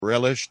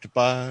relished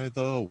by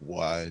the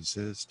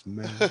wisest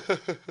men.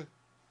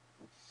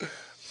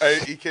 Hey,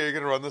 EK, you're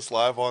gonna run this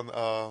live on.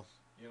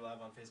 You're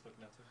live on Facebook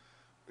now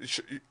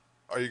too.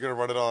 Are you gonna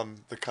run it on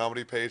the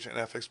comedy page and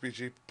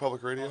FXBG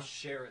Public Radio? I'll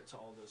share it to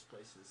all those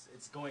places.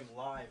 It's going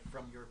live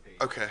from your page.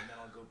 Okay. And then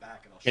I'll go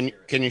back and I'll Can share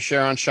it. can you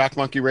share on Shock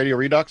Monkey Radio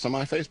Redux on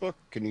my Facebook?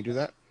 Can you do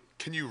that?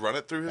 Can you run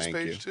it through his Thank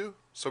page you. too,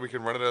 so we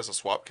can run it as a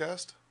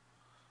Swapcast?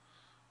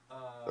 Uh,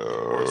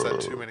 Or is that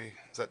too many?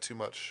 Is that too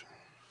much?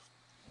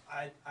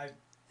 I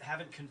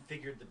haven't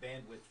configured the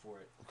bandwidth for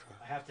it. Okay.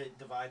 I have to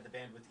divide the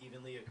bandwidth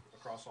evenly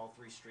across all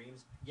 3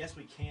 streams. Yes,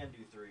 we can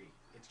do 3.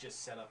 It's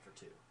just set up for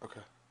 2.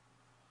 Okay.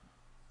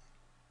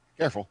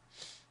 Careful.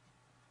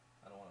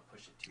 I don't want to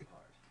push it too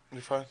hard.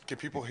 You're fine. Can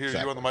people hear you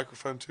Exactly. on the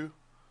microphone too?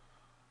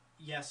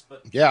 Yes,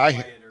 but Yeah, I-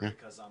 quieter yeah.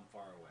 because I'm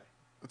far away.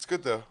 It's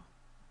good though.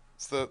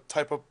 It's the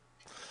type of.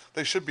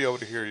 They should be able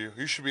to hear you.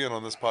 You should be in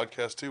on this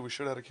podcast too. We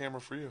should have had a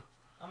camera for you.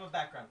 I'm a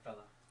background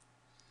fella.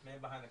 Man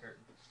behind the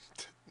curtain.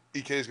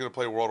 EK is gonna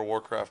play World of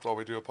Warcraft while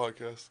we do a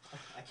podcast.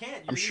 I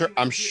can't. I'm You're sure- using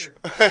the I'm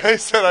computer. He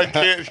said I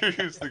can't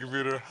use the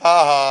computer.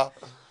 Ha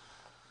ha.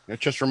 It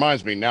just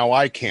reminds me, now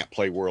I can't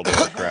play World of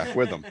Warcraft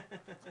with them.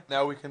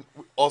 Now we can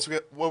also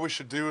get. What we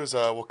should do is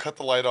we'll cut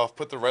the light off,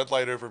 put the red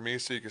light over me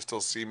so you can still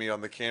see me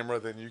on the camera.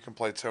 Then you can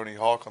play Tony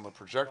Hawk on the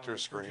projector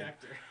screen.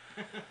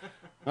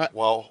 Projector.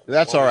 Well,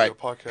 That's while all we right.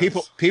 do a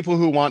podcast. People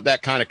who want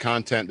that kind of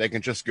content, they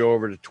can just go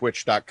over to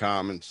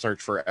twitch.com and search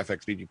for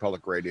FXBG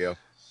Public Radio.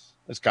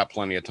 It's got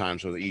plenty of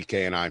times with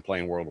EK and I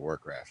playing World of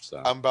Warcraft.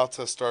 So I'm about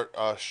to start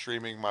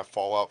streaming my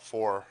Fallout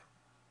 4.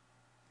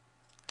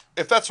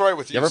 If that's all right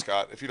with you, You ever-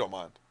 Scott, if you don't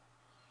mind.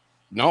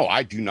 no,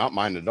 I do not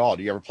mind at all.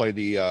 Do you ever play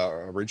the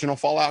original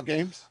Fallout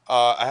games?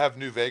 I have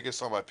New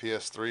Vegas on my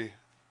PS3.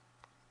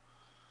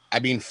 I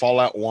mean,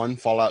 Fallout 1,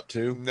 Fallout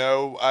 2.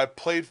 No, I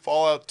played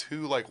Fallout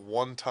 2 like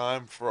one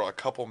time for a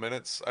couple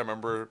minutes. I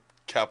remember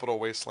Capital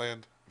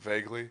Wasteland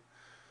vaguely.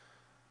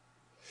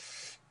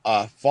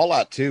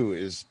 Fallout 2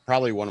 is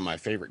probably one of my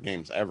favorite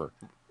games ever.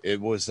 It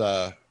was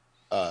in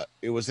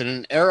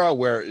an era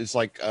where it's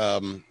like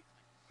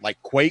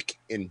Quake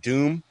and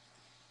Doom.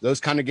 Those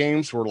kind of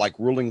games were like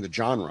ruling the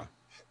genre.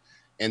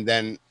 And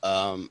then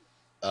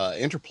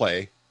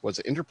Interplay, was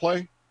it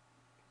Interplay?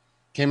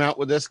 Came out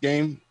with this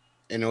game,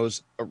 and it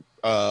was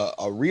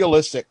a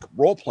realistic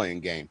role-playing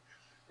game.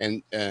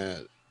 And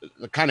the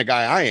kind of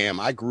guy I am,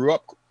 I grew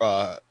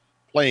up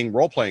playing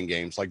role-playing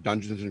games like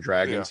Dungeons and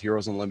Dragons,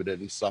 Heroes Unlimited,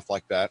 and stuff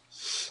like that.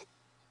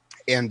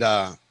 And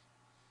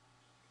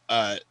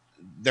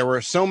there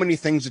were so many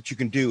things that you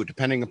can do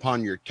depending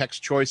upon your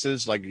text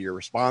choices, like your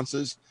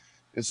responses.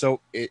 And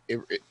so it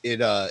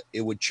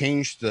would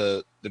change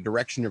the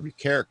direction of your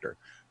character.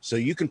 So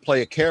you can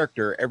play a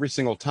character every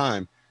single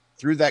time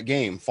through that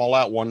game,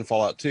 Fallout 1,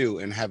 Fallout 2,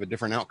 and have a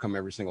different outcome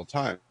every single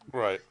time.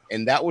 Right.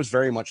 And that was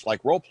very much like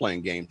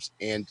role-playing games.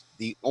 And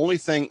the only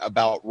thing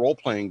about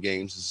role-playing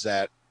games is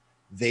that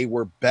they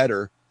were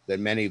better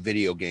than many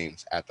video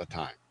games at the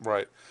time.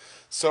 Right.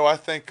 So I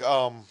think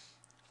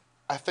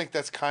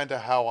that's kind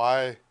of how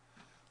I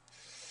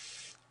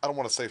don't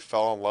want to say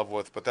fell in love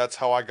with, but that's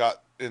how I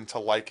got into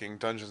liking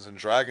Dungeons and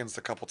Dragons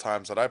the couple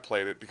times that I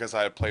played it, because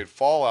I had played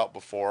Fallout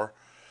before,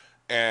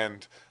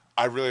 and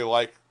I really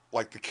like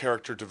the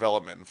character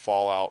development in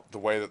Fallout, the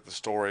way that the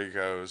story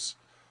goes.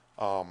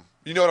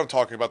 You know what I'm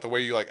talking about, the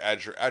way you like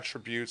add your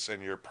attributes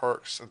and your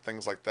perks and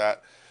things like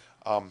that.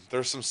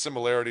 There's some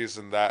similarities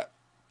in that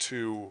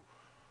to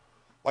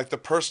like the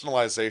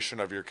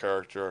personalization of your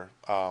character,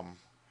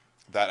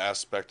 that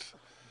aspect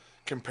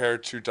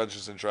compared to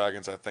Dungeons and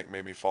Dragons, I think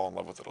made me fall in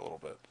love with it a little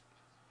bit.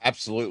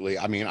 Absolutely.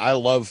 I mean, I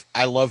love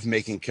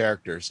making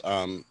characters.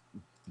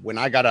 When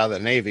I got out of the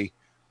Navy,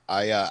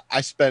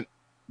 I spent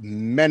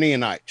many a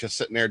night just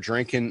sitting there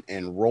drinking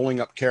and rolling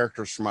up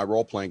characters for my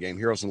role-playing game,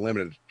 Heroes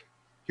Unlimited,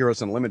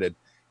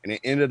 and it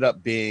ended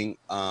up being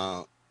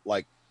all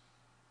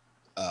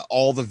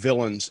the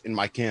villains in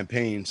my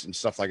campaigns and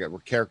stuff like that were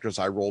characters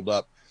I rolled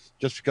up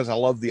just because I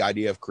love the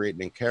idea of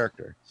creating a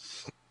character.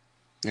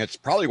 And it's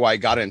probably why I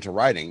got into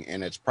writing,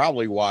 and it's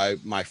probably why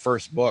my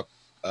first book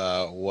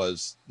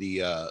was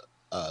the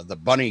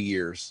Bunny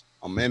Years,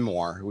 a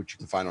memoir, which you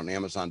can find on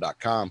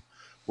Amazon.com,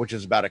 which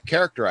is about a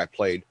character I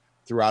played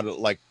throughout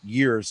like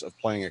years of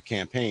playing a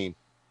campaign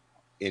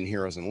in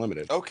Heroes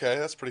Unlimited. Okay,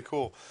 that's pretty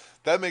cool.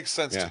 That makes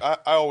sense. Yeah.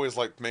 I always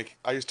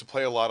I used to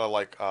play a lot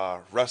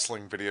of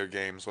wrestling video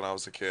games when I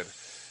was a kid,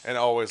 and I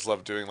always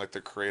loved doing like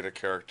the create a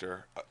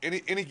character.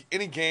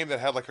 Any game that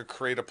had like a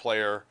create a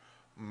player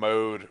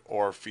mode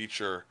or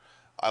feature,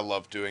 I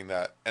love doing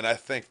that. And I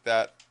think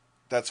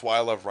that's why I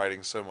love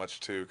writing so much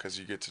too, because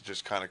you get to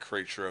just kind of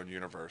create your own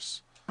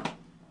universe.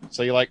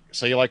 So you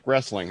like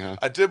wrestling, huh?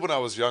 I did when I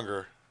was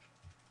younger.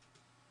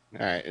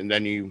 All right, and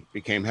then you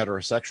became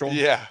heterosexual?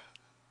 Yeah.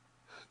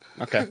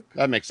 Okay,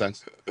 that makes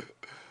sense.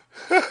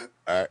 All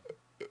right.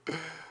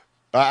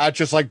 I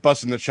just like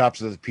busting the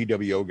chops of the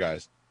PWO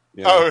guys.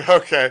 You know? Oh,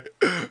 okay.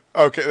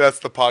 Okay, that's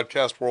the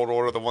podcast World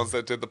Order, the ones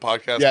that did the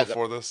podcast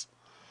before this.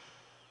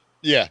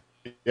 Yeah.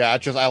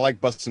 I like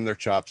busting their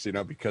chops,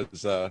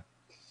 because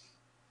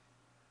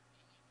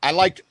I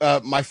liked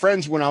my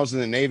friends when I was in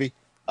the Navy.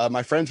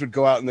 My friends would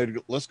go out and they'd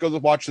go, let's go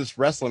watch this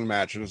wrestling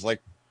match. And it was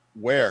like,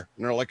 where?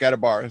 And they're like, at a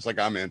bar. It's like,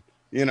 I'm in,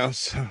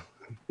 so.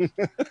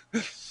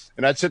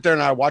 And I'd sit there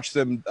and I watch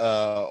them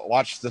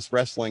watch this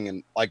wrestling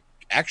and like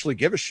actually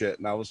give a shit.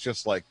 And I was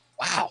just like,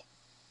 wow.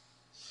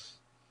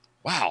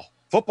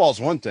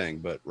 Football's one thing,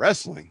 but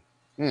wrestling.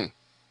 Do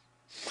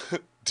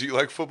you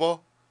like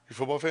football? You a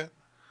football fan?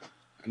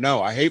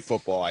 No, I hate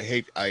football. I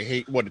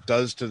hate what it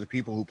does to the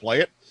people who play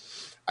it.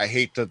 I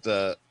hate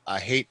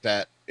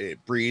that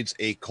it breeds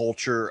a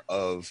culture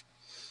of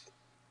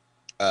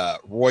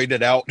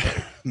roided out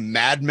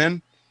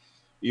madmen,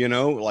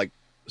 like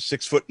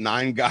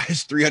 6'9"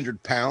 guys,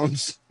 300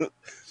 pounds.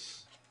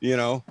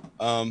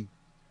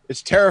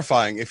 It's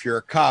terrifying if you're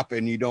a cop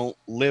and you don't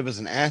live as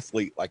an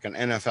athlete, like an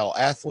NFL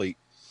athlete,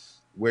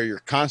 where you're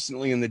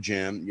constantly in the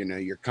gym,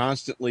 you're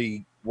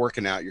constantly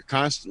working out, you're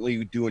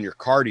constantly doing your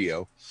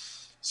cardio.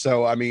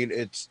 So, I mean,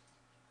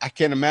 I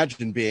can't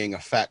imagine being a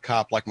fat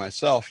cop like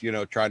myself,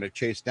 trying to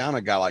chase down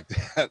a guy like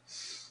that.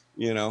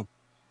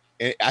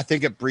 I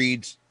think it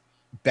breeds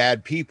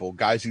bad people,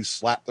 guys who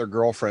slap their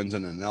girlfriends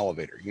in an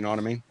elevator. You know what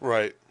I mean?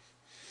 Right.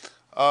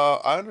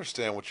 I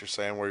understand what you're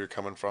saying, where you're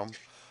coming from.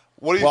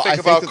 What do you think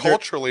about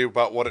culturally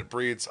about what it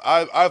breeds?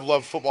 I've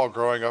loved football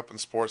growing up in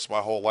sports my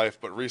whole life,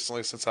 but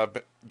recently, since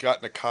I've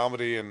gotten to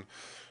comedy and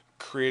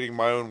creating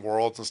my own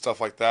worlds and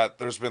stuff like that,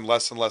 there's been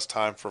less and less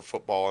time for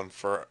football and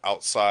for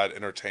outside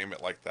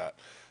entertainment like that.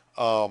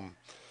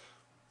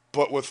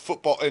 But with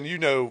football,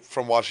 and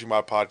from watching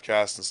my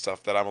podcast and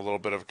stuff that I'm a little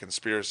bit of a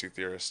conspiracy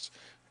theorist,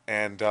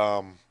 and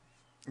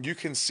you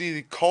can see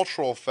the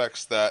cultural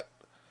effects that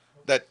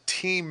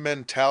team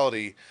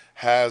mentality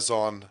has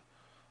on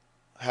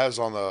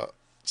the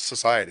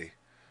society.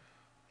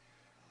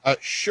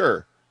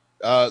 Sure.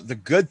 I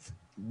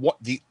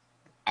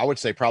would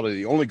say probably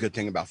the only good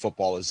thing about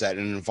football is that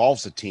it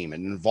involves a team. It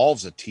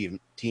involves a team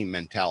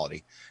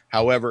mentality.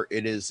 However,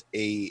 it is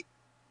a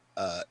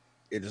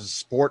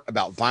sport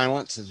about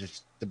violence.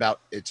 It's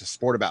a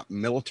sport about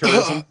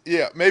militarism.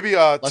 Yeah, maybe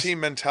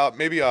team mentality.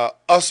 Maybe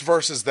us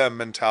versus them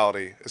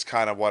mentality is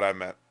kind of what I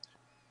meant.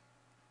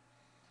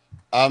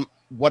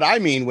 What I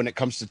mean when it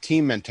comes to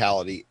team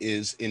mentality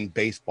is in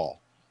baseball.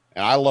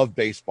 And I love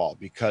baseball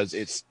because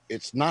it's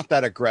not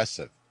that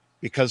aggressive,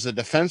 because the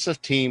defensive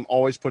team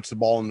always puts the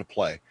ball into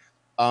play.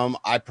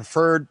 I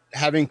preferred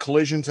having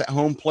collisions at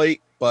home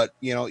plate, but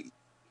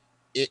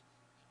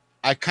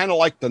I kind of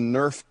like the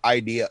Nerf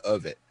idea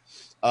of it.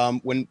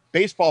 When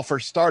baseball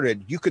first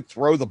started, you could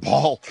throw the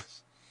ball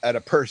at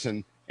a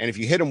person, and if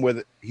you hit him with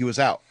it, he was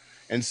out.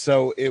 And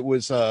so it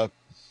was, but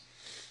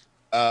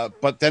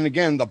then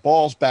again, the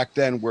balls back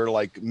then were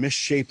like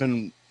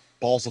misshapen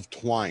balls of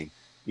twine,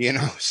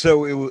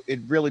 so it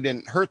really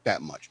didn't hurt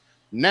that much.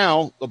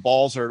 Now the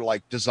balls are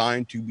like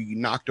designed to be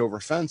knocked over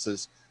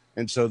fences,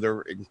 and so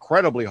they're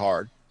incredibly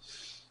hard.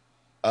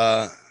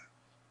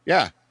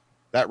 Yeah,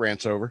 that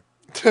rant's over.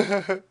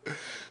 So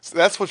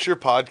that's what your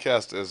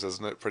podcast is,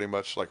 isn't it? Pretty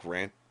much like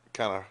rant,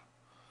 kind of.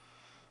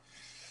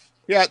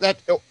 Yeah, that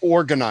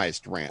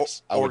organized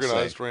rants.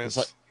 Organized rants.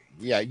 Like,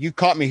 yeah, you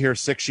caught me here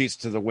 6 sheets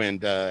to the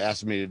wind,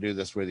 asking me to do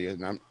this with you,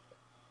 and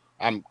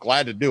I'm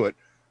glad to do it.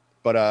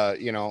 But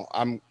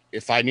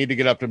if I need to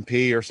get up and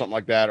pee or something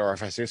like that, or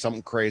if I say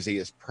something crazy,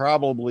 it's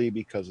probably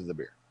because of the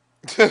beer.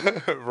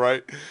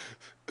 Right.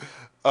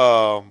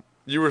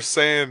 You were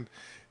saying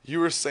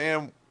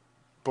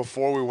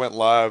before we went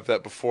live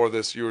that before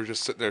this you were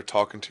just sitting there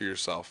talking to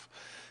yourself.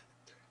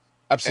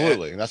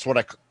 Absolutely. And that's what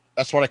I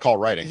call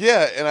writing.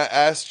 Yeah, and I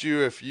asked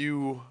you if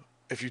you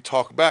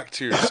talk back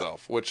to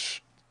yourself,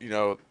 which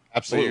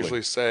absolutely. They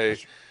usually say,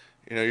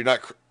 you're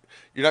not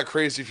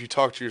crazy if you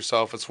talk to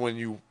yourself. It's when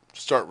you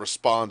start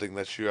responding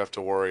that you have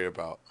to worry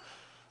about.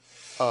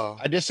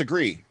 I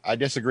disagree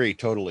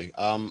totally.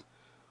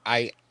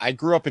 I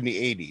grew up in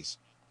the 80s,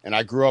 and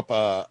I grew up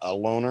a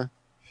loner,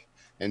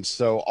 and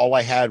so all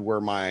I had were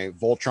my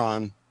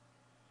Voltron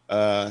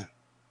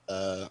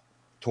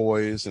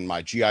toys and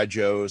my GI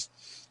Joes,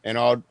 and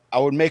I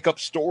would make up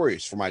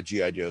stories for my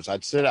GI Joes.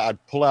 I'd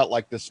pull out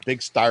like this big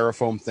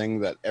styrofoam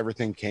thing that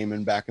everything came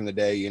in back in the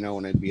day, and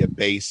it'd be a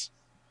base.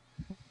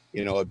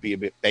 It'd be a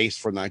bit base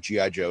for my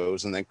GI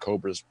Joes, and then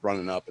Cobra's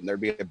running up, and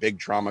there'd be a big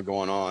drama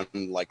going on,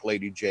 and like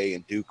Lady J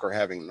and Duke are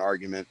having an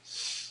argument.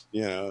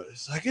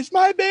 It's like, it's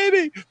my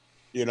baby,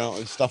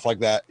 and stuff like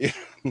that.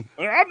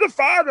 I'm the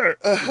father.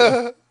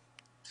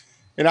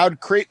 And I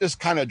would create this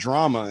kind of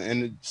drama,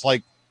 and it's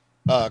like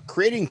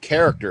creating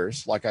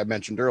characters, like I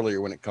mentioned earlier,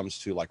 when it comes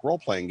to like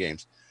role-playing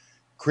games.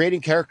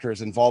 Creating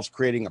characters involves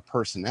creating a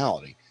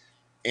personality,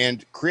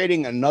 and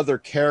creating another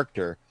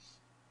character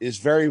is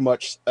very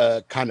much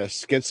a kind of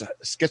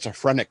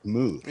schizophrenic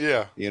move.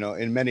 Yeah.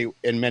 In many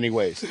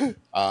ways.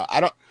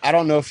 I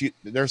don't know if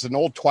there's an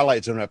old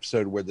Twilight Zone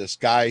episode where this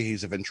guy,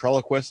 he's a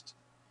ventriloquist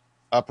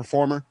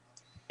performer,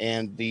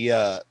 and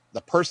the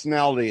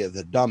personality of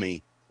the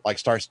dummy like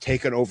starts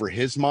taking over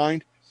his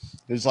mind.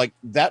 It's like,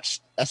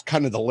 that's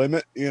kind of the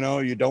limit. You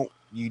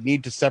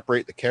need to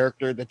separate the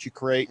character that you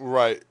create,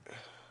 right,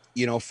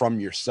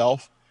 from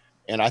yourself.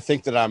 and I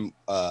think that I'm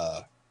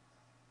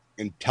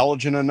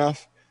intelligent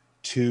enough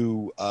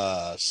to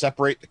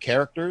separate the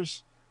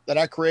characters that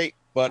I create.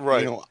 But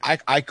Right.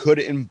 I could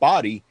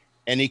embody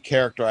any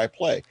character I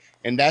play,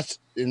 and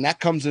that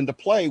comes into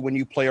play when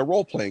you play a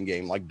role playing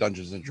game like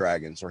Dungeons and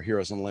Dragons or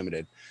Heroes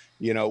Unlimited,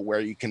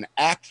 where you can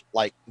act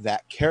like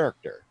that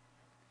character,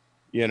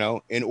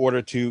 in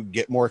order to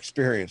get more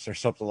experience or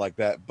something like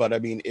that. But I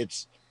mean,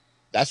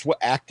 that's what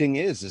acting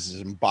is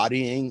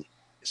embodying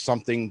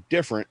something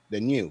different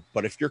than you.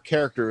 But if your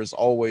character is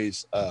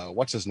always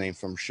what's his name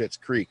from Schitt's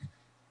Creek,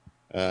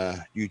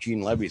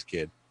 Eugene Levy's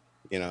kid,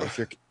 if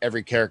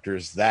every character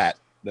is that,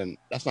 then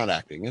that's not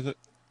acting, is it?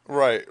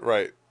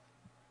 Right.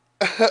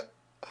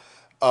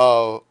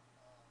 uh,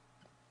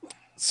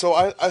 so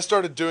I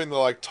started doing the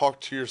like talk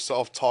to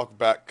yourself, talk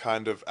back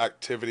kind of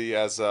activity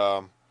as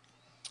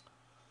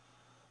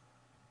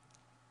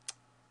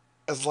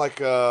like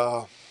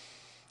not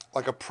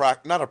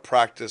a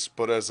practice,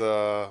 but as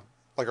a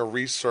like a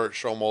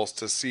research almost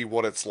to see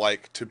what it's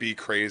like to be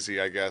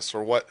crazy, I guess,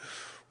 or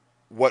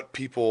what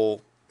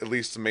people, at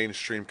least the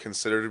mainstream,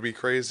 consider to be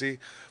crazy.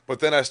 But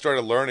then I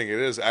started learning it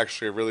is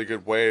actually a really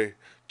good way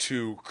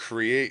to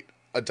create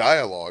a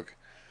dialogue,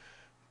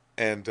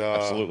 and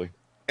Absolutely.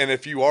 and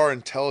if you are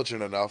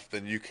intelligent enough,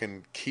 then you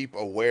can keep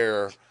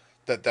aware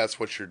that that's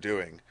what you're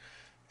doing.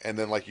 And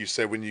then, like you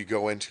said, when you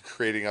go into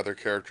creating other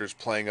characters,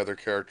 playing other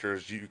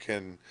characters,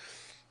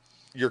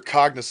 you're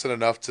cognizant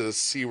enough to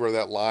see where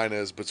that line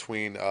is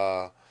between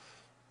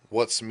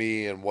what's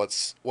me and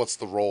what's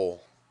the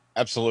role.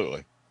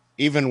 Absolutely.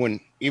 Even when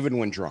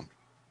drunk.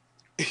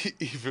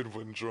 Even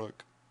when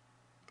drunk.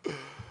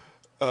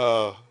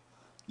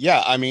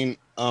 Yeah, I mean,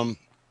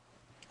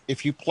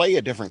 if you play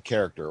a different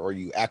character or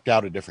you act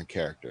out a different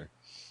character,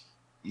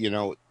 you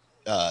know,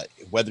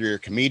 whether you're a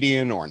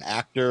comedian or an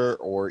actor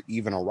or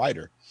even a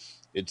writer,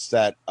 it's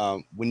that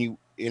when you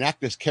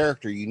enact this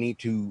character, you need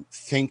to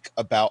think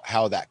about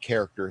how that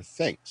character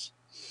thinks,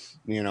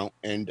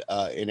 and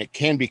it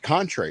can be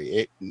contrary.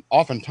 It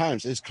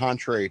oftentimes is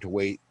contrary to the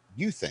way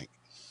you think.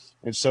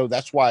 And so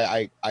that's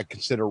why I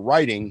consider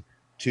writing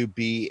to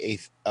be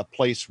a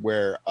place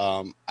where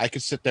I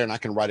can sit there and I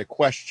can write a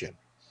question.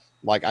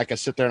 Like I can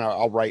sit there and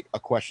I'll write a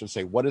question,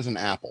 say, what is an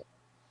apple?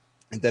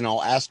 And then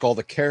I'll ask all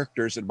the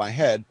characters in my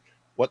head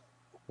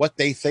what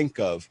they think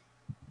of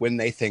when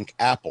they think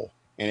apple.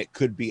 And it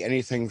could be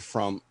anything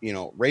from,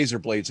 razor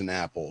blades and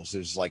apples.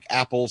 There's like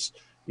apples,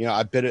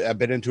 I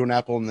bit into an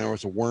apple and there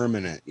was a worm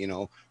in it.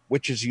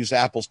 Witches use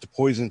apples to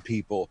poison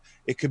people.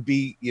 It could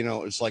be,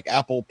 it's like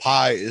apple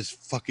pie is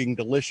fucking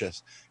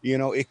delicious.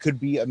 It could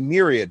be a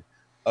myriad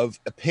of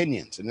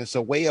opinions. And it's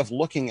a way of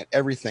looking at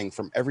everything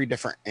from every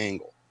different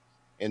angle.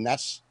 And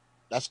that's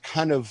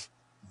kind of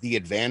the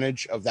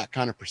advantage of that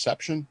kind of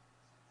perception.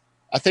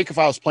 I think if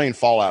I was playing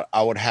Fallout,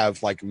 I would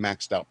have like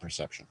maxed out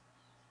perception.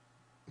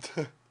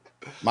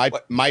 My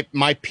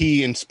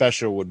P in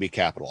special would be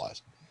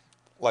capitalized.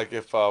 Like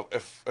if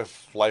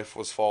life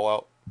was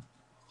Fallout.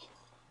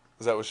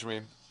 Is that what you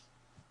mean?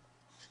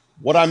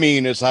 What I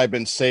mean is I've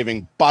been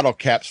saving bottle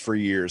caps for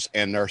years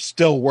and they're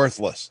still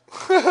worthless.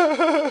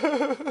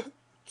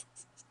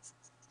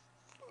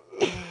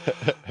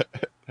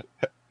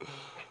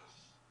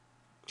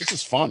 This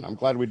is fun. I'm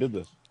glad we did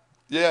this.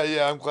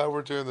 Yeah, I'm glad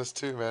we're doing this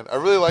too, man. I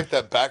really like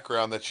that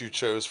background that you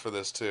chose for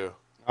this too.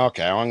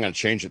 Okay, well, I'm going to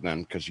change it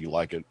then because you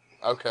like it.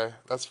 Okay,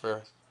 that's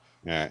fair.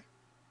 All right.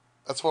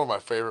 That's one of my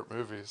favorite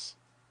movies.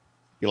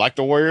 You like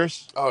the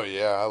Warriors? Oh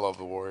yeah, I love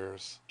the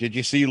Warriors. Did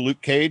you see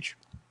Luke Cage?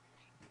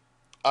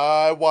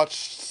 I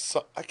watched.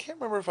 I can't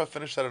remember if I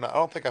finished that or not. I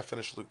don't think I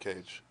finished Luke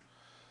Cage.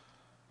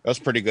 That's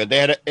pretty good.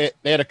 They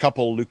had a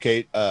couple Luke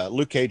Cage.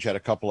 Luke Cage had a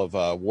couple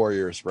of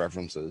Warriors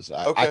references.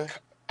 Okay.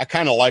 I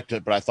kind of liked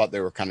it, but I thought they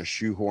were kind of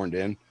shoehorned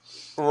in.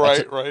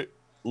 Right.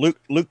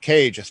 Luke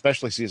Cage,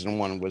 especially season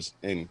 1, was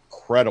an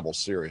incredible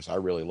series. I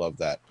really love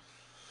that.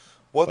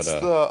 What's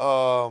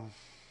the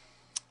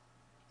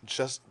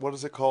what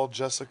is it called?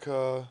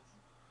 Jessica.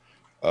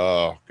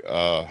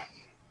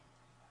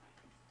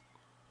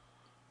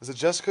 Is it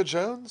Jessica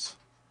Jones?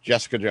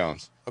 Jessica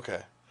Jones.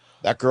 Okay.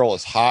 That girl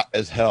is hot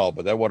as hell,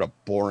 but what a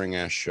boring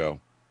ass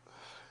show.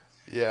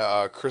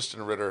 Yeah,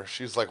 Kristen Ritter.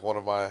 She's like one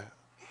of my.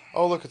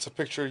 Oh, look, it's a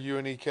picture of you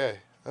and EK.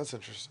 That's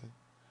interesting.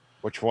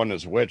 Which one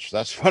is which?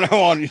 That's what I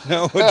want to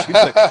know. What you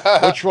think?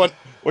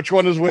 Which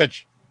one is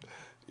which?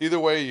 Either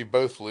way, you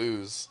both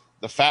lose.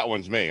 The fat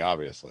one's me,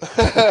 obviously.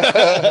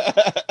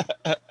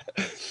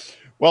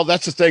 Well,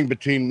 that's the thing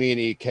between me and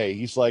EK.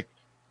 He's like,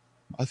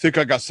 I think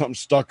I got something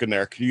stuck in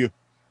there. Can you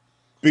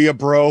be a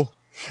bro?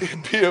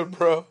 Be a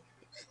bro.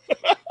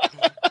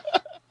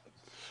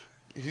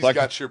 He's like,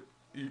 got your.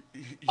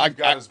 You've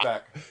got his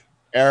back.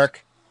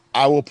 Eric,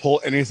 I will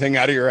pull anything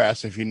out of your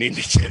ass if you need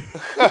me to.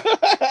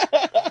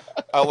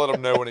 I'll let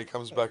him know when he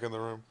comes back in the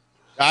room.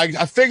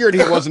 I figured he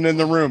wasn't in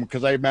the room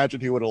because I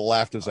imagined he would have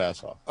laughed his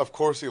ass off. Of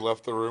course he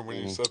left the room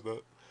when you said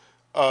that.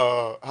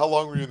 How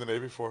long were you in the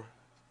Navy for?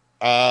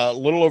 A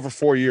little over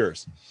 4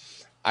 years.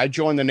 I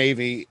joined the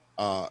Navy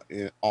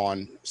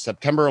on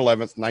September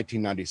 11th,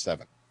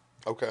 1997.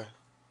 Okay.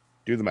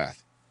 Do the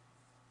math.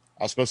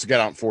 I was supposed to get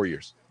out in 4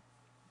 years.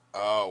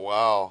 Oh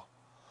wow!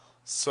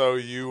 So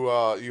you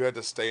had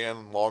to stay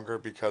in longer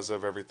because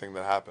of everything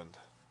that happened.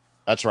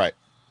 That's right.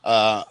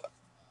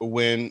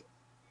 When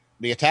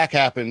the attack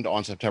happened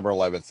on September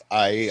 11th,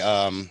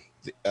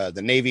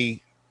 the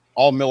Navy,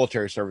 all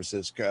military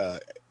services,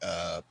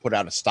 put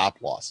out a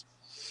stop loss,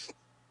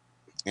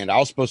 and I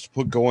was supposed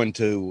to go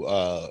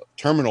into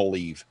terminal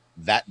leave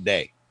that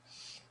day.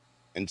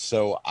 And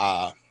so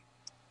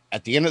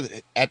at the end of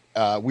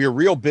we were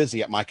real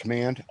busy at my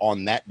command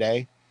on that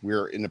day. We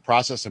were in the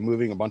process of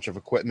moving a bunch of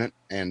equipment,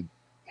 and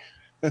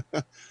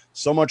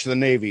so much of the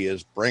Navy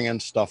is bringing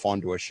stuff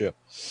onto a ship.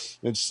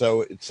 And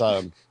so it's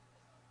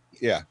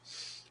yeah.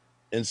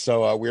 And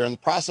so we were in the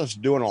process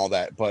of doing all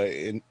that, but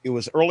it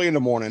was early in the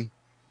morning.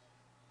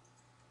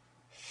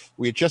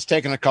 We had just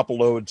taken a couple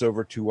loads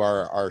over to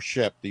our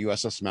ship, the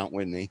USS Mount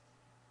Whitney.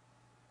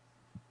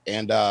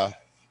 And then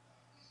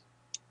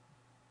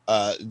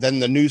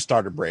the news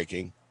started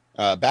breaking.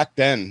 Back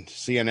then,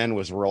 CNN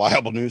was a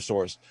reliable news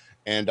source.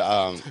 And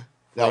that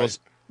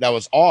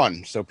was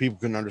on, so people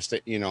can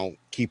understand,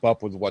 keep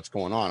up with what's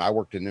going on. I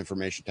worked in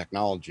information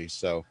technology,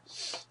 so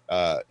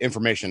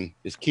information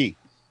is key.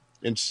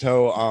 And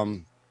so,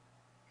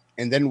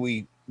 and then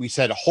we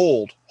said,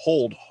 hold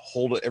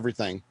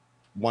everything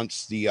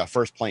once the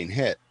first plane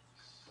hit.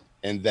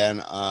 And then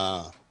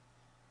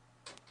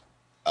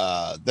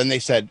they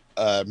said,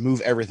 move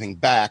everything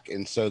back.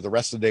 And so the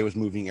rest of the day was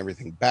moving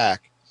everything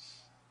back,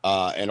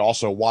 and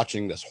also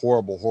watching this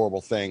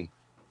horrible thing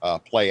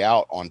play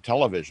out on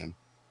television.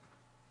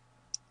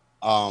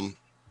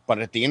 But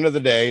at the end of the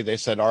day, they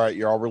said, all right,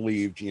 you're all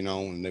relieved,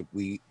 and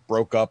we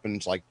broke up, and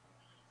it's like,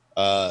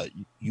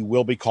 you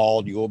will be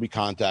called, you will be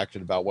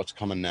contacted about what's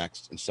coming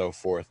next, and so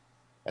forth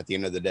at the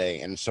end of the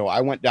day. And so I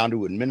went down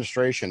to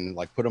administration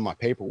and put in my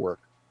paperwork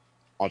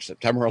on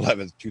September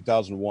 11th,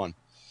 2001,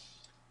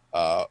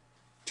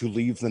 to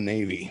leave the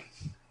Navy.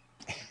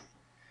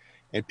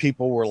 And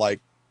people were like,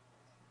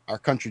 our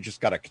country just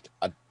got attacked.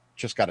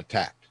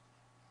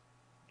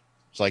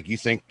 It's like, you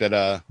think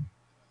that,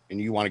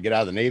 and you want to get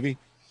out of the Navy?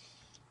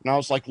 And I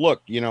was like,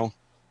 look,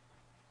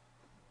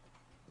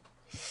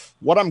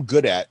 what I'm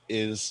good at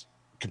is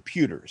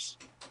computers,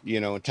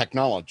 and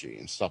technology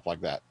and stuff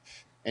like that.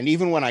 And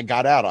even when I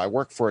got out, I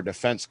worked for a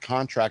defense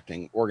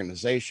contracting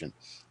organization,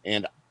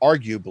 and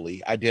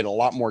arguably I did a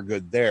lot more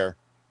good there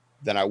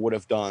than I would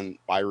have done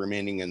by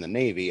remaining in the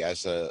Navy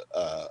as an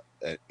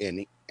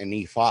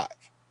E5,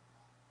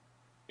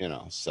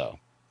 so.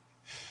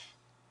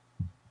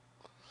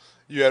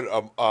 You had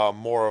a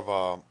more of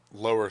a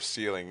lower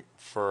ceiling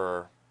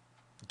for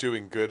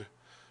doing good,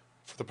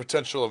 for the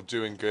potential of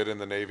doing good in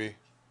the Navy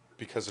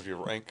because of your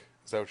rank.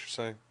 Is that what you're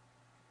saying?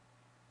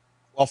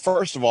 Well,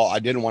 first of all, I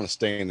didn't want to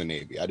stay in the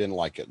Navy. I didn't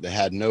like it. They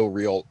had no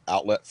real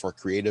outlet for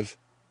creative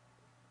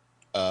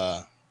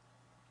output,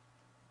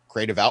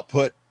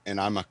 and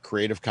I'm a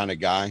creative kind of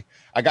guy.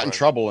 I got in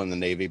trouble in the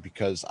Navy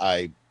because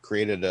I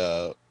created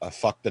a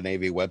fuck the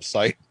Navy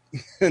website,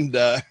 and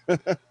I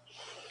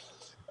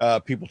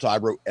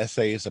wrote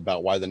essays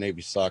about why the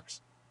Navy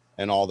sucks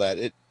and all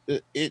that.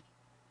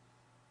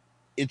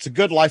 It's a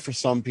good life for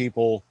some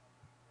people.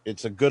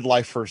 It's a good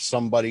life for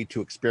somebody to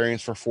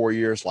experience for 4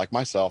 years, like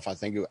myself. I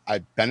think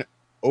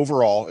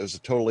overall, it was a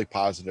totally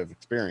positive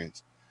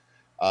experience,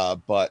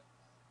 but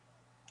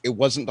it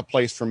wasn't the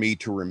place for me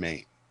to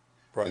remain.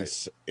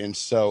 Right. And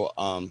so,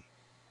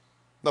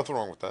 nothing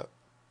wrong with that.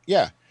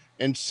 Yeah.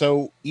 And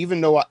so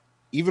even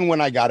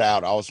when I got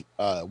out, I was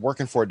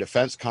working for a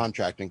defense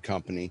contracting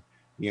company,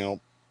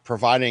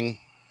 providing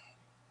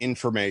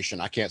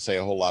information. I can't say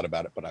a whole lot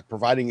about it, but I'm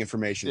providing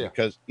information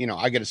because,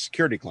 I get a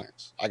security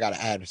clearance. I got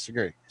to add a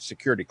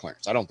security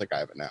clearance. I don't think I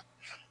have it now.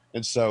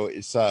 And so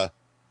it's, that's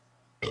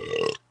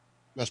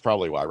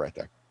probably why right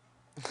there.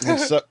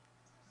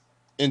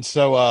 And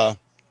so,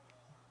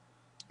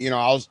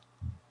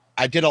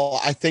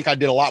 I think I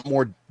did a lot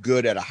more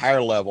good at a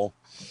higher level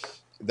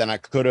than I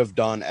could have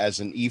done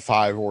as an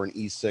E5 or an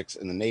E6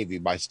 in the Navy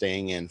by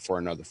staying in for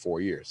another 4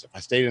 years. If I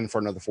stayed in for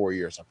another 4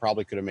 years, I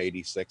probably could have made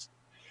E6.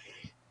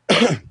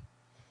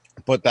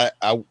 But that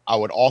I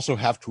would also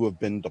have to have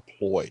been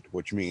deployed,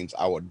 which means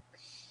I would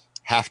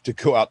have to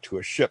go out to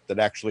a ship that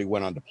actually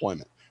went on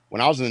deployment.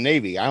 When I was in the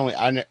Navy,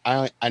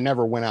 I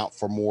never went out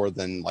for more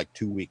than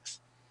 2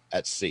 weeks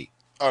at sea.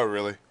 Oh,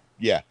 really?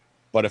 Yeah.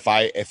 But if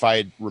I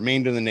had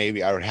remained in the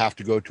Navy, I would have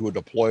to go to a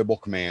deployable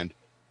command,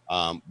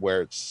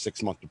 where it's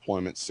 6 month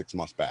deployment, 6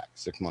 months back,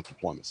 6 month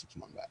deployment, 6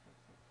 months back.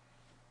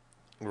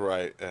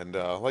 Right. And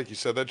like you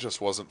said, that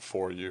just wasn't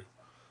for you.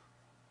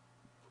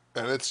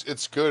 And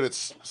it's good.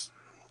 It's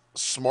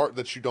smart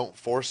that you don't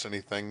force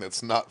anything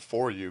that's not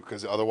for you,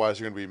 because otherwise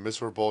you're going to be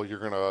miserable. You're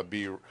going to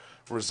be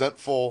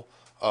resentful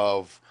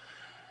of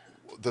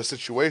the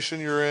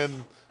situation you're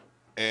in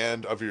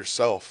and of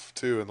yourself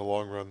too in the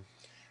long run.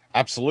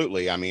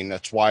 Absolutely. I mean,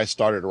 that's why I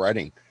started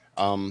writing.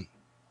 When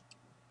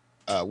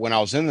I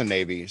was in the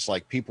Navy, it's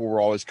like people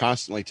were always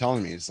constantly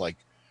telling me, it's like,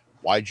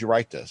 why did you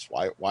write this?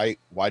 Why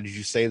did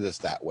you say this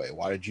that way?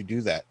 Why did you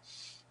do that?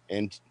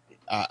 And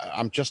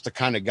I'm just the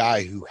kind of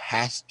guy who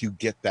has to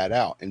get that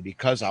out. And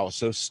because I was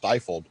so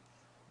stifled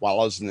while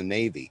I was in the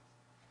Navy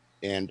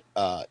and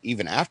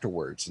even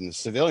afterwards in the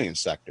civilian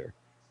sector,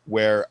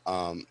 where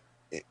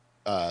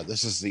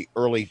this is the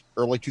early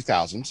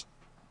 2000s,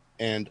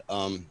 and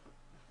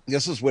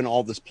this is when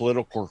all this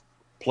political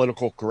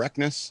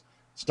correctness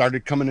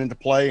started coming into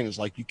play, and it's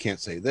like, you can't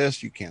say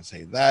this, you can't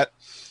say that,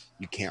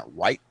 you can't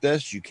write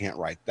this, you can't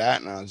write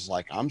that. And I was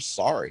like, I'm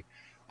sorry,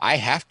 I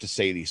have to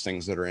say these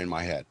things that are in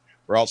my head,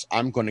 or else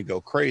I'm going to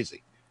go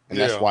crazy. And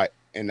Yeah.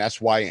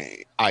 that's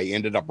why I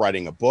ended up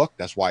writing a book.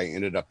 That's why I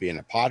ended up being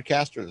a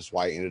podcaster. That's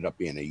why I ended up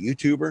being a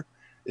YouTuber,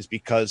 is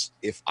because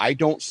if I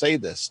don't say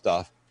this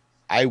stuff,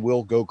 I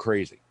will go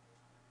crazy.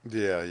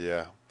 Yeah,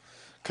 yeah.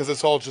 Because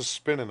it's all just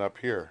spinning up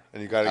here,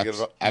 and you got to get it.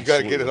 You got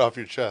to get it Absolutely. off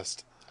your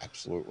chest.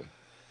 Absolutely.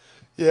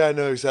 Yeah, I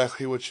know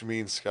exactly what you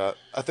mean, Scott.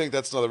 I think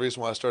that's another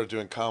reason why I started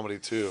doing comedy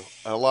too.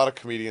 And a lot of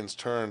comedians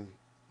turn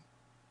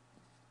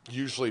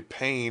usually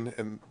pain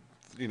and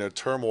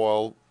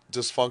turmoil,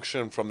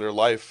 dysfunction from their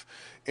life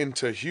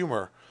into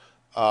humor,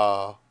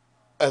 uh,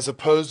 as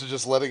opposed to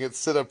just letting it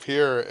sit up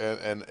here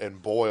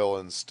and boil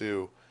and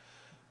stew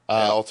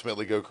and Uh,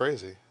 ultimately go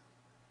crazy.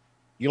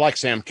 you like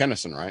Sam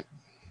Kennison, right?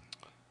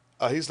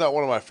 He's not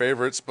one of my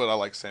favorites, but I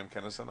like Sam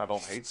Kinison. I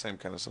don't hate Sam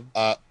Kinison.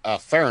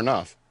 Fair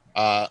enough.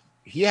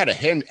 He had a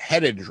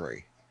head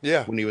injury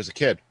Yeah, when he was a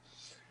kid,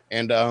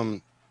 and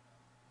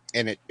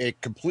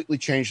it completely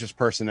changed his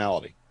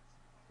personality.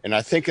 And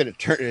I think it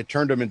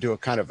turned him into a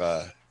kind of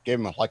gave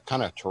him a, like,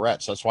 kind of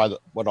Tourette's. That's why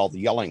what all the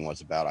yelling was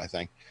about, I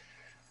think.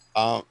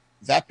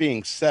 That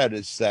being said,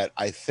 is that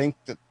I think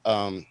that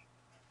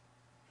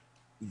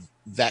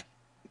that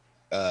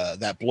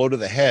that blow to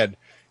the head,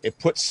 it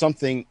put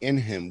something in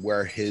him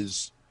where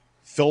his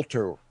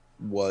filter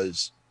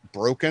was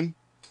broken,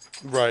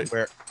 right.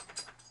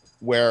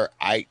 where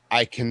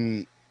I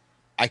can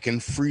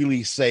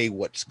freely say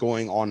what's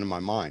going on in my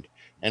mind.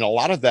 And a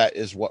lot of that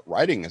is what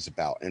writing is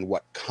about and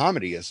what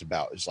comedy is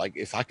about. Is like,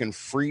 if I can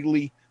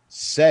freely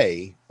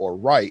say or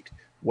write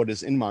what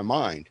is in my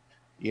mind,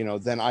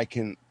 then I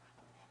can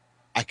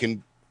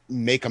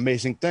make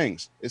amazing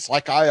things. It's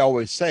like I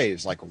always say,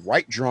 is like,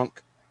 write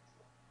drunk,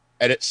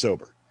 edit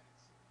sober.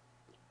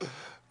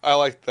 I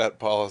like that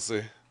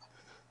policy.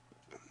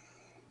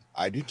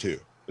 I do too.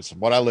 It's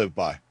what I live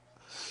by.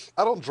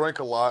 I don't drink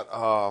a lot.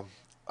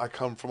 I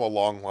come from a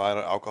long line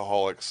of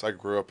alcoholics. I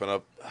grew up in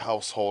a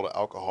household of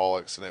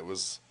alcoholics, and it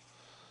was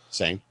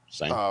Same.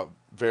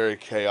 very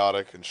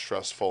chaotic and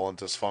stressful and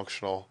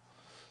dysfunctional.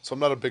 So I'm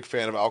not a big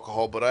fan of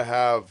alcohol, but I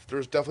have.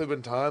 There's definitely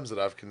been times that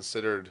I've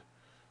considered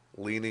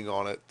leaning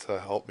on it to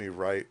help me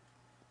write.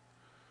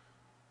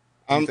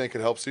 Do you Um, think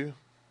it helps you?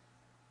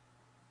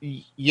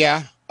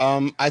 yeah.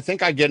 I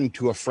think I get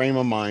into a frame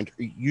of mind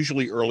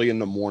usually early in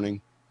the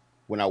morning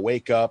when I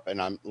wake up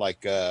and I'm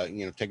like,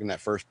 taking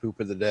that first poop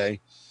of the day.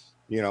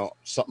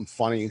 Something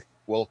funny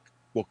will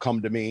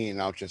come to me,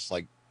 and I'll just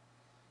like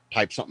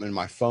type something in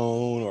my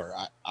phone, or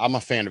I'm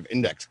a fan of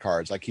index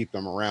cards. I keep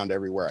them around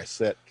everywhere I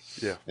sit,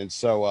 Yeah. and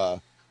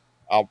so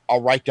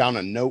I'll write down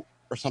a note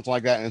or something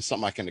like that, and it's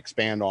something I can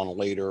expand on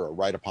later or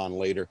write upon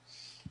later.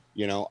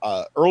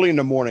 Early in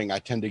the morning, I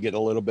tend to get a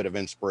little bit of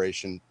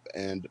inspiration,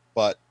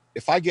 but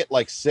if I get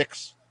like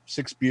six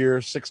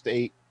beers, 6 to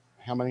 8,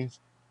 how many?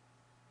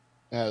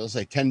 Let's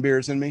say 10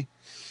 beers in me,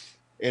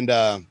 and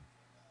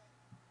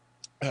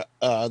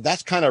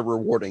that's kind of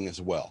rewarding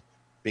as well,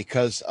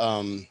 because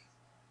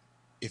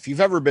if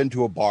you've ever been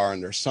to a bar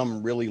and there's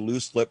some really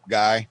loose lip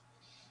guy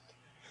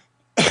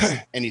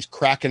and he's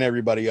cracking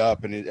everybody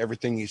up, and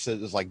everything he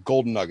says is like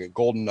golden nugget,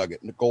 golden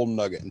nugget, golden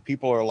nugget, and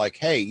people are like,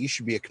 hey, you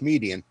should be a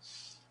comedian,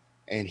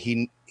 and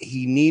he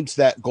needs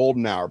that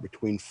golden hour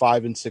between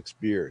 5 and 6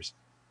 beers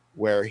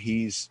where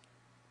he's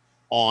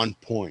on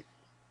point.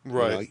 you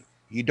Right. know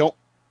you don't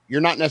you're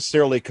not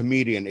necessarily a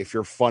comedian if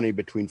you're funny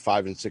between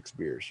 5 and 6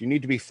 beers. You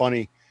need to be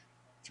funny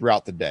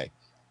throughout the day.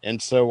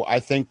 And so I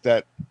think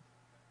that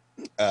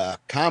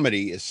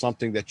comedy is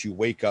something that you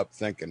wake up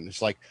thinking.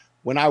 It's like,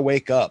 when I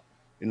wake up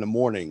in the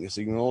morning, is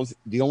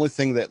the only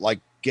thing that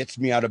like gets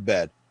me out of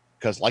bed,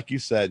 because like you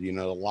said, a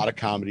lot of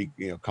comedy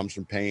comes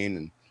from pain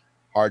and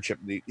hardship.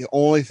 The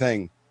only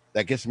thing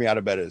that gets me out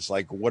of bed is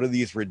like, what are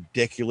these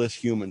ridiculous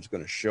humans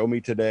going to show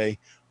me today?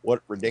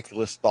 What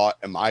ridiculous thought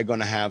am I going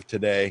to have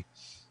today?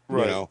 you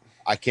Right. know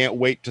I can't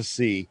wait to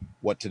see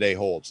what today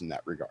holds in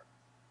that regard.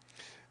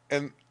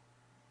 And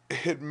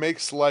it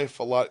makes life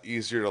a lot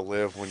easier to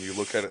live when you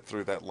look at it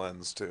through that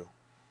lens too.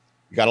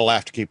 You got to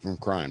laugh to keep from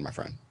crying, my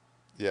friend.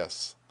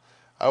 Yes.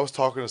 I was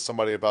talking to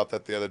somebody about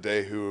that the other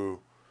day who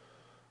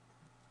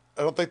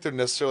I don't think they're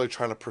necessarily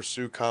trying to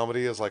pursue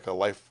comedy as like a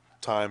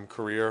lifetime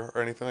career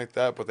or anything like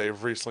that, but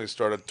they've recently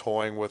started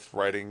toying with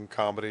writing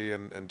comedy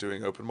and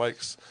doing open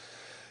mics.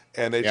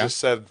 And they Yeah. just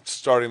said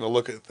starting to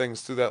look at things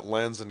through that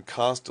lens and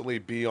constantly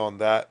be on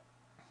that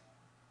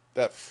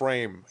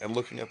frame and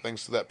looking at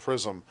things through that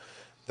prism,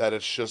 that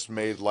it's just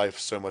made life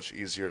so much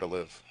easier to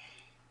live.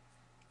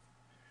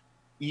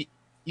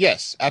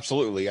 Yes,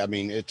 absolutely. I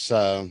mean, it's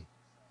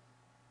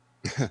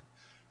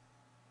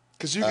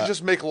Because you can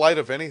just make light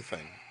of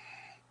anything,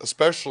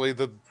 especially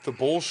the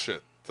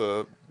bullshit,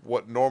 the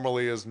what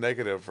normally is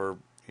negative, or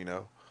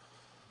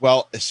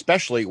Well,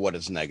 especially what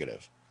is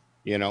negative.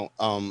 You know,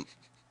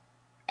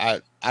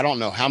 I don't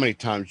know how many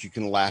times you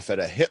can laugh at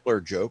a Hitler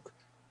joke,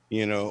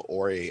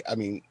 or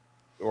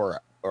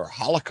or a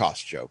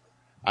Holocaust joke.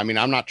 I mean,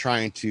 I'm not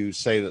trying to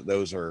say that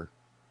those are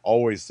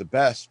always the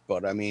best,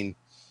 but I mean,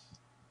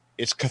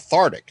 it's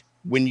cathartic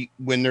when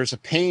there's a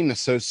pain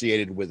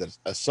associated with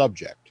a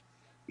subject,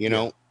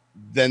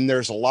 then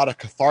there's a lot of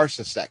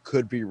catharsis that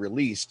could be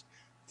released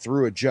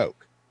through a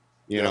joke.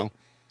 You know,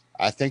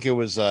 I think it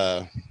was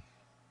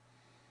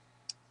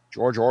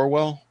George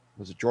Orwell.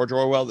 Was it George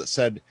Orwell that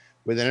said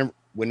within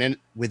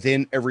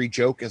every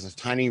joke is a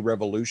tiny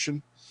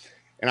revolution?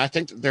 And I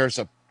think that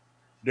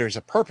there's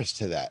a purpose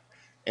to that.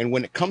 And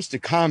when it comes to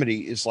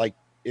comedy,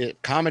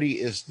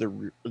 comedy is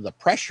the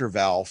pressure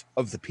valve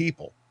of the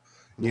people,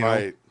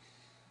 right?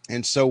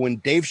 And so when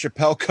Dave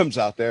Chappelle comes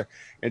out there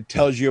and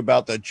tells you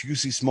about the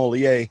Juicy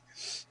Smollett,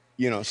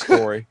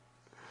 story,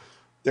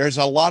 there's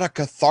a lot of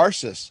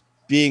catharsis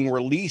being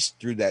released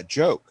through that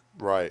joke,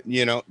 right?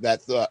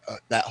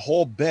 That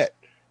whole bit,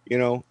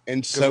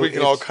 and so we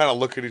can all kind of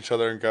look at each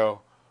other and go,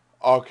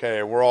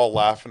 okay, we're all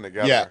laughing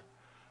together. Yeah,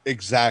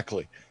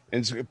 exactly.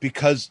 And so,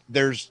 because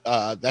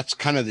that's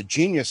kind of the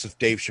genius of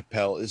Dave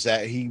Chappelle, is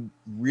that he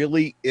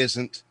really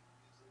isn't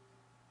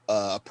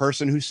a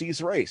person who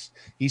sees race.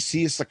 He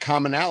sees the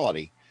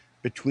commonality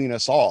between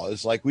us all.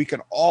 It's like we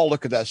can all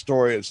look at that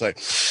story and say,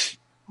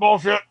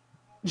 bullshit,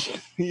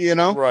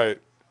 Right.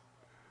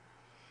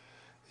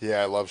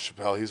 Yeah, I love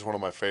Chappelle. He's one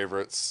of my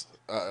favorites.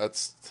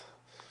 That's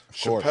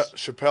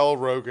Chappelle,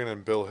 Rogan,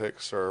 and Bill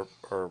Hicks are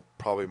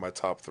probably my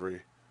top three.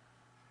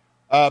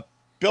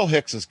 Bill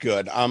Hicks is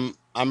good. I'm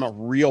a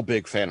real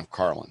big fan of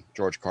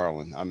George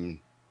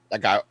Carlin.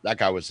 That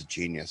guy was a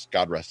genius.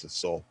 God rest his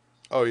soul.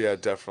 Oh yeah,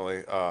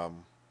 definitely.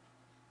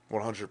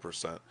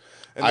 100%.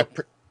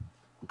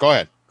 Go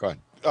ahead.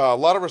 A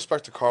lot of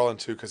respect to Carlin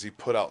too, because he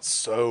put out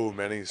so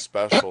many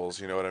specials.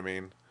 You know what I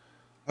mean?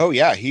 Oh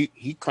yeah,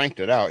 he cranked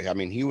it out. I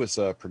mean, he was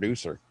a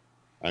producer.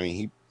 I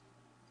mean,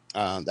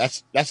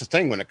 that's the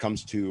thing when it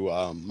comes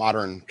to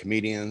modern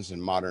comedians and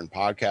modern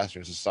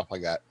podcasters and stuff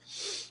like that.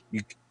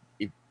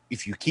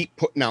 If you keep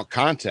putting out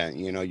content,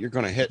 you're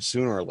going to hit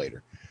sooner or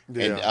later.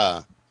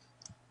 Yeah.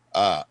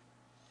 And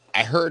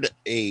I heard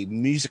a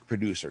music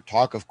producer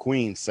talk of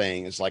Queen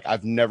saying, it's like,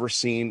 I've never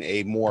seen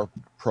a more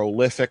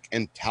prolific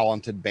and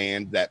talented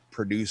band that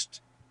produced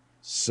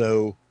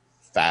so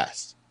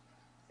fast.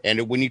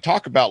 And when you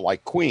talk about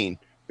like Queen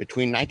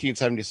between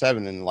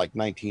 1977 and like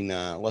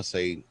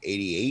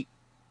 88,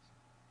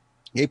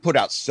 they put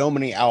out so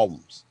many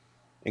albums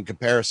in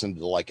comparison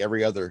to like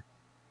every other,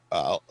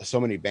 so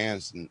many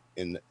bands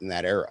in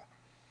that era.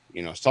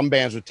 Some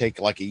bands would take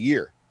like a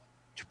year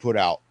to put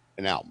out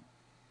an album.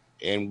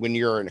 And when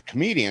you're a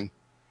comedian,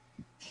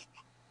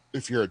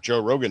 if you're a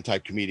Joe Rogan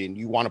type comedian,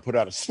 you want to put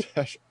out a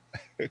special,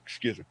 you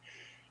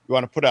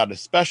want to put out a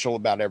special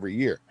about every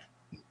year,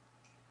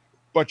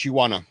 but you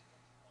want to,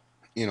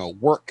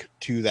 work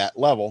to that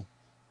level,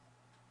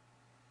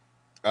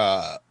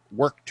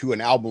 work to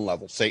an album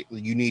level. Say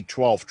you need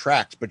 12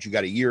 tracks, but you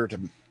got a year to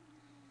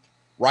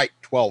write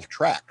 12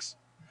 tracks.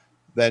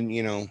 Then,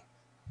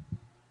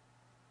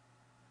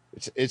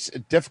 it's a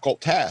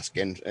difficult task.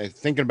 And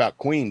thinking about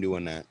Queen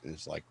doing that,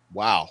 it's like,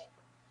 wow.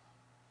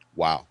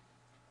 What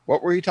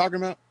were you talking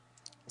about?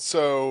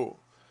 So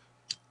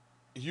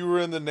you were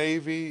in the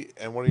Navy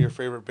and one of your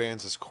favorite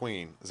bands is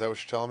Queen. Is that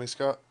what you're telling me,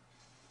 Scott?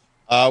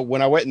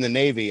 When I went in the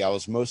Navy, I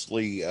was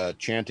mostly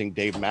chanting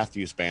Dave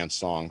Matthews Band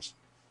songs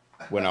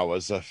when I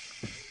was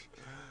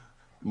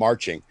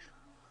marching,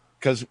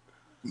 because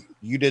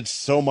you did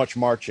so much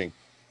marching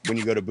when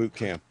you go to boot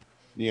camp,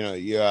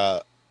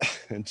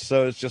 and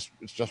so it's just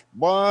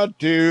 1,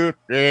 2,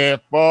 3,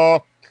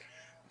 4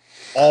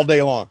 all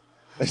day long.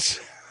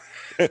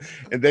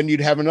 And then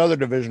you'd have another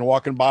division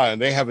walking by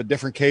and they have a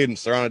different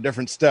cadence. They're on a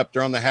different step.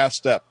 They're on the half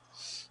step,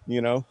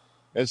 and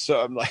so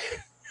I'm like,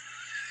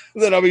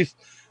 then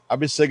I'll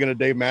be singing a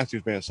Dave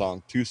Matthews Band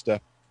song,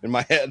 2-step in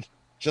my head,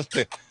 just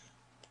to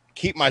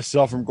keep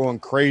myself from going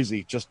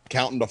crazy, just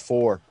counting to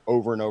 4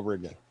 over and over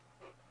again.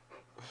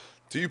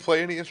 Do you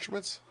play any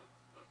instruments?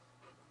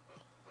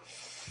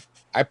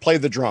 I play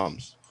the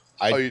drums.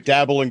 I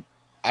dabble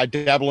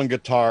in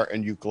guitar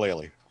and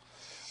ukulele.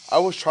 I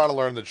was trying to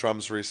learn the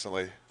drums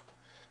recently.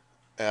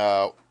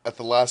 At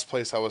the last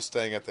place I was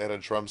staying at, they had a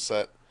drum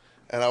set,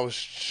 and I was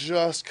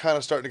just kind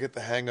of starting to get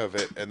the hang of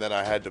it, and then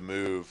I had to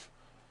move.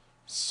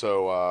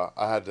 So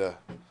I had to,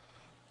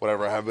 I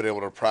haven't been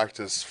able to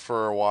practice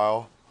for a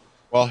while.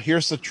 Well,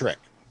 here's the trick.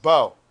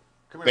 Bo,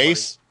 come here,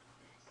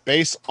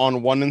 bass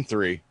on 1 and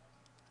 3,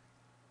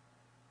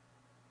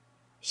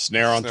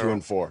 snare on 2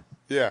 and 4.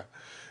 Yeah,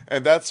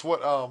 and that's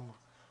what I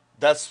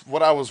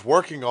was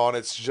working on.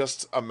 It's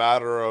just a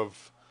matter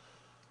of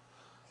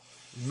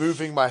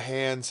moving my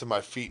hands and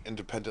my feet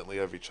independently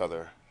of each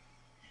other.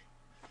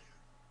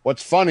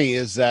 What's funny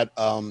is that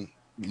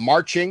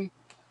marching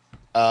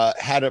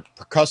had a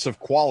percussive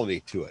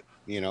quality to it.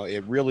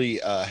 It really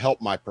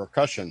helped my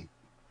percussion.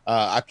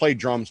 I played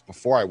drums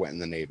before I went in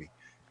the Navy.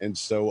 And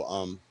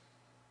so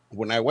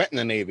when I went in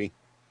the Navy,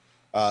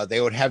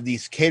 they would have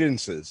these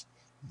cadences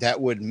that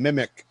would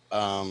mimic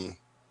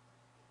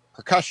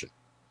percussion,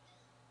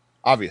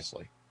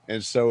 obviously.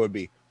 And so it would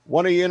be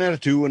 1 a unit, a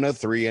 2 and a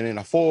 3 and then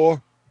a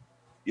 4,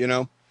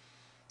 and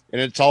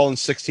it's all in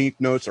 16th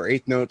notes or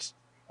 8th notes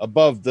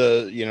above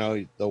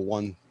the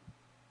 1,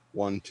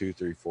 1, 2,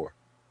 3, 4.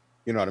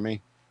 You know what I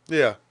mean?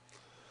 Yeah.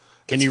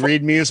 Can you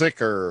read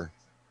music or?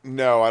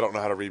 No, I don't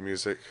know how to read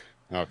music.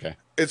 Okay.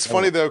 It's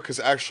funny though, because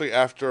actually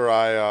after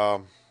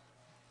I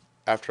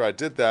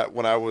did that,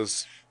 when I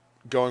was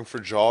going for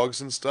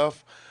jogs and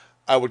stuff,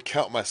 I would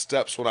count my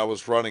steps when I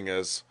was running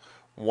as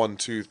 1,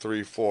 2,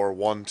 3, 4,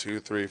 1, 2,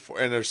 3, 4,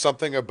 and there's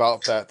something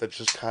about that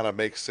just kind of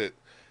makes it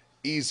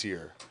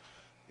easier.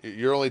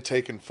 You're only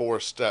taking 4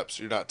 steps.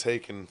 You're not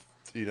taking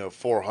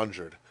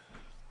 400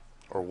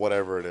 or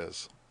whatever it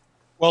is.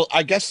 Well,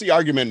 I guess the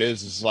argument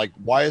is like,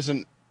 why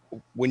isn't,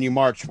 when you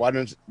march,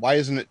 why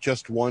isn't it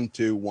just 1,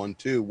 2, 1,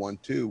 2, 1,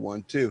 2,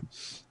 1, 2?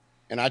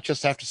 And I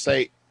just have to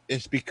say,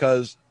 it's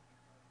because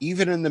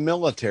even in the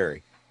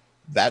military,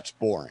 that's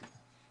boring.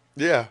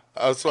 Yeah,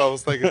 that's what I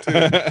was thinking too.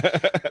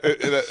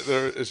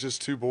 It's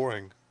just too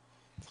boring.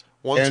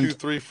 1, 2,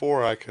 3,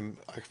 4. I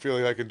feel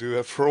like I can do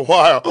that for a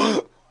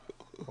while.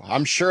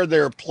 I'm sure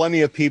there are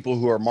plenty of people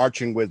who are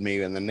marching with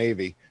me in the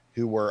Navy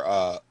who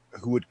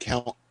would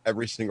count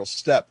every single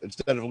step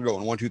instead of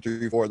going 1, 2,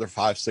 3, 4. They're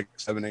 5, 6,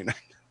 7, 8,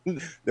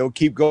 9. They'll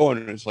keep going,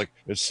 and it's like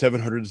there's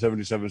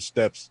 777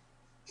 steps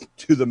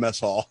to the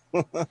mess hall.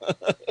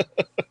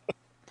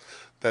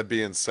 That'd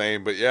be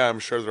insane. But yeah, I'm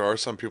sure there are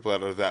some people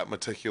that are that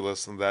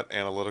meticulous and that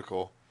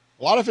analytical.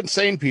 A lot of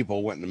insane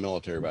people went in the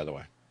military, by the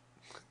way.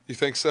 You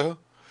think so?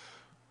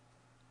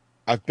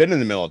 I've been in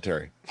the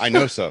military. I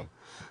know so.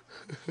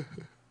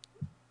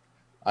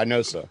 I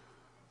know so.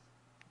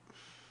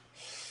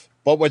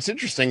 But what's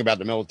interesting about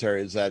the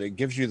military is that it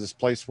gives you this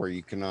place where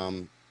you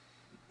can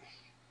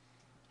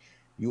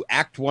you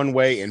act one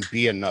way and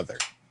be another,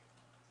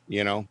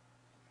 and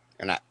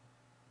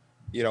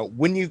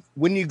when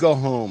you go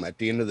home at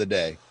the end of the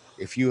day,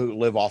 if you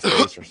live off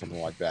base or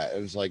something like that, it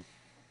was like,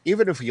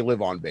 even if you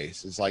live on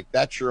base, it's like,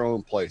 that's your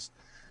own place.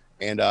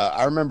 And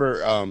I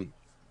remember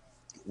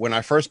when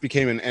I first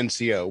became an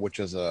NCO, which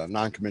is a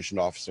non-commissioned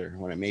officer,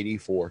 when I made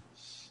E4,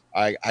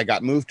 I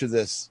got moved to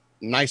this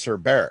nicer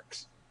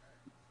barracks.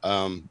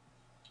 And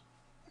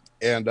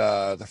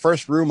the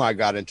first room I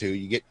got into,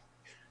 you get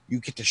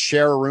to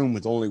share a room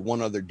with only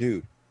one other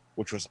dude,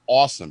 which was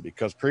awesome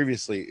because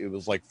previously it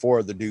was like 4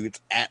 other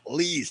dudes at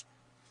least,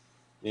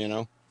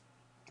 I'm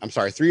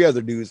sorry, 3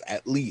 other dudes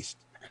at least.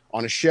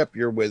 On a ship,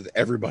 you're with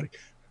everybody.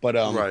 But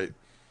right.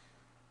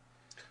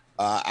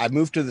 I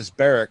moved to this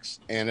barracks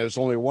and there was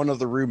only one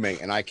other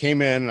roommate, and I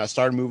came in and I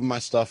started moving my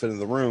stuff into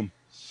the room,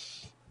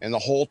 and the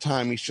whole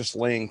time he's just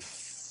laying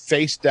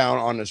face down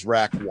on his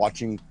rack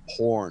watching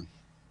porn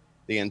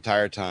the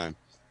entire time.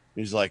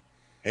 He's like,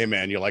 "Hey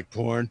man, you like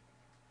porn?"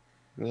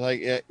 I was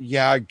like,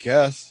 yeah, I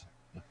guess.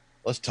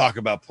 Let's talk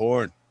about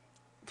porn.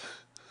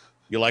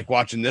 You like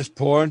watching this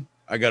porn?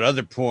 I got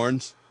other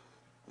porns.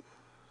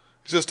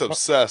 Just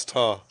obsessed,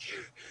 huh?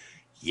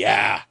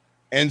 Yeah.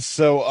 And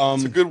so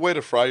it's a good way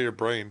to fry your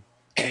brain.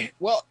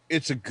 Well,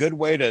 it's a good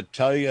way to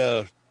tell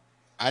you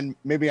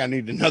maybe I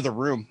need another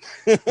room.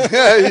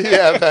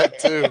 Yeah, that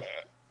too.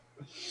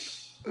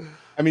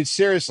 I mean,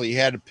 seriously, he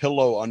had a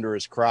pillow under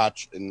his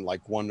crotch and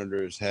like one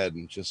under his head,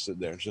 and just sit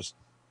there, just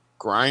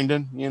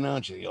grinding,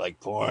 just, you like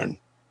porn,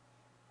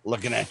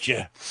 looking at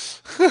you.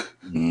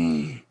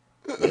 You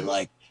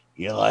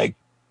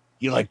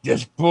like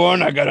this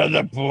porn? I got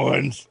other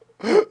porns.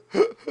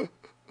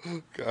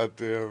 God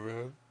damn,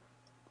 man.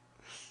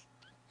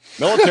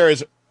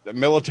 The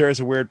military is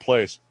a weird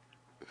place.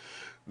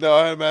 No,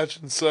 I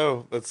imagine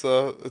so. It's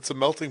a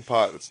melting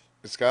pot.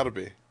 It's got to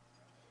be.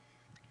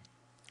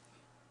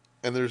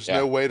 And there's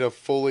no way to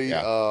fully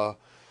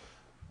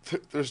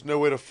there's no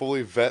way to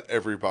fully vet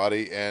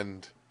everybody,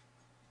 and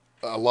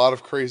a lot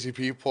of crazy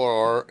people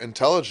are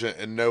intelligent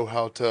and know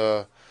how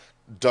to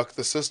duck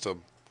the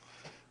system.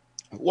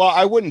 Well,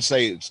 I wouldn't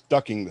say it's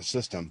ducking the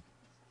system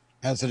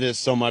as it is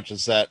so much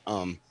as that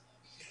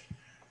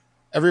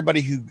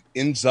everybody who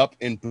ends up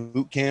in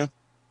boot camp,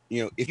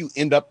 if you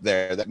end up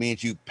there, that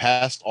means you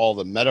passed all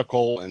the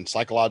medical and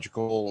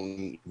psychological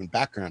and even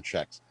background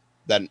checks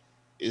that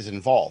is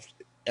involved.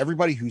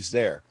 Everybody who's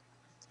there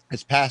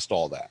has passed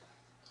all that.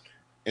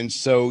 And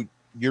so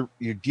you're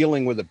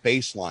dealing with a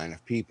baseline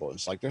of people.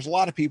 It's like there's a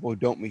lot of people who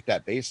don't meet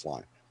that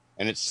baseline.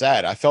 And it's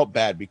sad. I felt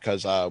bad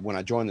because when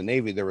I joined the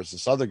Navy, there was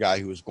this other guy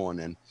who was going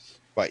in,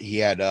 but he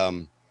had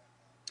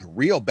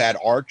real bad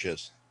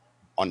arches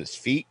on his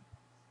feet,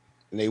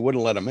 and they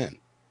wouldn't let him in.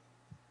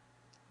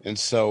 And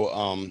so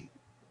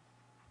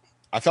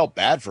I felt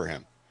bad for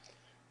him,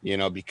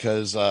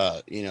 because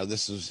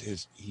this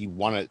is he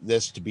wanted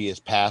this to be his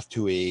path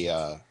to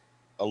a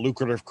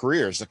lucrative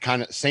career. It's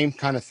the same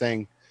kind of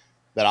thing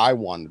that I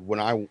wanted when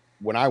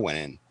I went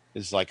in.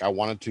 It's like I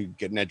wanted to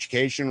get an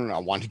education and I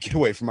wanted to get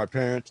away from my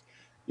parents.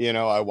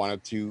 I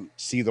wanted to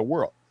see the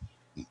world.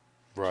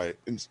 Right.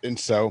 And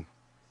so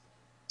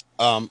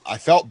I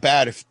felt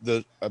bad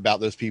about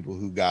those people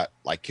who got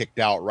like kicked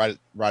out right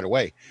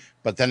away.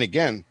 But then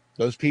again,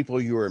 those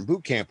people you were in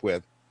boot camp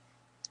with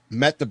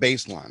met the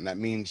baseline. That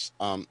means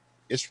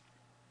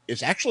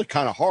it's actually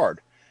kind of hard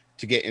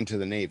to get into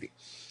the Navy.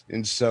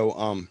 And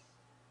so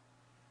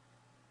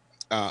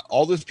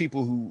all those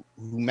people who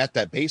met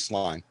that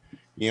baseline,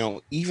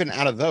 even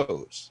out of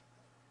those,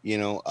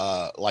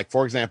 like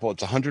for example,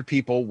 it's 100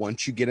 people.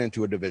 Once you get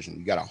into a division,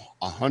 you got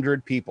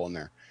 100 people in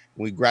there.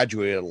 And we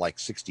graduated at like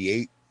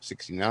 68,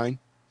 69,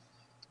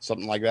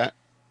 something like that.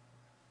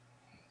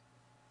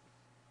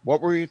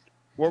 What were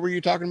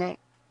you talking about?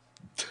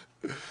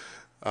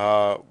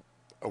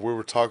 We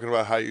were talking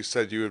about how you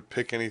said you would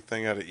pick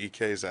anything out of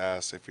EK's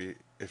ass if he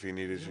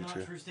needed These are you not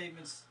to. true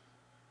statements.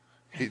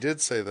 He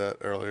did say that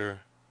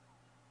earlier.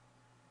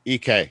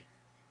 EK,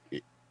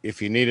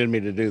 if you needed me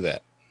to do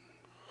that.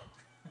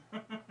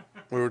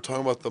 We were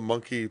talking about the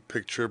monkey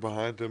picture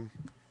behind him.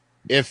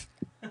 If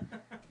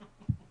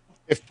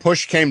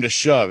push came to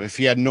shove, if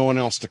he had no one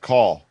else to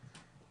call.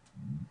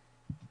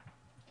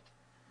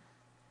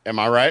 Am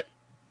I right?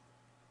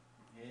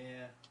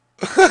 Yeah.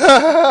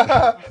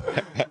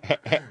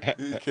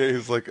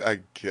 EK's like, I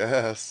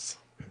guess.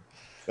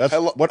 That's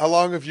How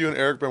long have you and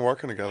Eric been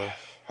working together?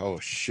 Oh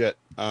shit.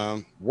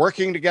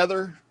 Working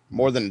together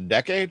more than a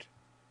decade?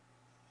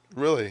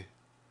 Really?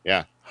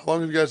 Yeah. How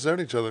long have you guys known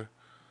each other?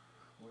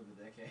 More than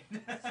a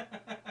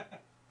decade.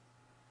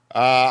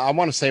 I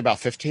want to say about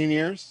 15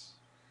 years.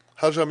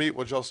 How'd y'all meet?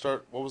 What'd y'all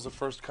start? What was the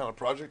first kind of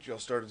project y'all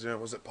started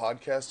doing? Was it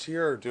podcast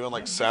here or doing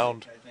like No,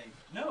 sound? music, I think.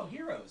 No,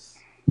 Heroes.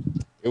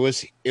 It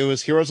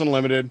was Heroes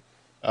Unlimited,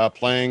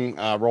 playing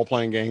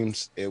role-playing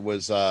games. It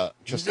was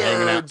just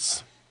hanging out.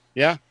 Nerds.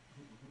 Yeah.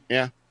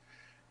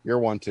 You're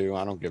one too.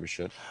 I don't give a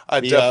shit. I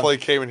definitely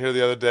came in here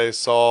the other day,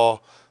 saw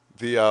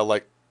the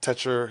like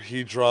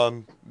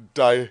tetrahedron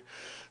die,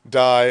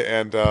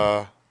 and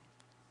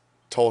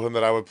told him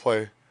that I would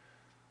play.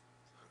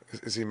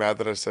 Is he mad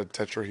that I said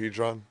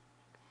tetrahedron?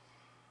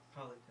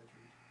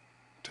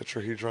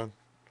 Tetrahedron.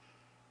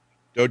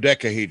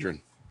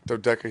 Dodecahedron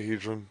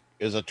Dodecahedron.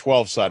 is a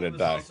 12-sided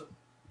die.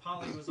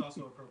 Polly was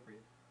also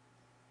appropriate.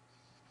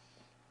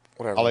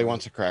 Whatever. Ollie man.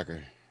 wants a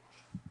cracker.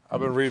 I've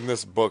been reading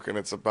this book, and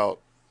it's about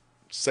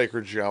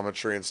sacred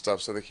geometry and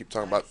stuff, so they keep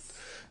talking about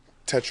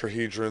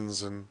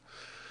tetrahedrons and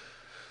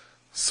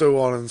so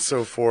on and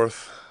so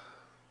forth.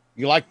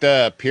 You like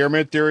the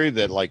pyramid theory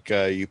that like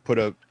you put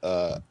a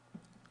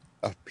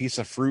piece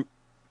of fruit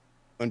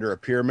under a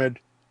pyramid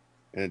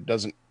and it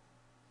doesn't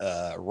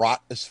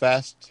rot as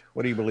fast?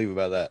 What do you believe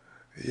about that?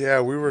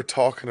 Yeah, we were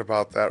talking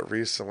about that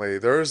recently.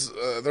 There's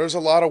a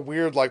lot of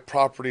weird like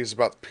properties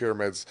about the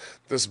pyramids.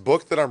 This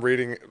book that I'm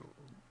reading,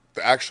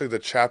 actually the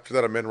chapter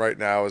that I'm in right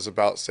now, is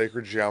about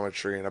sacred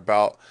geometry and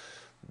about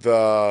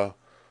the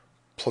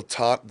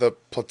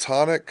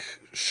platonic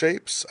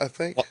shapes, I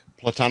think.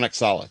 Platonic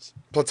solids.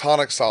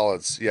 Platonic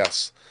solids,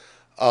 yes.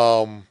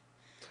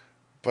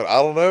 But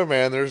I don't know,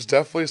 man. There's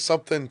definitely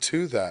something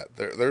to that.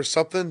 There's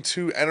something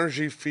to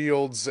energy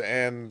fields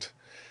and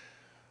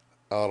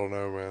I don't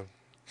know, man.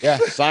 Yeah,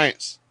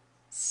 science.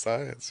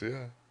 Science,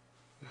 yeah.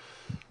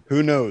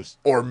 Who knows?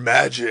 Or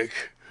magic.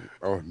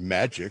 Or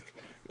magic.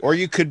 Or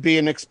you could be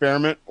an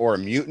experiment or a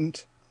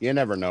mutant. You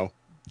never know.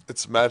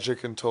 It's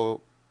magic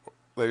until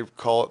they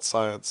call it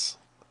science.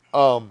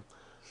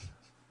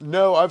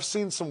 No, I've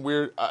seen some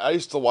weird. I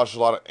used to watch a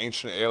lot of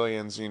Ancient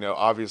Aliens.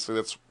 Obviously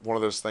that's one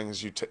of those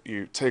things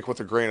you take with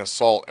a grain of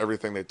salt.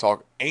 Everything they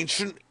talk.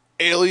 Ancient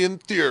alien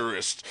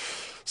theorists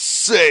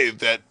say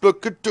that.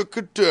 But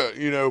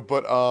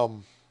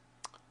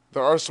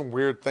there are some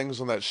weird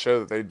things on that show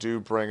that they do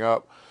bring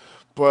up.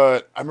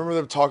 But I remember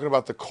them talking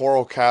about the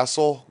Coral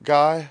Castle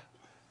guy.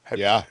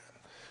 Yeah.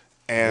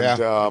 And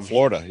in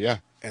Florida, yeah.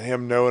 And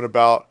him knowing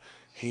about.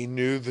 He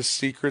knew the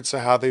secrets of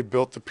how they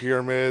built the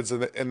pyramids.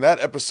 And in that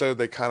episode,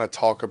 they kind of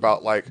talk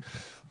about, like,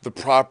 the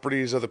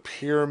properties of the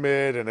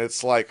pyramid. And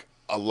it's, like,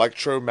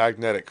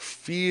 electromagnetic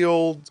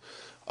field.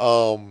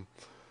 I've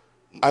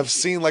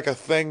seen, like, a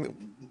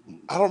thing.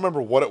 I don't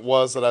remember what it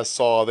was that I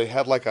saw. They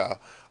had, like, a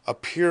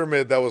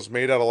pyramid that was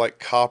made out of, like,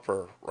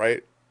 copper,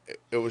 right?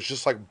 It was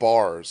just, like,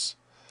 bars,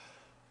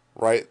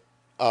 right?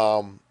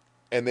 And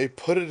they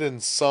put it in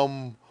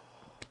some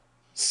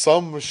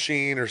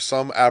machine or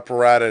some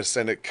apparatus,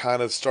 and it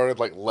kind of started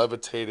like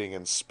levitating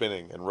and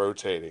spinning and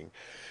rotating.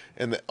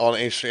 And on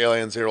Ancient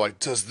Aliens, they were like,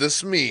 "Does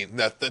this mean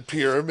that the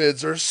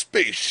pyramids are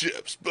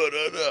spaceships?" But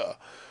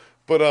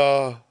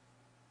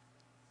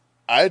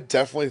I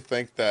definitely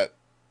think that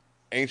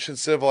ancient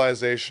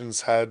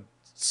civilizations had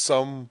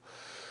some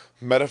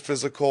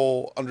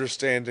metaphysical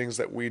understandings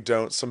that we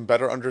don't, some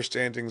better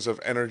understandings of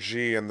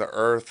energy and the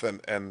earth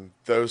and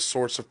those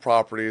sorts of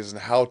properties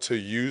and how to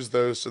use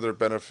those to their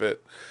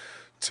benefit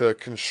to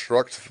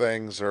construct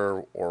things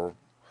or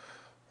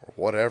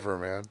whatever,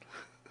 man.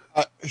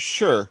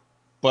 Sure,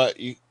 but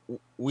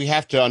we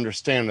have to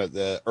understand that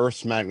the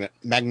Earth's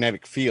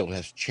magnetic field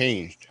has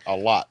changed a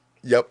lot.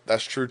 Yep,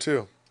 that's true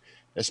too.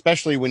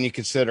 especially when you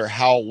consider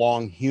how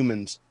long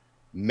humans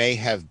may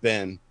have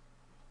been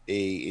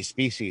a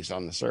species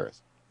on this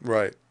earth.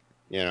 Right.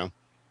 You know,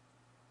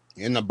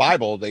 in the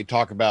Bible, they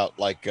talk about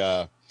like,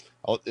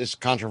 it's a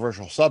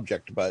controversial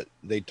subject, but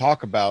they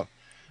talk about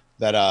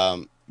that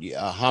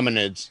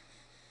hominids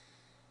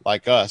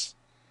like us,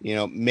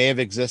 may have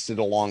existed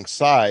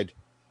alongside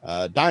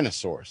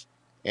dinosaurs.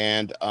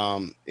 And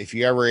if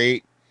you ever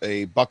ate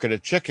a bucket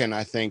of chicken,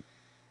 I think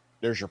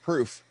there's your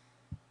proof.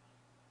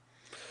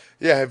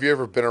 Yeah. Have you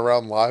ever been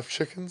around live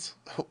chickens?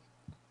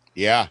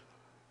 Yeah,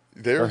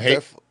 They're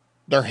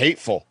they're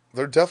hateful.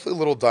 they're definitely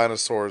little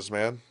dinosaurs,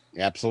 man.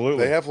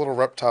 Absolutely. They have little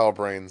reptile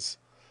brains.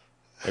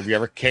 Have you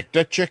ever kicked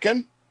a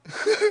chicken?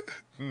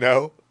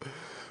 No,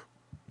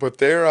 but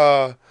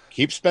they're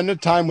Keep spending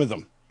time with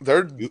them.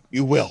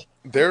 You will.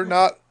 they're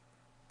not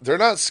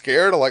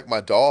scared of like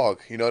my dog.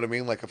 You know what I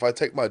mean? Like if I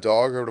take my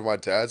dog over to my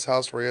dad's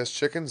house where he has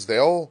chickens,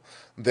 they'll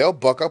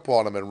buck up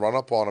on him and run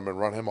up on him and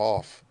run him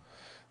off.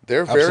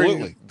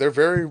 Absolutely. They're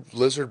very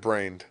lizard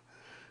brained.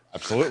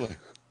 Absolutely.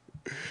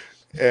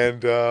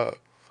 And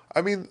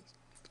I mean,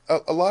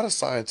 a lot of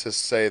scientists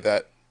say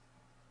that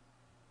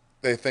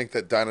they think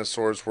that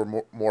dinosaurs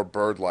were more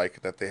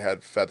bird-like, that they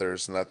had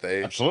feathers, and that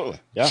they Absolutely.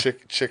 Yeah.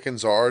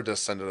 chickens are a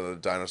descendant of the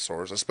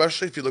dinosaurs,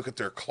 especially if you look at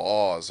their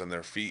claws and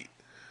their feet.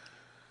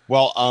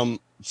 Well,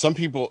 some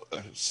people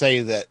say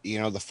that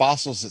the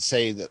fossils that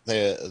say that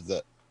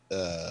the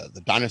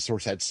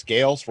dinosaurs had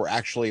scales were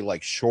actually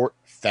like short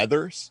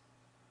feathers,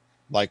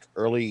 like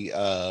early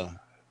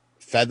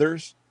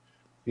feathers.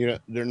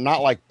 They're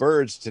not like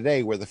birds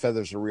today where the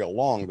feathers are real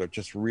long. They're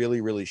just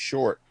really, really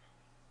short,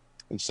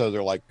 and so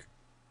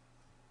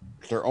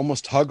they're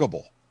almost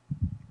huggable.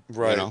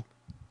 Right.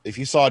 If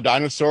you saw a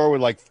dinosaur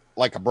with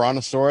like a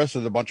brontosaurus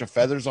with a bunch of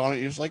feathers on it,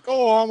 you're just like,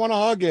 oh, I want to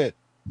hug it.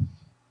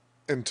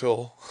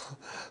 Until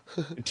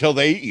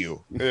they eat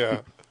you.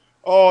 Yeah.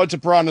 Oh, it's a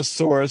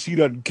brontosaurus. He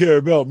doesn't care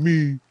about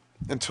me.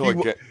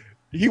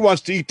 He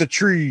wants to eat the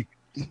tree.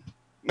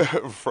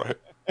 Right.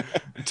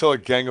 Until a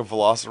gang of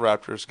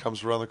velociraptors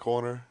comes around the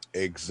corner.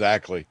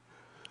 Exactly.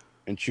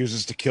 And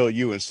chooses to kill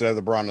you instead of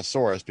the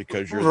brontosaurus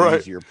because you're Right. the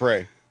easier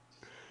prey.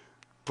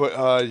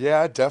 But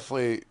yeah,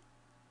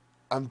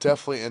 I'm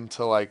definitely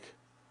into like,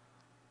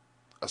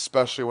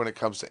 especially when it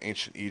comes to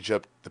ancient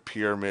Egypt, the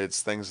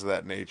pyramids, things of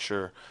that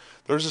nature.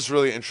 There's this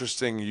really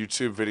interesting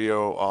YouTube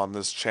video on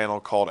this channel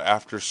called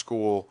After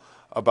School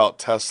about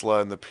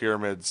Tesla and the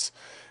pyramids.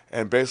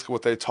 And basically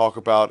what they talk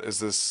about is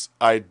this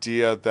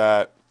idea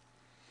that,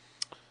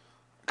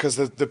 because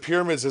the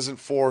pyramids isn't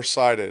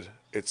 4-sided,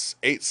 it's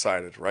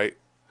 8-sided, right?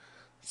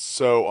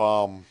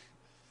 So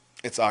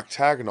it's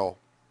octagonal.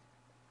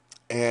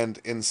 And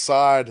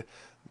inside,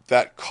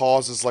 that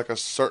causes like a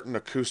certain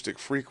acoustic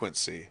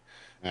frequency.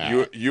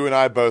 You and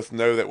I both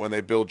know that when they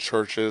build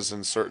churches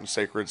and certain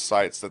sacred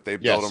sites, that they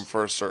build them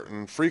for a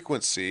certain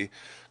frequency.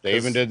 They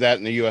even did that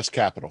in the U.S.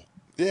 Capitol.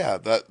 Yeah,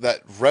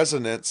 that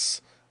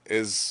resonance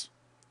is,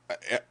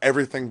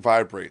 everything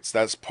vibrates.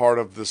 That's part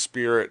of the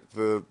spirit,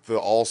 the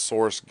all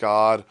source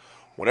God,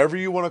 whatever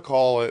you want to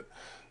call it,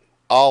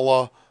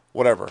 Allah,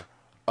 whatever.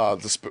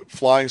 The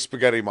flying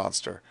spaghetti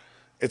monster.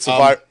 It's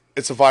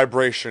a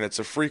vibration. It's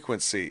a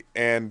frequency.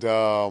 And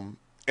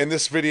in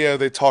this video,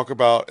 they talk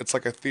about, it's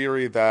like a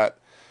theory that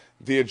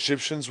the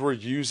Egyptians were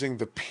using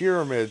the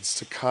pyramids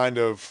to kind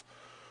of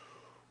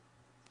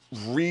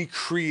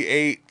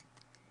recreate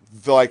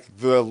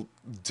the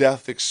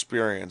death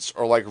experience,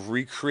 or like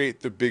recreate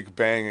the Big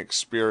Bang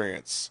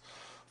experience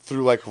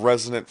through like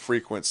resonant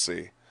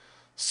frequency,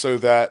 so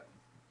that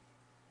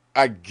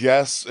I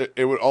guess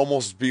it would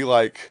almost be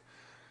like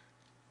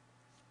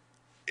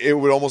a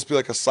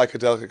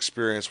psychedelic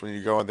experience when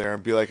you go in there,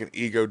 and be like an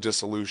ego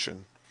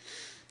dissolution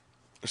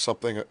or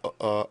something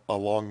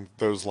along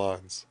those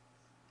lines.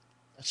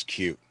 That's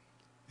cute.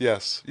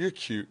 Yes, you're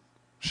cute.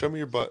 Show me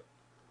your butt.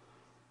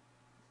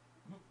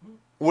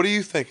 What do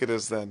you think it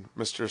is then,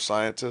 Mr.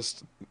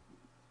 Scientist?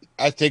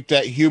 I think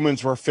that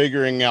humans were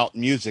figuring out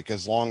music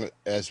as well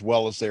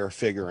as they were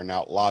figuring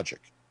out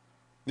logic.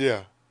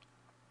 Yeah.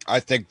 I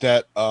think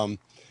that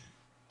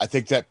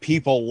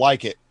people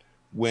like it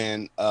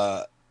when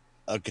a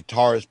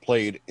guitar is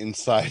played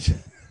inside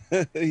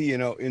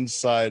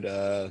inside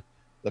the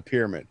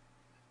pyramid.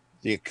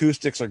 The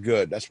acoustics are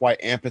good. That's why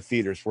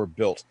amphitheaters were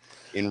built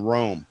in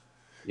Rome.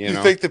 You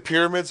know? Think the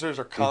pyramids are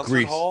a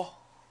concert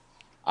hall?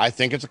 I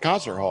think it's a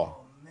concert hall.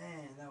 Oh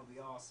man, that would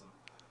be awesome.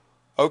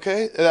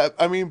 Okay,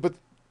 I mean, but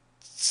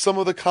some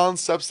of the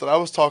concepts that I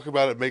was talking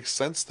about, it makes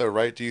sense though,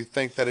 right? Do you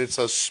think that it's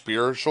a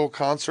spiritual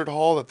concert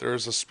hall, that there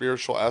is a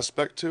spiritual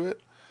aspect to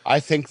it? I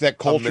think that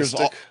cultures,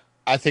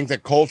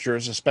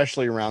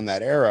 especially around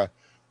that era,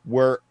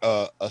 were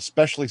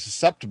especially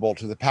susceptible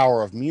to the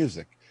power of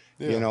music.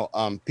 Yeah.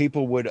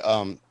 People would,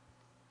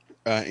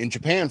 in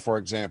Japan, for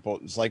example,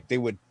 it's like they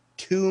would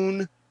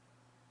tune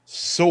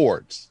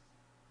swords.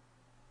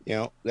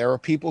 There were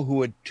people who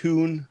would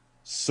tune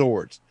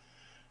swords.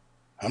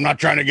 I'm not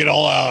trying to get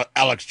all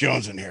Alex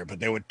Jones in here, but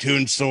they would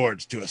tune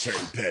swords to a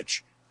certain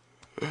pitch.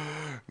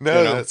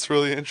 No, that's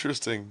really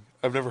interesting.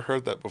 I've never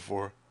heard that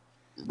before.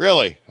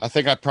 Really? I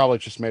think I probably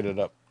just made it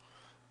up.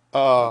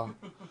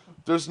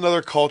 There's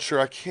another culture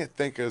I can't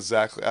think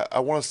exactly. I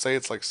want to say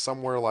it's like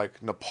somewhere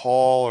like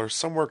Nepal or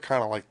somewhere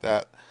kind of like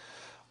that.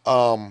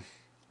 I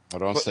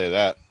don't But say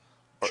that.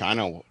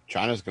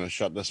 China's going to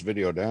shut this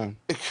video down.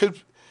 it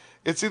could.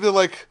 It's either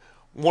like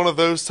one of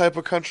those type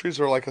of countries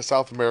or like a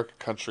South American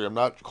country. I'm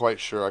not quite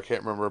sure. I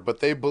can't remember. But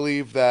they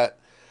believe that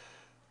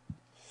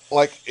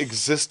like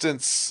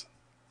existence,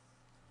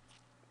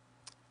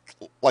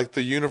 like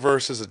the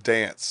universe is a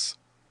dance.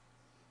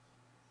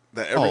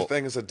 That Oh,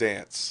 everything is a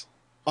dance,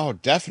 oh,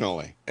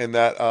 definitely. and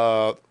that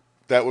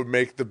that would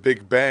make the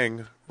Big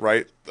Bang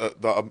right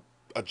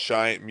a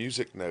giant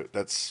music note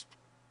that's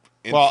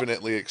Well,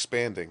 infinitely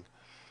expanding.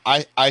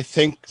 I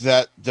think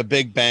that the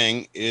Big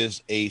Bang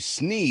is a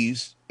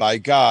sneeze by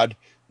God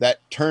that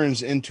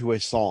turns into a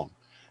song,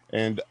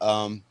 and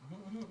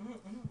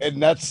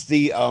that's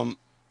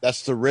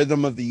the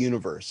rhythm of the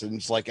universe, and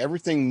it's like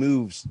everything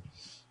moves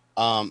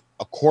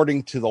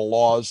according to the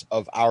laws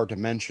of our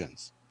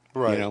dimensions.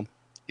 You Right. know,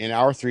 in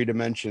our three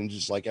dimensions,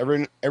 it's like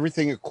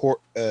everything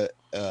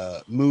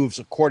moves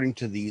according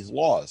to these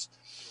laws,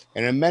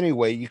 and in many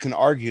ways, you can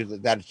argue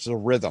that it's a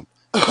rhythm.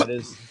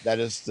 That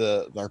is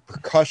the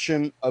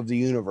percussion of the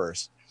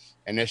universe,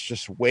 and it's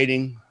just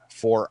waiting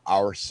for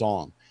our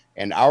song.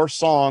 And our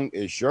song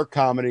is your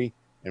comedy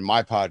and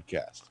my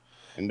podcast.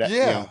 And that,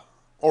 Yeah.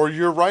 Or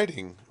you're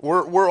writing.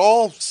 We're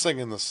all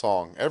singing the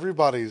song.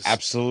 Everybody's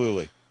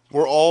absolutely.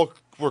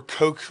 we're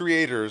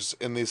co-creators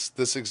in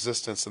this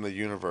existence in the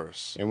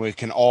universe. And we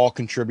can all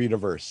contribute a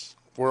verse.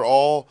 We're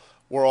all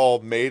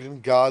made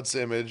in God's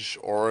image,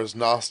 or as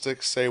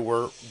Gnostics say,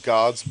 we're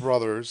God's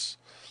brothers.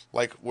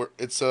 Like we're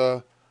it's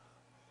a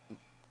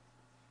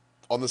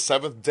on the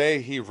seventh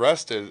day he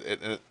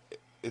rested,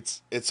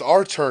 it's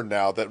our turn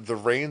now that the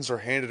reins are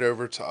handed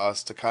over to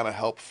us to kind of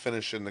help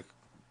finish in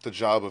the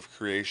job of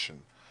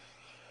creation.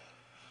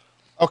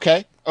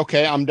 Okay,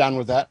 I'm done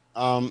with that.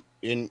 And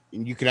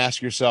you can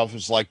ask yourself,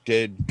 is like,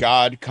 did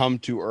God come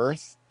to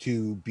Earth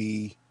to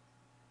be,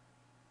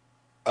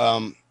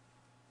 um,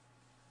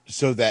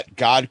 so that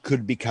God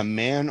could become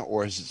man,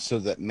 or is it so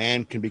that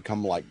man can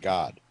become like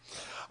God?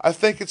 I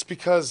think it's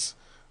because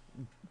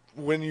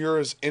when you're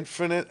as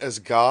infinite as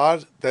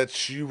God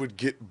that you would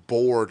get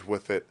bored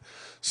with it.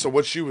 So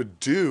what you would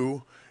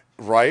do,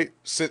 right?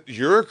 Since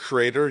you're a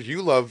creator,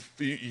 you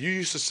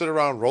used to sit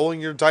around rolling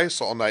your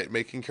dice all night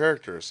making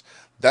characters.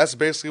 That's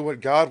basically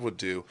what God would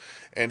do.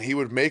 And he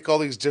would make all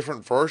these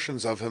different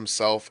versions of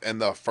himself,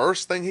 and the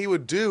first thing he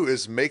would do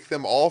is make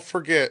them all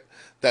forget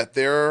that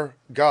they're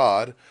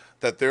God,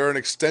 that they're an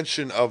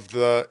extension of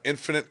the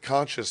infinite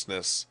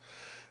consciousness.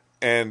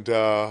 And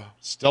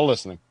Still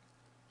listening.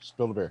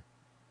 Spill the beer.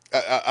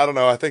 I don't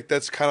know. I think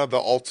that's kind of the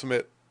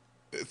ultimate.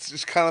 It's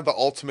just kind of the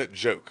ultimate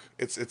joke.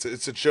 It's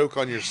a joke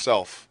on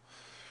yourself.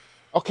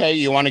 Okay,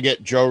 you want to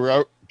get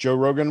Joe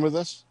Rogan with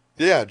this?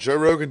 Yeah, Joe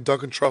Rogan,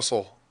 Duncan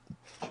Trussell.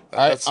 All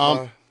right.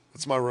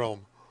 That's my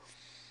realm.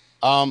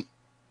 Um,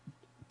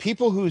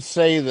 People who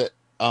say that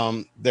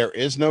there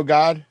is no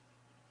God,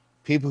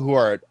 people who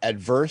are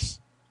adverse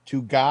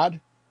to God,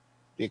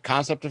 the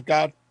concept of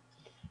God,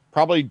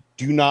 probably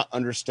do not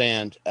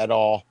understand at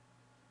all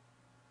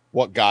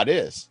what God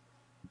is.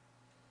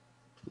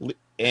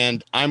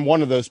 And I'm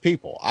one of those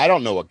people. I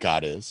don't know what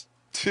God is.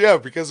 Yeah,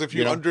 because if You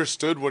you know,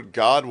 understood what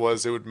God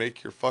was, it would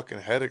make your fucking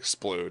head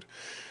explode.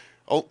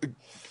 O-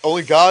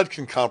 Only God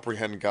can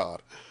comprehend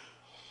God.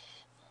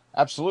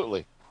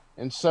 absolutely.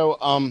 And so,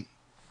 And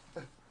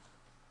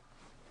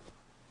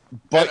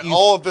but you,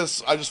 all of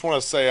this, I just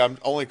want to say, I'm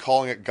only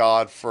calling it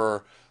God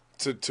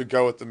to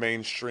go with the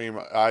mainstream.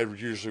 I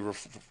usually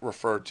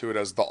refer to it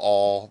as the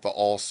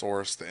all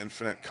source, the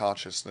infinite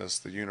consciousness,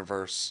 the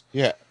universe.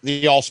 yeah,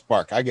 the all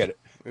spark. I get it.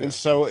 Yeah. And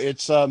so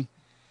it's,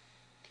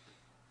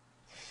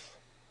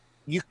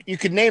 you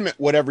can name it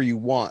whatever you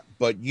want,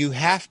 but you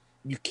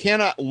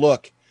cannot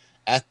look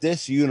at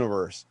this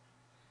universe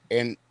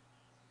and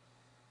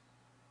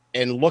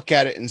look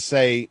at it and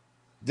say,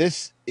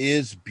 this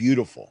is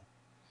beautiful.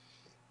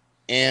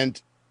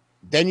 And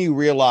then you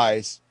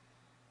realize,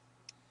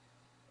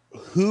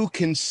 who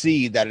can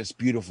see that it's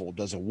beautiful?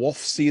 Does a wolf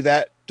see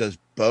that? Does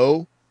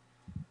Bo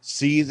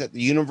see that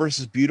the universe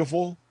is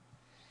beautiful?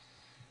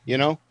 You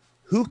know,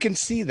 who can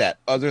see that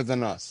other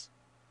than us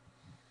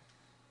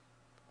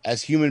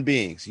as human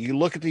beings? You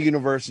look at the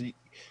universe,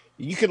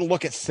 you can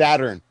look at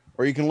Saturn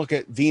or you can look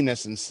at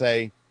Venus and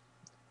say,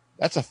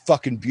 that's a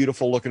fucking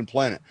beautiful looking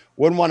planet.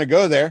 Wouldn't want to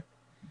go there,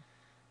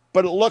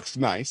 but it looks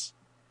nice.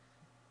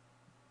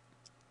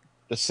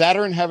 Does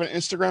Saturn have an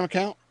Instagram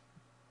account?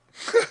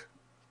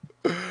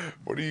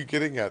 What are you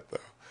getting at, though?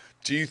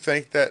 Do you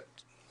think that?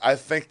 I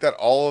think that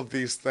all of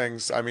these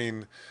things. I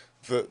mean,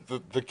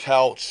 the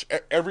couch,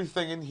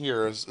 everything in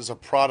here is a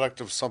product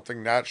of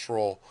something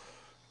natural,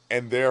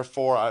 and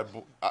therefore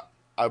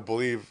I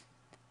believe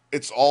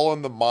it's all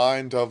in the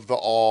mind of the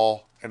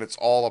all, and it's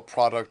all a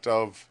product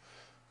of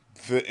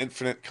the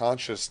infinite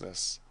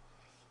consciousness.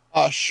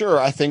 Sure.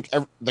 I think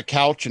the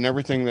couch and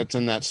everything that's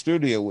in that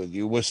studio with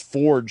you was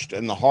forged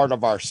in the heart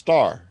of our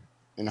star.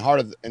 in the heart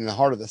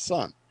of the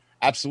sun.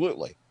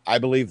 Absolutely, I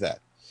believe that,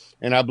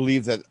 and I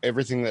believe that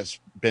everything that's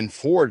been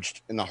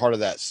forged in the heart of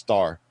that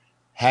star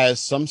has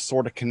some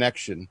sort of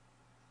connection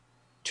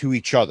to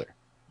each other,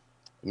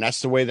 and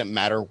that's the way that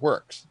matter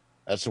works.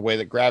 That's the way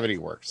that gravity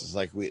works. It's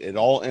like it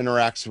all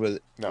interacts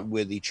No.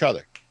 with each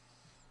other.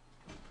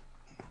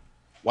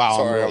 Wow, I'm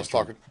Sorry, I really was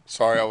talking.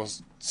 Sorry, I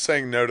was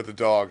saying no to the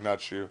dog,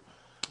 not you.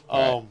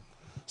 Right.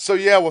 So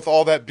yeah, with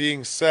all that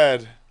being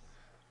said,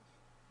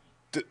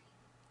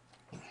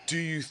 do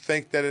you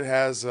think that it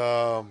has?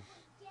 Does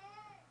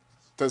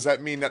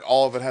that mean that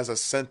all of it has a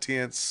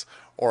sentience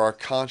or a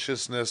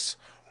consciousness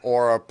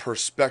or a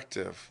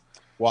perspective?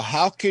 Well,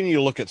 how can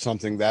you look at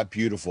something that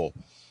beautiful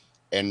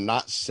and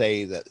not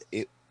say that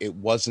it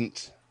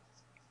wasn't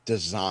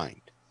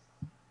designed?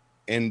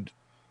 And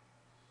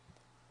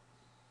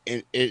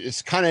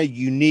it's kind of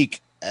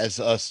unique as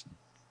us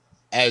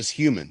as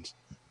humans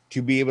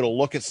to be able to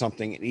look at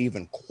something and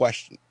even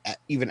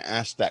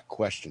ask that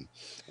question.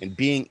 And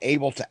being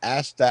able to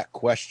ask that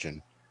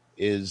question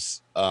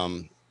is,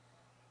 I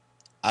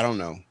don't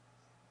know,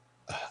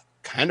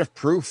 kind of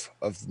proof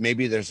of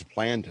maybe there's a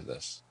plan to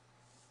this.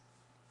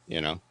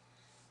 You know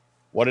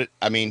what it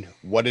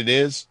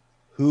is.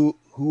 Who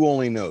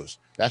only knows?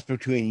 That's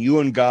between you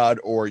and God,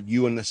 or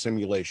you and the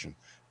simulation,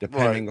 Right,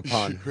 depending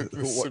upon with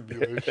the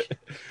simulation.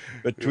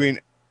 between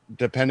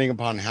depending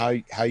upon how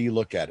you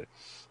look at it.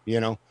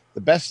 The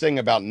best thing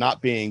about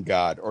not being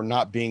God or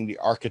not being the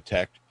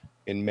architect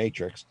in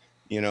Matrix,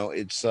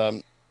 it's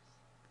the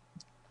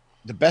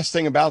best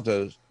thing about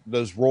those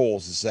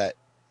roles is that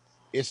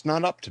it's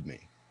not up to me,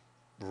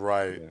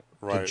 Right, to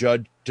right.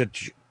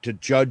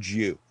 judge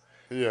you.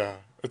 Yeah,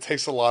 it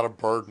takes a lot of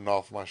burden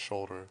off my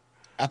shoulder.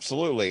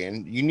 Absolutely,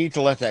 and you need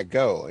to let that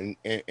go.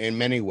 In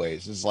many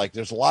ways, it's like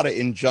there's a lot of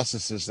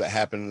injustices that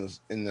happen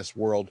in this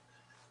world,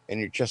 and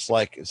you're just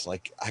like, it's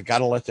like, I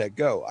gotta let that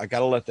go. I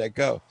gotta let that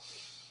go.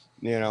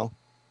 You know,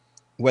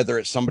 whether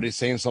it's somebody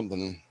saying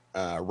something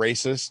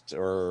racist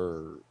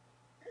or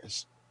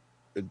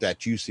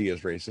that you see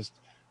as racist,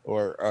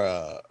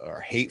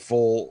 or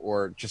hateful,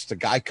 or just a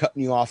guy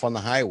cutting you off on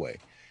the highway.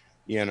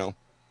 You know,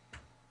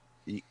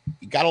 you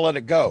got to let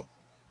it go.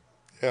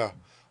 Yeah,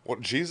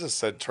 what Jesus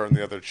said, turn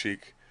the other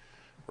cheek,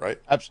 right?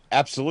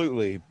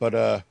 Absolutely,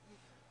 but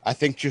I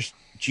think just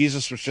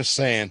Jesus was just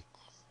saying,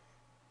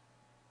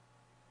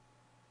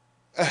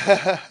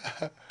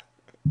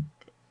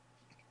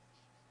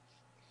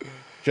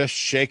 just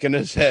shaking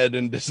his head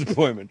in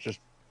disappointment, just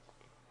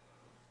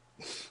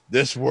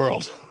this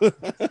world.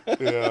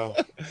 Yeah,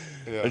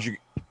 yeah. as you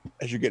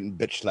as you're getting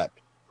bitch slapped.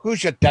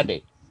 Who's your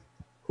daddy?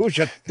 Who's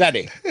your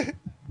daddy? All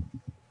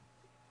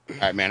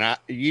right, man.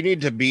 You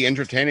need to be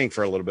entertaining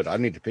for a little bit. I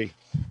need to pee.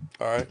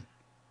 All right,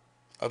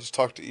 I'll just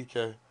talk to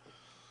EK.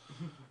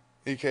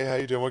 EK, how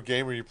you doing? What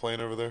game are you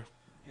playing over there?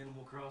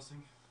 Animal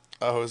Crossing.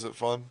 Oh, is it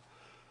fun?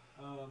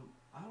 I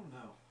don't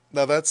know.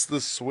 Now that's the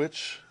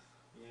Switch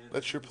Yeah, this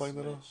that is you're the playing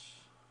that on? Switch.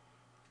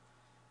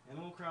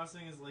 Animal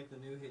Crossing is like the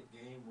new hit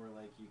game where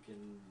like you can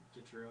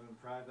get your own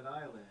private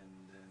island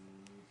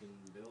and you can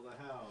build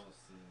a house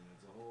and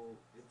it's a whole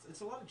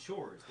it's a lot of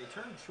chores. They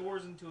turn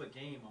chores into a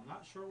game. I'm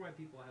not sure why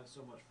people have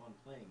so much fun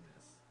playing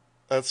this.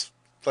 That's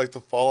like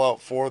the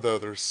Fallout 4 though.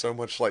 There's so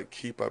much like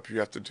keep up you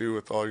have to do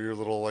with all your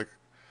little like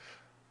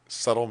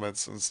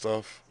settlements and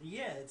stuff.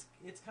 Yeah,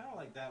 it's kind of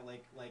like that.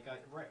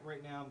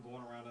 Right now, I'm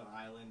going around an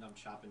island. I'm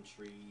chopping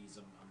trees.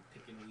 I'm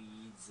picking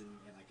weeds, and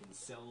I can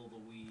sell the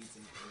weeds,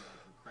 and I can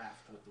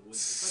craft with the wood.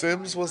 It's like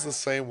Sims was the Minecraft,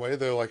 same way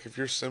though. Like if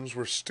your Sims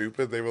were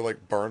stupid, they would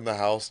like burn the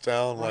house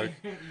down. right?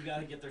 Like You got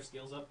to get their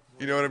skills up.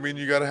 you know what I mean?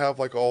 You got to have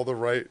like all the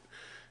right.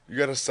 You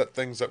got to set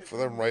things up for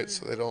them right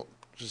so they don't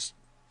just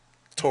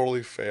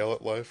totally fail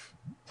at life.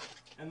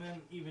 And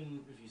then even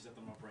if you set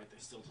them up right, they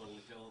still totally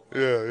fail.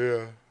 Yeah,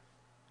 yeah.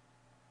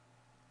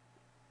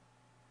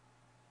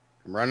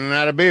 I'm running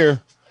out of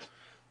beer.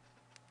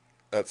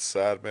 That's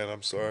sad, man.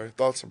 I'm sorry.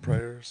 Thoughts and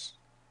prayers.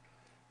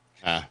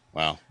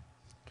 Well.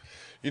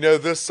 You know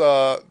this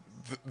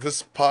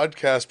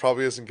podcast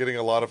probably isn't getting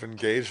a lot of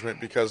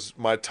engagement because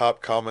my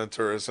top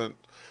commenter isn't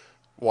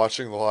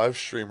watching the live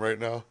stream right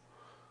now.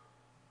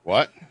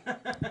 What?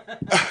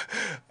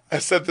 I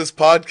said this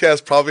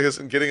podcast probably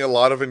isn't getting a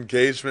lot of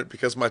engagement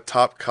because my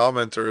top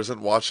commenter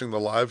isn't watching the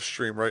live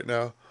stream right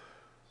now.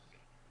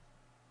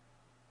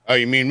 Oh,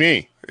 you mean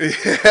me?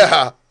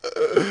 Yeah.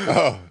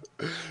 Oh,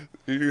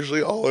 You're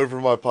usually all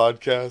over my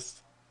podcast.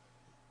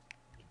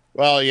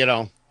 well,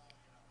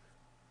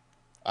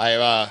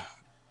 I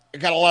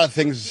got a lot of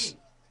things.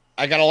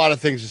 I got a lot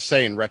of things to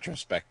say in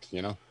retrospect.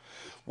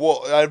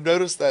 Well, I've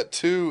noticed that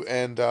too,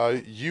 and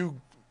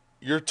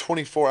you're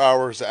 24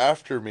 hours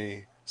after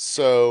me.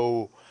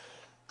 So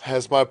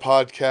has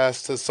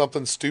has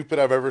something stupid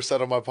I've ever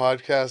said on my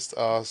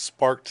podcast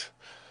sparked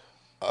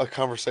a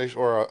conversation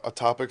or a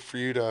topic for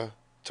you to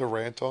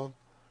rant on?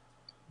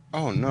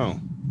 Oh no,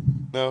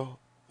 No,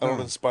 I don't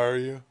no, inspire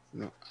you.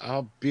 no.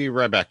 I'll be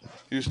right back.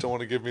 You just don't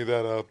want to give me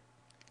that. You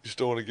just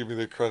don't want to give me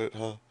the credit,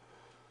 huh?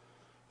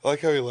 I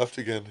like how he left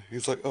again.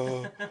 He's like,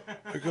 I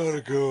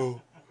gotta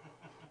go.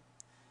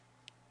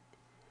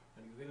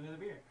 Gotta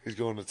He's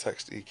going to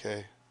text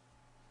EK.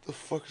 The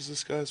fuck is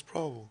this guy's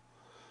problem?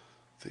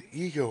 The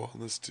ego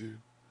on this dude.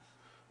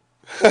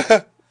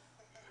 What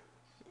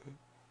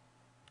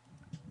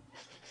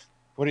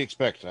do you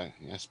expect? I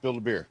spilled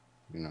a beer.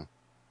 Spilled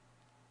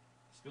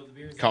the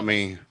beer. Is Caught that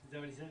me is that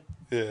what he said?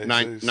 Yeah, he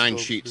nine said he nine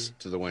spilled sheets beer.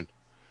 to the wind.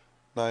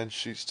 9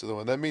 sheets to the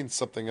wind. That means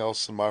something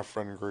else in my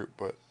friend group,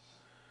 but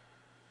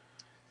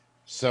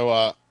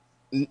So,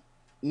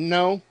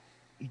 no,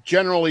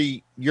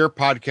 generally your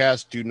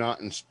podcasts do not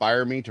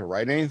inspire me to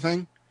write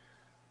anything,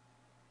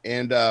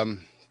 and I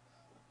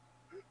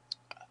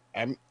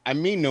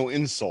mean no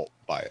insult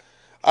by it.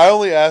 I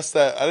only asked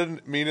that. I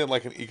didn't mean it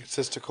like an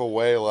egotistical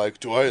way. Like,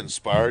 do I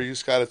inspire you,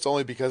 Scott? It's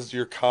only because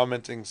you're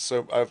commenting.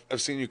 So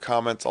I've seen you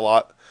comment a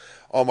lot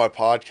on my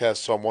podcast.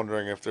 So I'm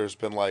wondering if there's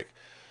been like,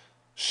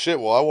 shit.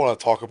 Well, I want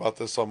to talk about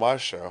this on my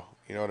show.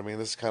 You know what I mean?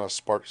 This kind of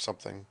sparked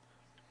something.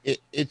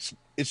 It's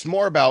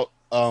more about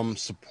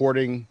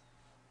supporting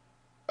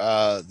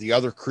the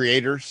other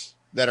creators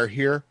that are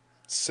here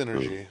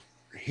Synergy.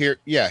 here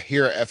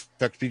at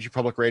FXBG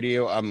Public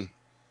Radio.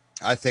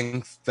 I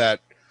think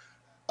that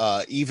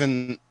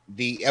even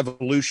the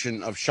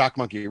evolution of Shock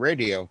Monkey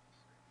Radio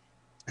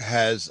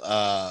has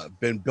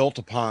been built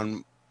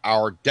upon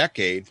our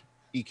decade,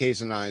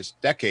 EK's and I's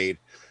decade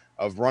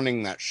of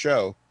running that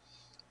show,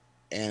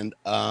 and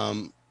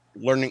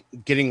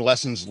getting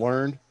lessons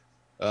learned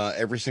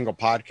every single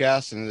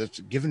podcast, and it's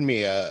given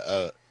me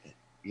a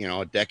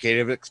decade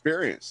of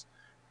experience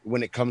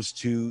when it comes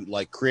to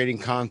like creating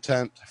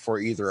content for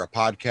either a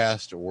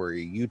podcast or a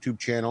YouTube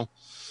channel.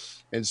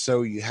 And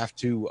so you have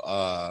to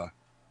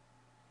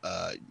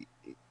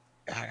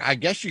I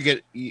guess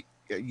you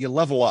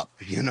level up,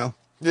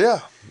 Yeah,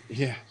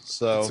 Yeah.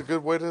 So it's a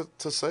good way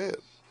to say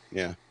it.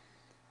 yeah.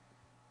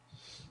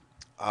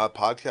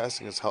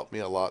 Podcasting has helped me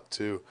a lot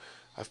too.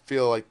 I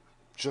feel like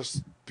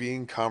just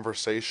being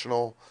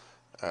conversational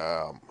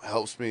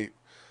helps me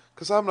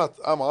because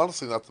I'm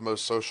honestly not the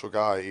most social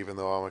guy, even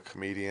though I'm a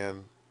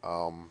comedian.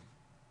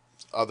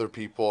 Other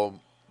people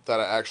that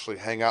I actually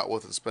hang out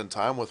with and spend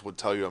time with would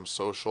tell you I'm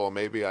social, and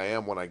maybe I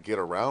am when I get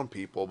around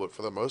people, but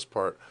for the most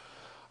part,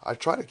 I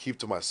try to keep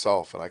to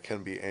myself, and I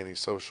can be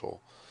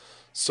antisocial.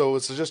 So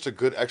it's just a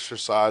good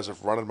exercise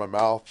of running my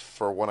mouth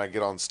for when I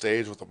get on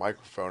stage with a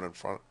microphone in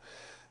front,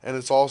 and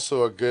it's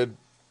also a good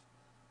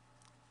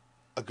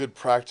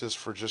practice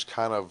for just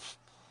kind of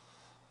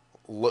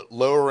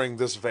lowering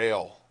this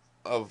veil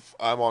of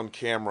I'm on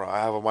camera, I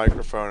have a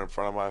microphone in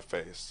front of my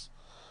face.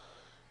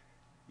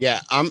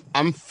 Yeah,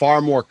 I'm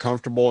far more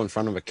comfortable in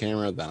front of a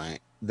camera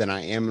than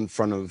I am in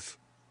front of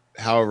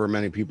however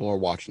many people are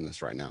watching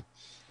this right now.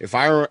 If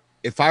I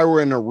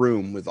were in a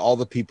room with all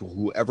the people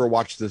who ever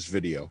watched this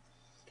video,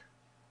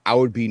 I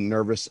would be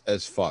nervous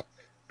as fuck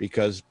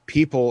because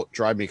people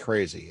drive me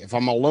crazy. If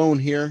I'm alone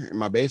here in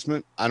my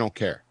basement, I don't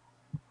care.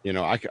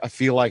 I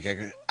feel like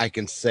I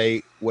can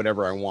say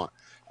whatever I want.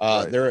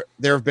 Right.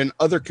 There have been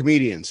other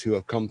comedians who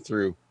have come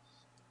through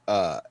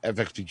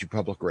FXBG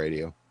Public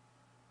Radio.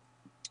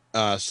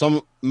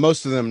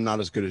 Most of them not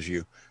as good as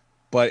you,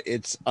 but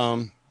it's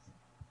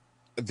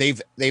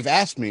they've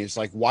asked me, it's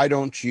like, why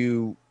don't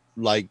you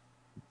like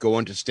go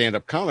into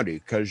stand-up comedy?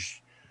 Because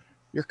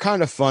you're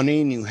kind of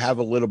funny and you have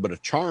a little bit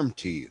of charm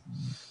to you.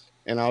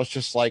 And I was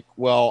just like,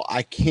 well,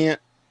 I can't.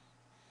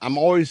 I'm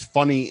always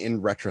funny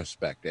in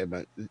retrospect,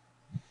 but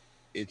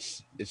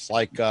it's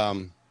like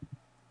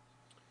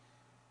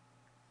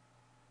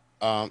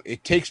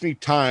it takes me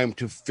time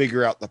to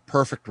figure out the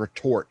perfect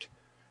retort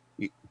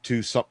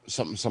to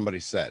something somebody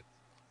said,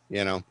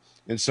 And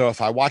so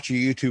if I watch a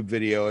YouTube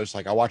video, it's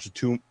like I watch a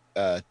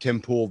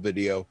Tim Pool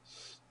video,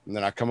 and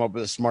then I come up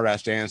with a smart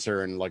ass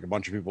answer, and like a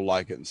bunch of people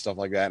like it and stuff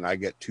like that, and I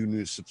get 2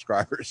 new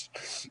subscribers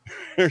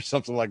or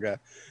something like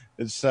that.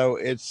 And so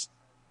it's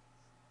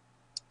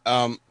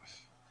I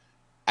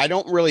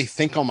don't really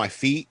think on my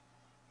feet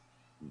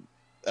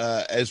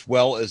as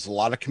well as a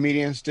lot of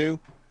comedians do.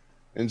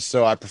 And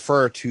so I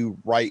prefer to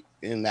write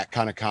in that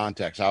kind of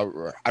context.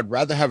 I'd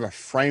rather have a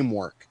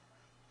framework.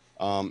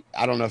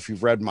 I don't know if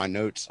you've read my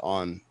notes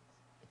on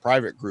the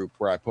private group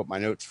where I put my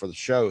notes for the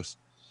shows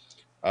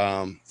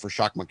for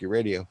Shock Monkey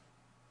Radio,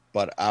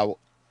 but I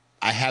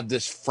have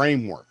this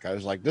framework. I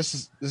was like,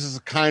 this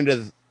is kind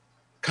of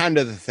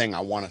the thing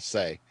I want to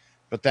say,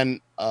 but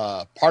then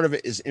part of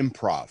it is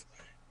improv,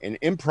 and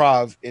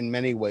improv in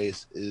many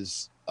ways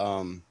is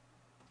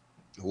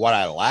what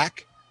I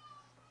lack,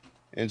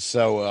 and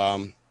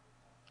so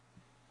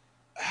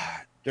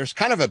there's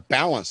kind of a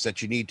balance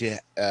that you need to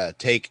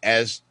take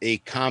as a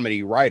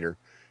comedy writer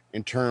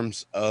in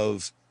terms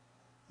of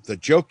the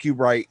joke you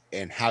write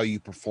and how you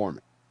perform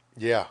it.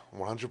 Yeah,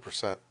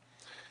 100%.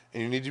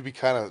 And you need to be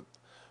kind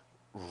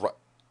of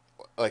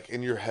like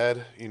in your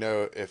head,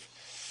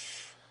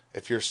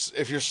 if you're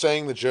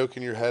saying the joke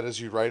in your head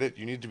as you write it,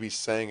 you need to be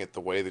saying it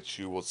the way that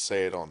you will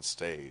say it on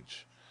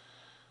stage.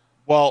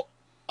 Well,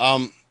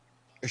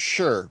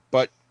 sure,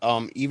 but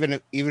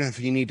even if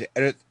you need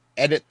to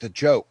edit the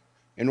joke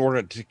in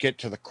order to get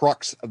to the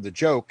crux of the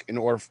joke, in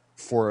order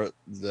for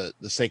the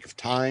sake of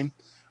time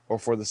or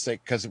for the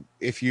sake, because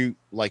if you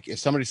like, if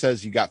somebody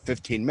says you got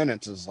 15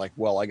 minutes, it's like,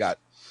 well, I got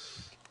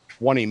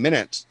 20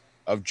 minutes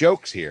of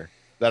jokes here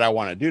that I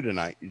want to do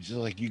tonight. It's just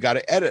like, you got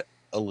to edit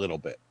a little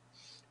bit.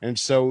 And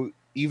so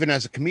even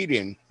as a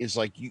comedian, it's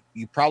like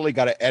you probably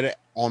got to edit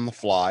on the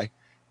fly.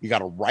 You got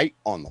to write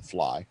on the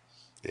fly.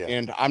 Yeah.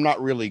 And I'm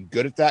not really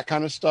good at that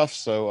kind of stuff.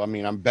 So, I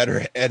mean, I'm better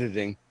at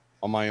editing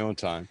on my own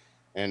time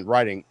and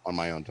writing on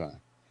my own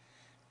time.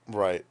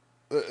 Right.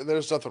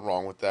 There's nothing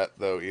wrong with that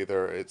though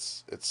either.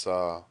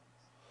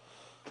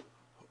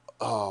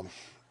 Um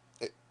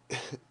it,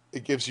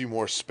 it gives you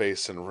more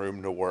space and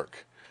room to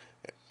work.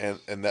 And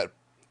that,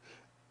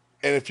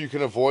 and if you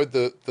can avoid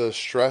the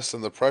stress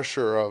and the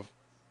pressure of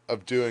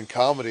doing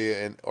comedy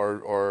and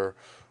or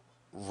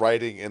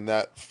writing in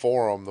that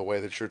forum the way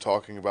that you're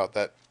talking about,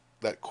 that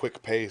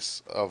quick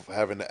pace of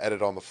having to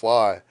edit on the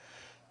fly,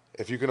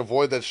 if you can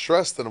avoid that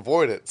stress, then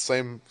avoid it.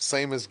 Same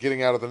as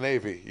getting out of the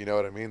Navy. You know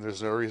what I mean?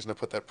 There's no reason to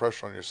put that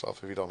pressure on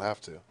yourself if you don't have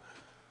to.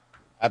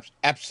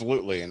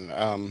 Absolutely.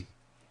 And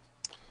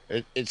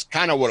it's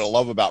kind of what I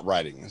love about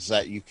writing is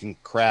that you can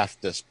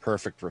craft this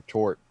perfect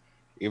retort,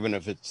 even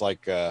if it's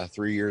like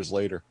 3 years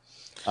later.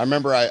 I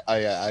remember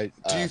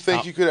Do you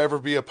think you could ever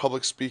be a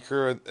public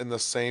speaker in the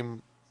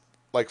same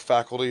like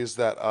faculties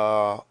that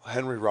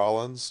Henry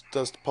Rollins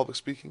does public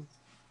speaking?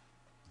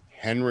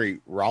 Henry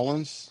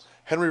Rollins?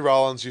 Henry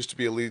Rollins used to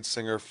be a lead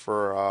singer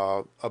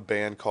for a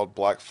band called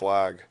Black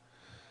Flag,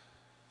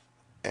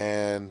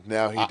 and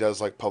now he does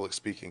like public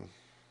speaking.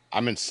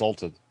 I'm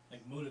insulted.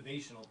 Like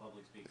motivational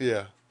public speaking.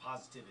 Yeah.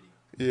 Positivity.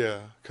 Yeah,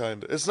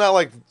 kind of. It's not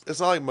like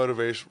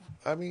motivation.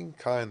 I mean,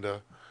 kind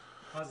of.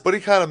 But he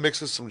kind of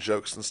mixes some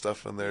jokes and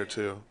stuff in there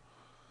too.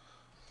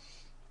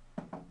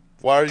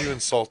 Why are you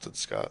insulted,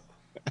 Scott?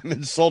 I'm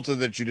insulted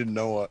that you didn't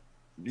know what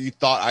you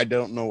thought. I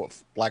don't know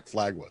what Black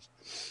Flag was.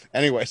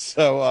 Anyway,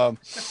 so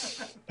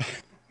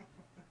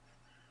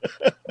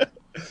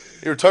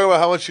you were talking about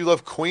how much you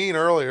love Queen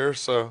earlier,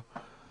 so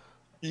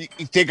you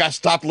think I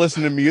stopped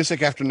listening to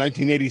music after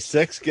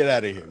 1986? Get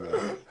out of here,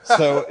 man.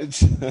 So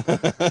it's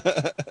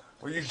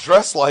well, you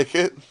dress like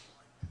it.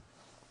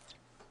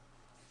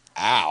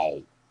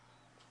 Ow,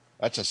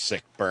 that's a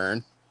sick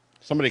burn.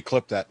 Somebody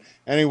clip that.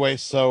 Anyway,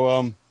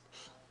 so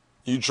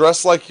you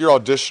dress like you're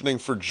auditioning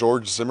for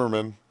George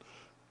Zimmerman.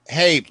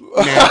 Hey,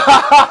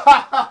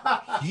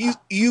 man,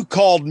 you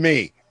called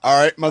me.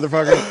 All right,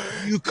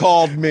 motherfucker, you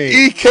called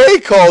me.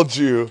 EK called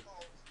you.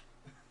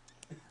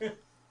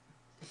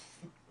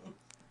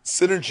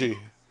 Synergy.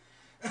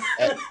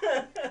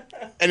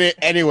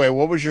 Anyway,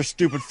 what was your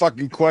stupid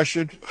fucking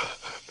question?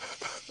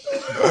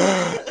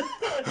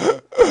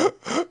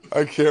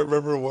 I can't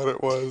remember what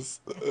it was.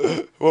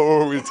 What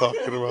were we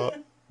talking about?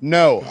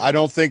 No, I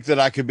don't think that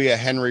I could be a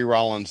Henry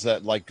Rollins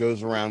that like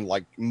goes around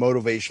like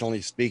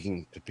motivationally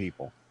speaking to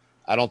people.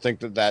 I don't think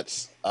that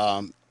that's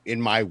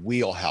in my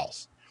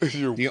wheelhouse.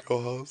 Your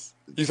wheelhouse?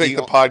 You think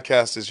the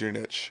podcast is your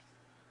niche?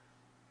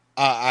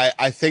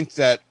 I think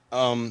that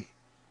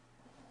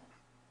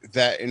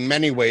that in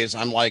many ways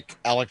I'm like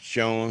Alex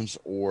Jones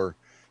or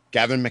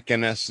Gavin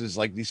McInnes, is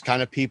like these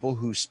kind of people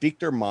who speak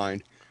their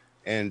mind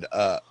and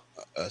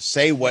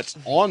say what's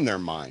on their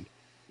mind.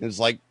 It's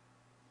like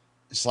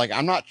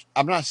I'm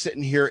not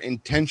sitting here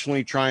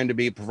intentionally trying to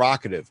be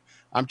provocative.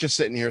 I'm just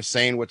sitting here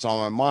saying what's on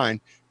my mind,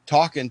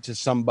 talking to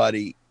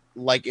somebody.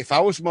 Like if I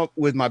was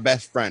with my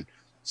best friend,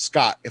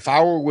 Scott, if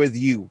I were with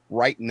you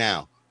right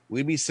now,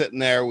 we'd be sitting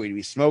there, we'd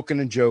be smoking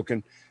and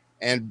joking,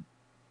 and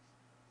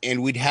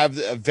we'd have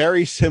a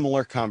very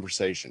similar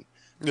conversation.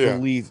 Yeah.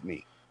 Believe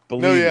me.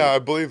 I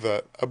believe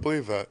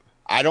that.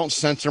 I don't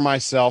censor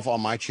myself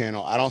on my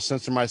channel. I don't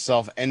censor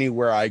myself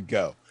anywhere I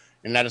go.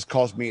 And that has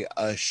caused me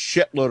a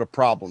shitload of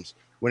problems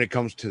when it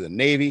comes to the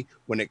Navy,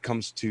 when it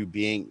comes to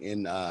being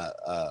in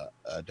a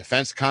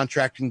defense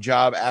contracting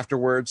job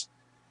afterwards.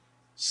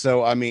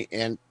 So, I mean,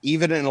 and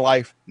even in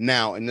life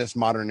now in this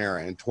modern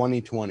era in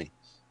 2020,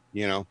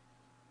 you know,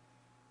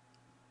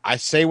 I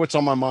say what's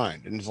on my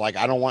mind. And it's like,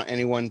 I don't want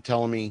anyone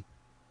telling me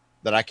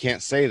that I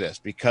can't say this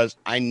because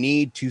I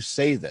need to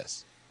say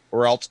this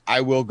or else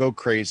I will go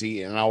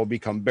crazy and I will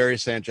become Barry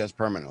Sanchez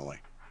permanently.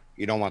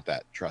 You don't want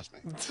that. Trust me.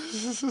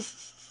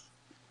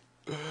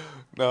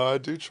 No, I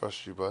do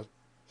trust you, bud.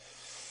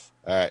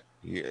 All right.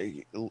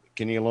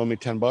 Can you loan me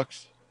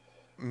 $10?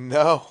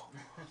 No.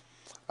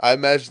 I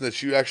imagine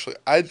that you actually...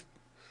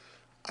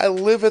 I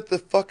live at the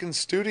fucking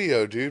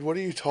studio, dude. What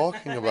are you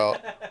talking about?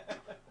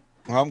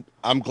 Well,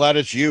 I'm glad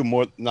it's you,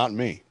 more not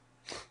me.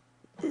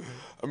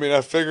 I mean,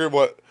 I figured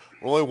we're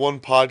only one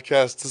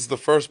podcast. This is the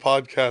first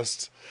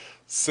podcast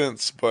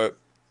since, but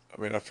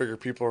I mean, I figure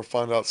people will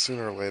find out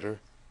sooner or later.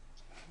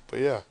 But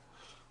yeah.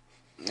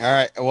 All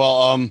right.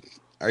 Well,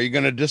 are you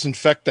going to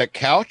disinfect that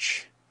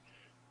couch?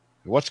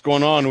 What's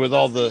going on with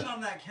all the...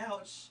 on that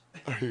couch?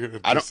 Are you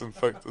going to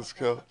disinfect this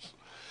couch?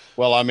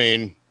 Well, I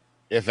mean,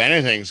 if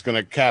anything's going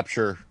to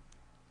capture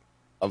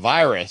a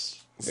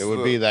virus, it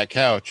would be that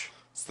couch.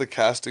 It's the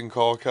casting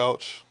call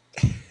couch.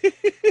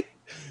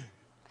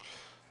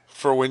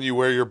 For when you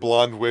wear your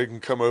blonde wig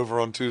and come over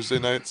on Tuesday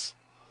nights.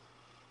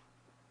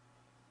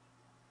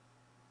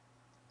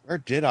 Where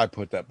did I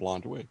put that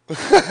blonde wig?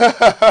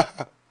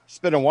 It's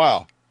been a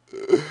while.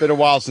 It's been a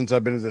while since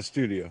I've been in the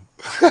studio.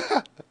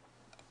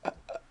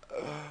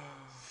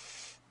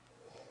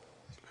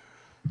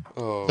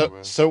 Oh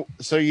man.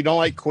 So you don't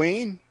like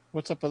Queen?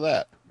 What's up with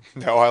that?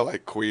 No, I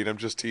like Queen. I'm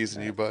just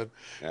teasing you, bud.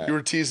 Yeah. You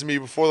were teasing me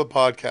before the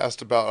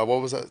podcast about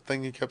what was that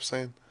thing you kept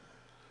saying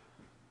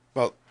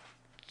about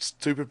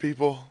stupid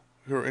people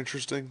who are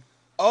interesting.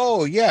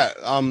 Oh yeah.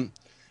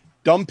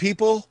 Dumb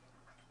people.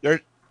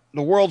 The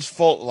world's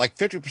full. Like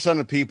 50%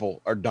 of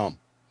people are dumb.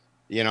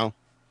 You know,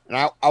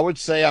 and I would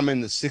say I'm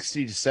in the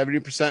 60 to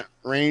 70%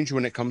 range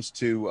when it comes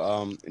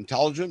to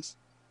intelligence.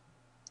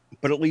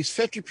 But at least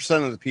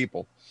 50% of the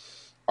people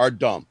are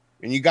dumb.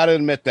 And you got to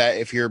admit that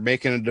if you're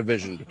making a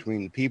division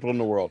between the people in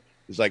the world,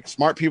 there's like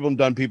smart people and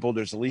dumb people.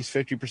 There's at least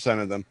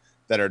 50% of them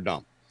that are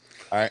dumb.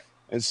 All right.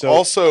 And so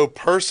Also,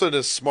 person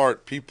is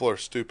smart, people are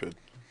stupid.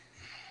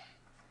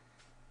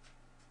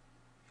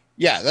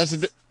 yeah,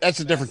 that's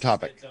a different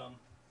topic.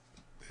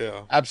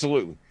 Yeah.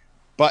 Absolutely.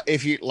 But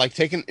if you like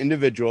taking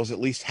individuals, at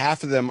least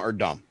half of them are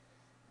dumb.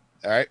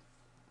 All right.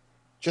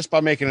 Just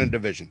by making a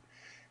division.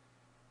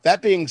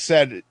 That being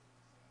said,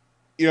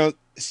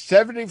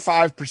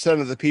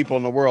 75% of the people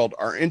in the world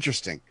are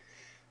interesting.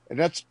 And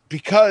that's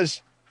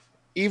because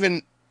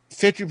even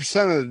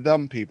 50% of the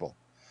dumb people,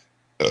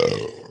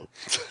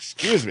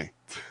 excuse me,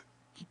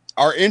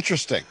 are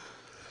interesting.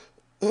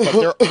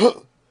 But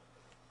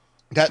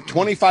that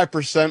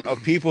 25%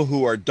 of people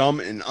who are dumb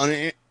and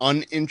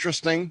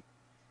uninteresting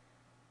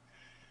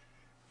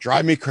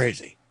drive me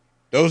crazy.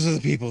 Those are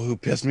the people who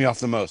piss me off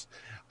the most.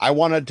 I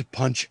wanted to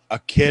punch a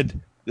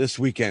kid this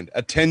weekend,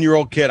 a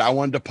 10-year-old kid. I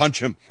wanted to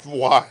punch him.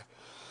 Why?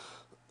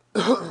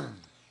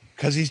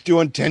 Because he's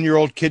doing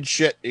 10-year-old kid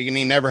shit and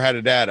he never had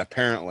a dad,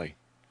 apparently.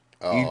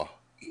 Oh.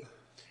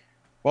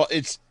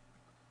 It's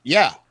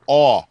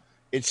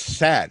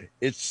sad.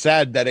 It's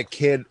sad that a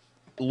kid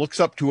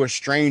looks up to a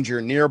stranger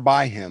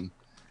nearby him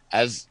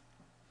as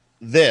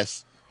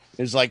this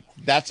is like,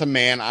 that's a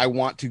man. I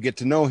want to get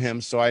to know him,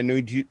 so I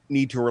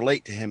need to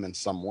relate to him in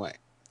some way.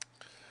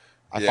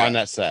 I find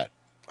that sad.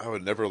 I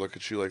would never look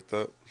at you like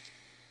that.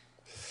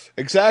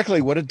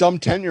 Exactly. What a dumb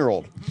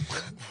 10-year-old.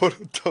 What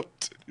a dumb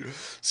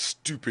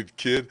stupid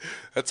kid.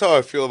 That's how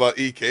I feel about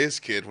EK's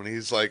kid when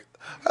he's like,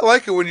 I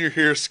like it when you're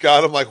here,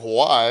 Scott. I'm like,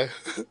 why?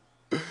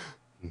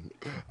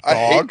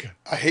 I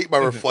hate my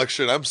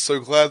reflection. I'm so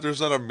glad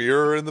there's not a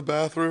mirror in the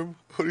bathroom.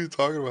 What are you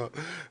talking about?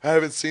 I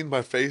haven't seen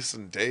my face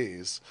in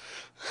days.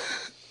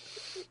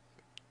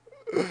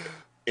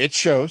 It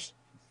shows.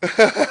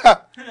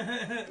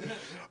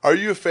 Are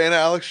you a fan of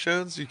Alex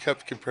Jones? You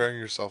kept comparing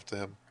yourself to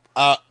him.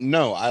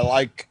 No, I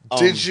like.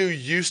 Did you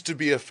used to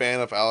be a fan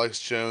of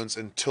Alex Jones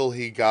until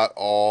he got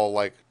all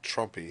like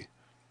Trumpy?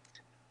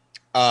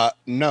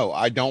 No,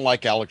 I don't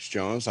like Alex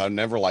Jones. I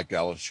never liked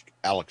Alex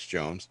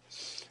Jones.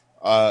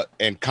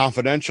 And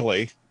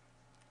confidentially,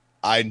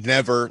 I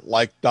never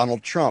liked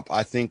Donald Trump.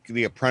 I think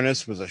The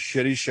Apprentice was a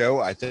shitty show.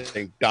 I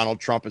think Donald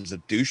Trump is a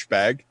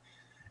douchebag,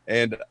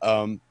 and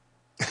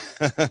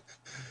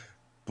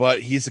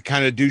but he's the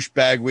kind of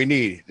douchebag we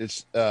need.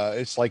 It's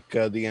like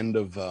the end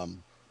of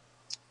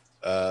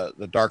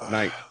the Dark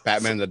Knight,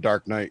 Batman: The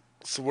Dark Knight.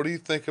 So, what do you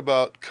think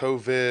about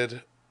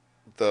COVID,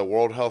 the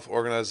World Health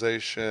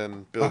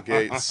Organization, Bill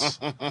Gates?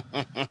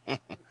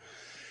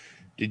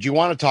 Did you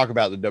want to talk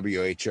about the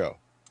WHO?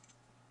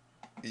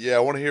 Yeah, I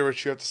want to hear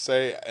what you have to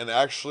say. And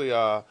actually,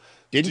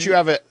 didn't you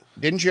have a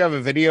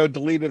video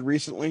deleted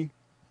recently?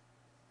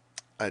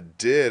 I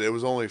did. It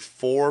was only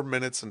 4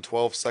 minutes and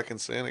 12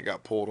 seconds in. It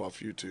got pulled off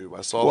YouTube.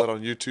 I saw that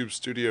on YouTube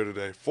Studio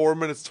today. 4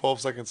 minutes, 12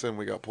 seconds in,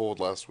 we got pulled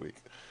last week.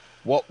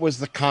 What was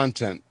the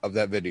content of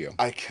that video?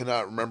 I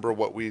cannot remember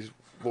what we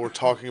were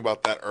talking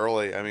about that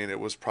early. I mean, it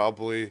was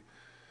probably... It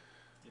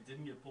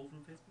didn't get pulled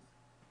from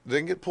Facebook? It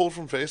didn't get pulled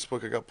from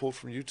Facebook. It got pulled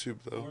from YouTube,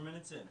 though. 4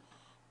 minutes in.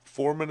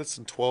 4 minutes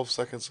and 12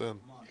 seconds in.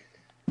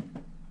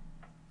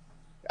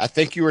 I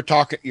think you're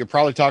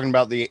probably talking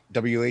about the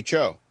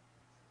WHO,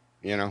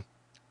 Yeah.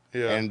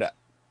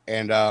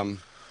 And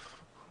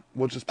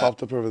what just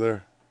popped up over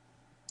there?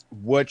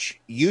 Which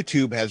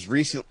YouTube has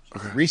recently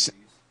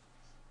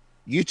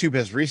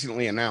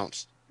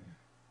announced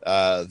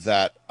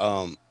that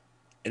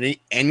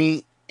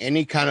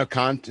any kind of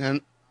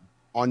content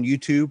on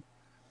YouTube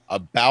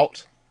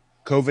about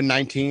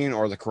COVID-19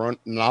 or the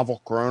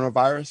novel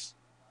coronavirus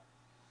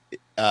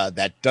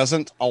that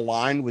doesn't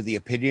align with the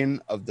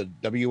opinion of the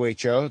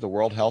WHO, the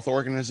World Health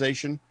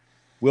Organization,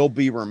 will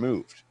be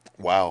removed.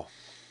 Wow.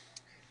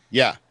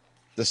 Yeah,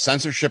 the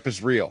censorship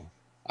is real.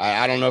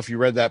 I don't know if you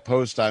read that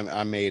post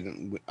I made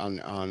on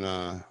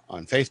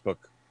Facebook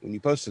when you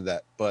posted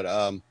that, but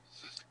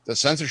the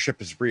censorship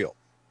is real.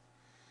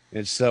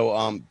 And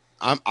so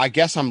I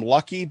guess I'm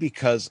lucky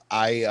because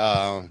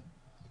I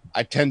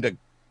tend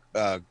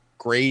to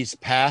graze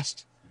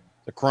past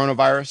the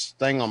coronavirus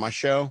thing on my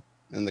show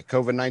and the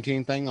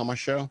COVID-19 thing on my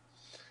show.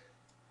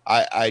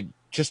 I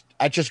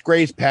just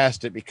graze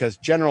past it because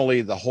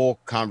generally the whole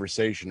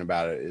conversation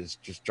about it is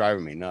just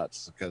driving me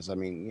nuts because I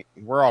mean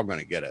we're all going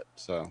to get it.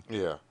 So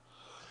yeah.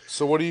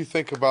 So what do you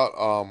think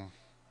about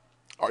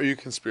Are you a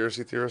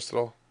conspiracy theorist at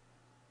all?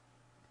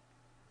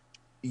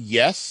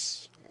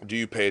 Yes. Do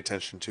you pay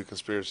attention to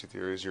conspiracy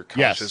theories? You're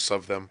Yes. conscious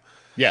of them.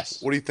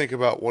 Yes. What do you think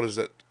about, what is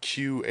it,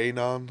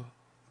 QAnon?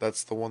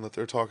 That's the one that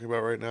they're talking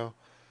about right now.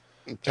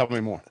 Tell me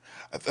more.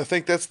 I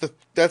think that's the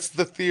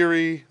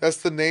theory. That's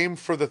the name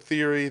for the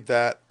theory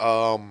that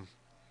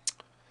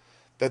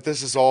that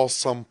this is all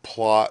some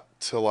plot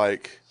to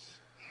like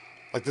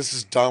this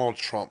is Donald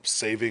Trump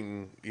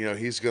saving.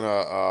 He's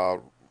gonna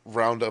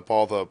round up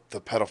all the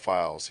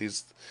pedophiles.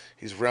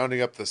 He's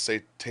rounding up the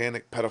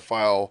satanic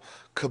pedophile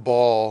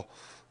cabal,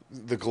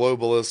 the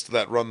globalists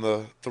that run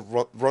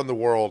the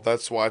world.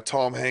 That's why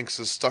Tom Hanks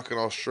is stuck in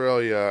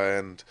Australia,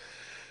 and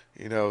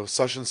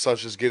such and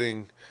such is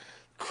getting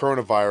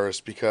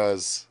coronavirus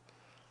because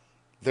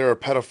they're a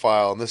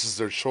pedophile and this is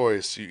their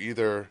choice. You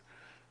either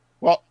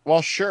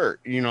well, sure.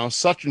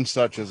 Such and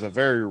such is a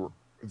very,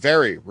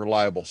 very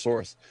reliable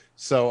source.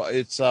 So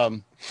it's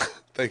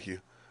Thank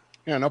you.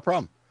 Yeah, no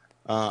problem.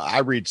 I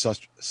read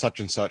such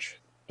and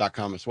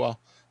such.com as well.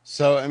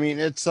 So I mean,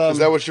 it's is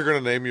that what you're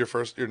going to name your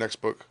next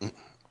book?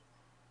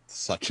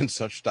 Such and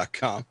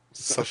such.com.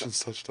 Such and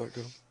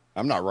such.com.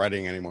 I'm not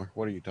writing anymore.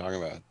 What are you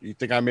talking about? You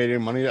think I made any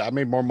money? I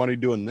made more money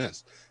doing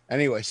this.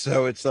 Anyway,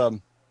 so it's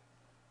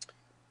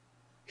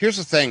here's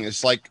the thing.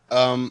 It's like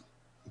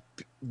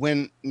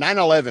when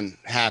 9/11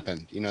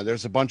 happened,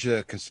 there's a bunch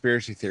of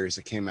conspiracy theories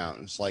that came out.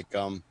 It's like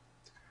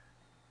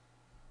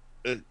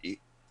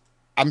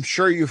I'm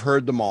sure you've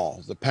heard them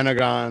all. The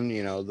Pentagon,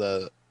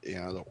 the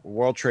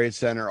World Trade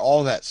Center,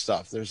 all that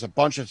stuff. There's a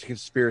bunch of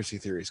conspiracy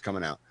theories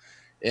coming out.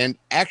 And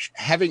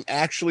having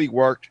actually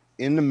worked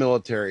in the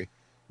military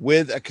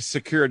with a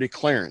security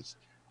clearance,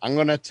 I'm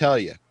going to tell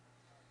you,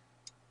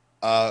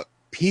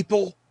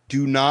 people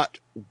do not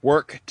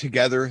work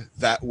together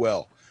that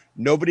well.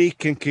 Nobody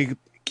can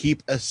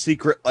keep a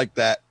secret like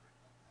that,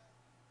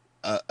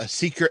 a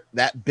secret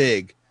that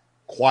big,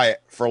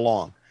 quiet for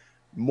long.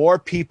 More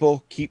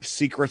people keep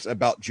secrets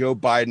about Joe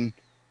Biden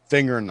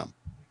fingering them.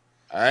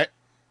 All right.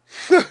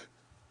 Do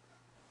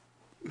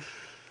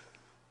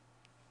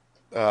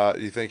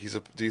you think he's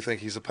a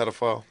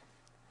pedophile?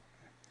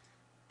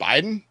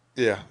 Biden?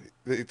 Yeah.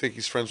 You think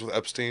he's friends with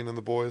Epstein and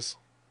the boys?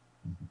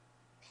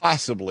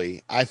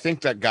 Possibly. I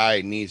think that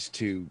guy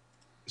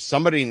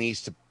somebody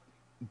needs to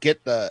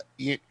get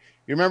you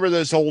remember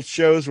those old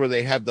shows where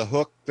they had the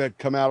hook that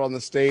come out on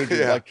the stage?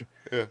 Yeah.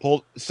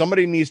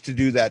 Somebody needs to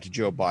do that to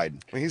Joe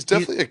Biden. I mean, he's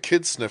definitely a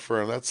kid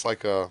sniffer, and that's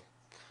like a...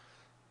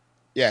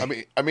 Yeah.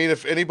 I mean,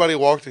 if anybody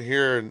walked in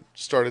here and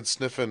started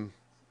sniffing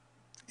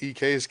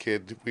EK's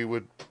kid, we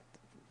would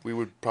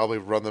probably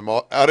run them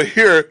all out of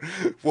here,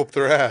 whoop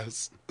their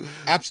ass.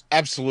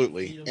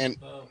 Absolutely. And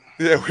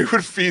yeah, we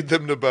would feed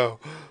them to Bo.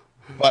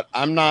 But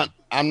I'm not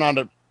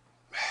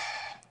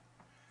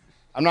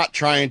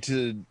trying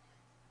to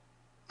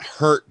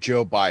hurt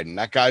Joe Biden.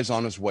 That guy's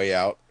on his way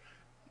out.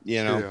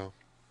 Yeah.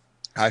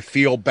 I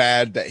feel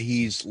bad that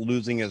he's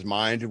losing his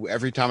mind.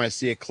 Every time I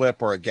see a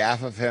clip or a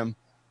gaffe of him,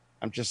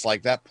 I'm just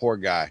like, that poor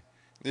guy.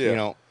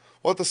 Yeah.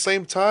 Well, at the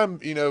same time,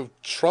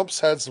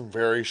 Trump's had some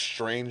very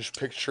strange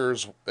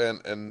pictures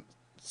and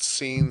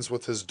scenes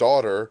with his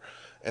daughter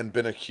and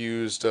been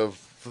accused of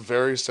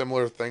very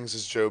similar things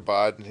as Joe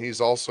Biden. He's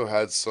also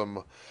had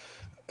some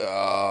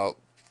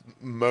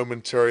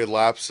momentary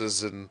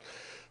lapses in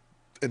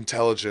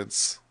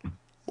intelligence,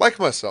 like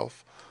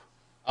myself.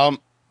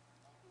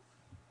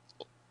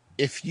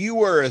 If you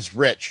were as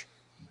rich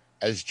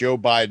as Joe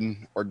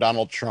Biden or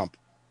Donald Trump,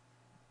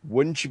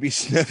 wouldn't you be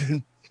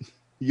sniffing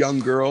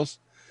young girls?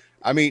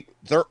 I mean,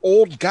 they're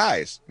old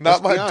guys.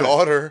 Not my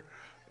daughter,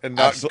 and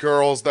not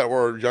girls that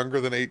were younger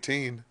than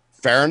 18.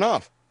 Fair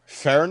enough.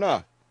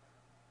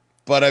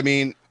 But I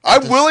mean,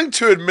 I'm willing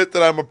to admit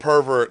that I'm a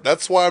pervert.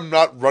 That's why I'm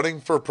not running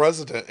for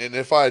president. And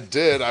if I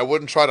did, I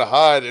wouldn't try to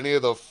hide any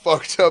of the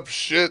fucked up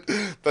shit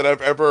that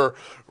I've ever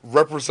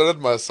represented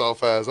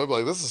myself as. I'd be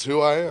like, this is who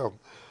I am.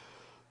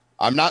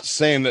 I'm not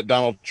saying that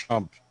Donald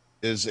Trump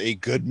is a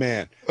good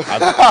man.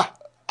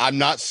 I'm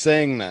not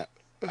saying that.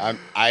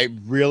 I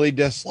really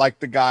dislike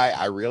the guy.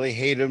 I really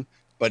hate him.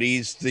 But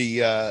he's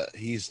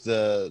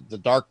the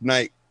Dark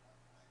Knight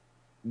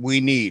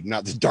we need,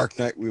 not the Dark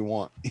Knight we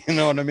want. You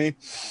know what I mean?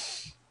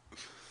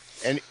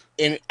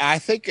 And I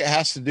think it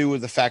has to do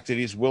with the fact that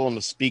he's willing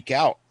to speak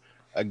out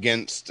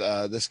against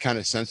this kind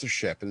of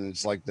censorship. And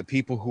it's like the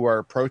people who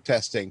are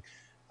protesting,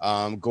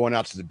 going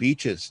out to the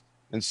beaches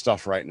and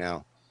stuff right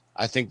now.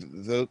 I think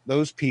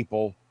those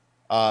people,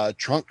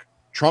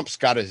 Trump's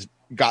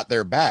got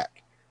their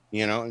back.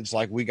 It's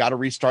like, we got to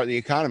restart the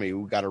economy.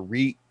 We got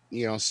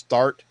to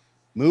start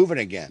moving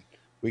again.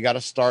 We got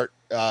to start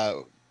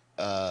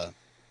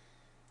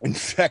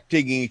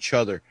infecting each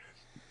other,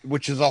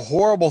 which is a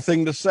horrible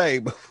thing to say,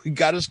 but we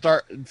got to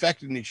start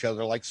infecting each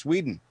other like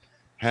Sweden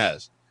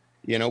has.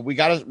 We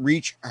got to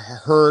reach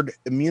herd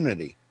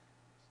immunity.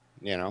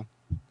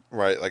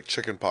 Right, like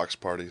chickenpox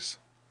parties.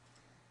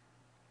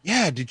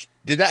 Yeah, did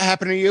that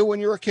happen to you when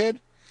you were a kid?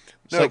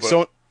 It's no, like,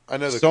 but I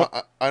know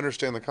I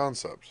understand the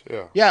concept.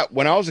 Yeah. Yeah,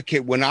 when I was a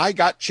kid, when I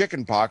got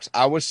chickenpox,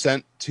 I was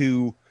sent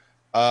to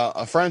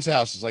a friend's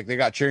house. It's like they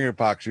got chicken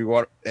pox. We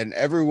want, and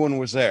everyone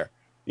was there.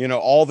 You know,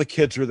 all the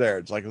kids were there.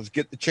 It's like, let's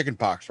get the chicken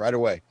pox right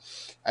away.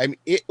 I mean,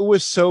 it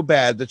was so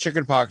bad. The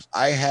chicken pox.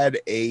 I had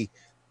a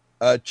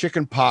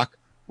chicken pox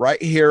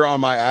right here on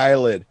my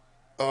eyelid,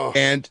 Oh,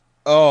 and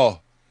oh,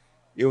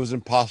 it was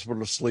impossible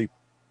to sleep.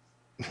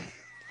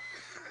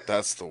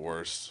 that's the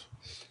worst.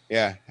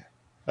 Yeah,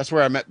 that's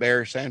where I met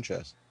Barry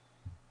Sanchez.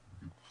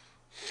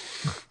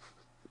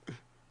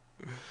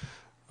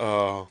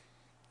 Uh,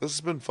 this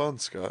has been fun,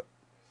 Scott.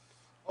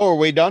 Oh, are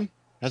we done?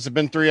 Has it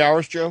been 3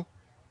 hours, Joe?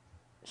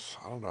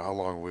 I don't know how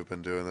long we've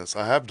been doing this.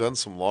 I have done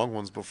some long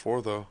ones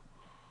before, though.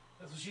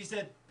 That's what she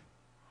said.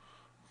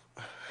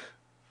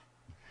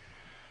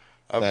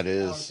 That Hour and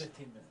is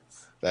 15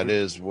 minutes.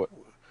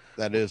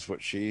 that is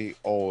what she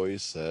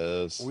always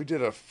says. We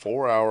did a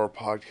 4-hour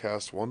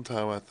podcast one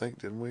time, I think,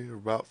 didn't we? Or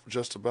about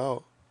just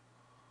about.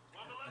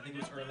 I think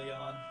it was early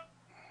on.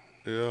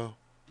 Yeah.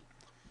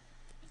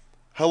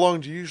 How long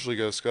do you usually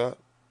go, Scott?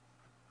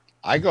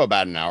 I go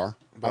about an hour.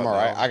 About I'm all an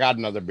right. hour. I got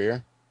another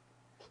beer.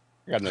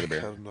 I got another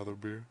beer. Got another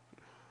beer.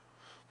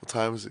 What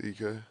time is it,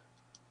 EK? Uh,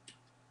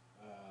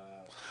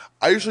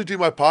 I usually do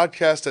my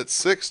podcast at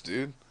 6,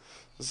 dude.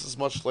 This is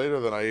much later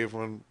than I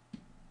even.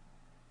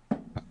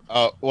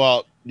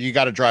 Well, you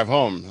got to drive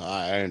home.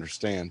 I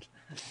understand.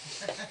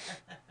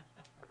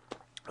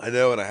 I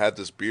know, and I had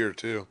this beer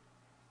too.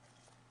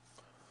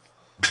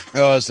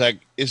 Oh, it's like,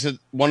 is it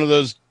one of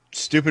those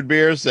stupid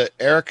beers that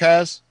Eric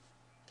has?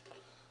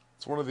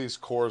 It's one of these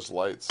Coors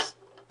Lights.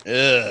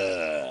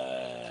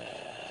 Ugh.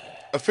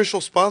 Official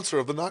sponsor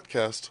of the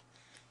Notcast.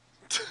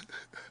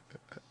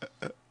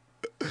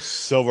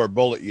 Silver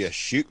bullet you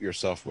shoot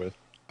yourself with.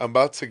 I'm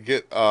about to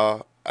get.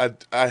 I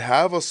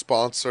have a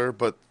sponsor,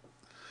 but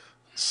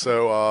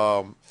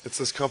so it's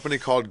this company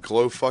called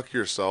Glow Fuck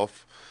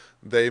Yourself.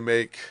 They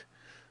make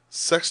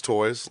sex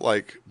toys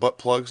like butt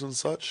plugs and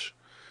such,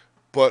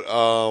 but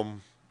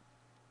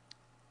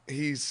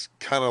he's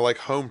kind of like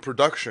home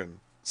production,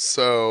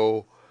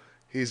 so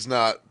he's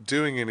not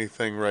doing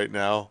anything right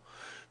now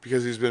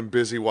because he's been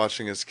busy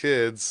watching his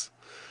kids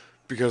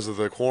because of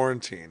the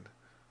quarantine.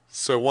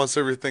 So once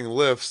everything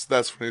lifts,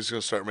 that's when he's going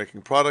to start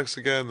making products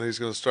again. He's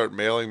going to start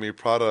mailing me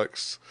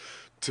products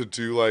to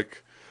do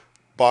like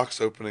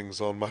box openings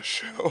on my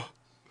show.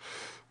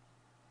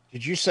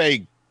 Did you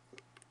say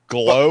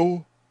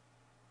glow?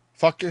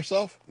 Fuck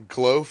yourself?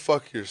 Glow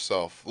Fuck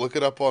Yourself. Look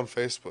it up on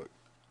Facebook.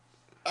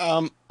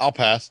 I'll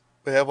pass.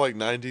 They have like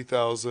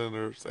 90,000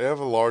 or they have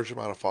a large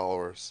amount of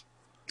followers.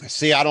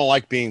 See, I don't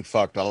like being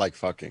fucked. I like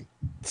fucking.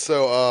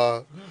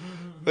 So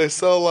they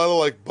sell a lot of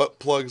like butt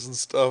plugs and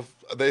stuff.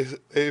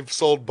 They've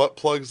sold butt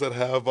plugs that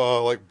have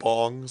like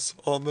bongs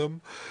on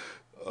them.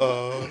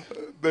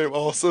 They've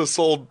also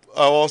sold.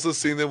 I've also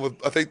seen them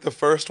with. I think the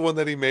first one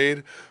that he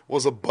made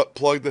was a butt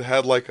plug that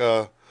had like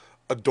a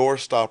door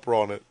stopper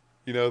on it.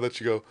 You know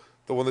that you go.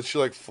 The one that you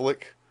like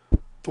flick.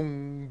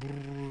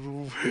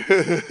 You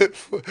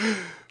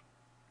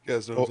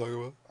guys know what I'm talking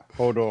about?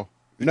 Hold on.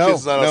 The No,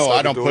 kid's not outside I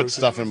the don't door, put is he?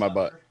 stuff in my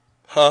butt.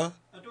 Huh?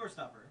 A door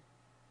stopper.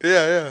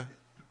 Yeah.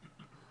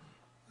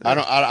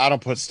 I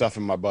don't put stuff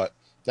in my butt.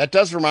 That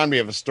does remind me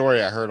of a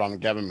story I heard on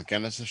Gavin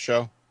McInnes'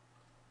 show,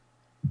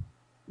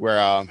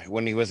 where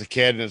when he was a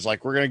kid and it's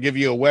like, we're gonna give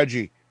you a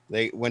wedgie.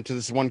 They went to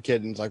this one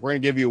kid and it's like, we're gonna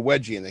give you a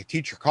wedgie, and the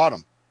teacher caught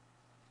him.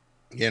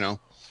 You know,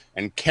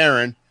 and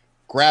Karen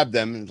grabbed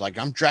them and was like,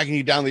 I'm dragging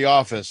you down the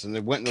office, and they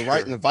went in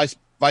right in the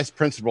vice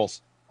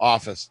principal's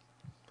office,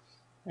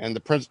 and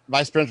the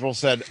vice principal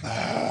said,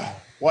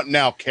 "What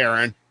now,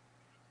 Karen?"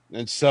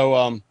 And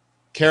so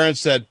Karen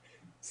said,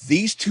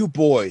 these two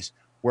boys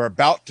were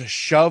about to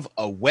shove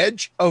a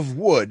wedge of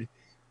wood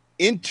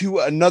into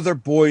another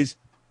boy's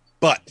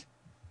butt.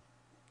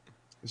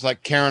 It's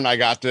like, Karen, I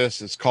got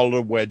this. It's called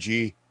a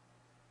wedgie.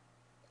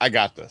 I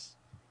got this.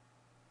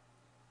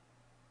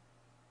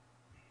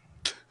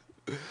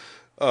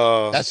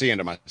 That's the end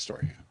of my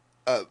story.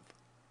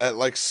 At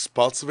like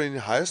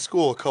Spotsylvania High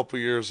School a couple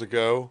years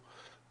ago,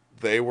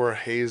 they were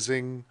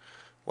hazing.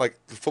 Like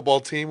the football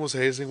team was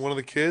hazing one of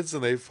the kids,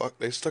 and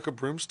they stuck a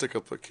broomstick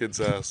up the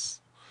kid's ass.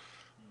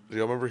 Do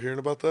y'all remember hearing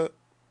about that?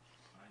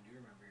 I do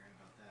remember hearing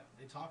about that.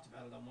 They talked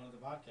about it on one of the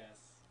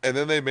podcasts. And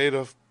then they made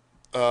a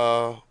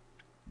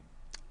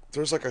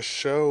there's like a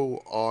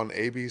show on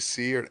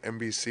ABC or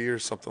NBC or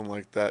something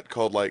like that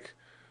called like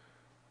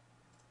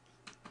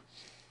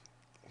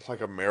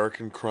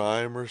American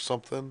Crime or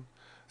something.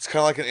 It's kind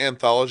of like an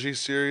anthology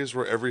series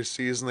where every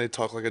season they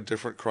talk like a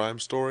different crime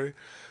story.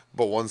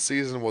 But one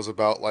season was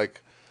about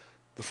like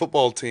the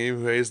football team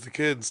who hazed the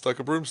kid and stuck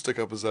a broomstick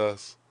up his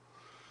ass.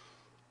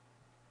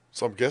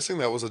 So I'm guessing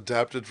that was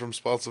adapted from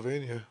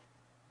Spotsylvania.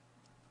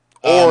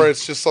 Or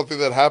it's just something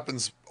that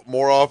happens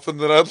more often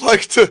than I'd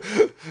like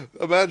to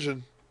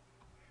imagine.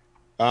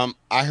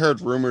 I heard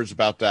rumors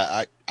about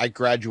that. I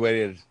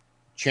graduated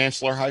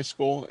Chancellor High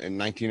School in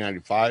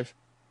 1995,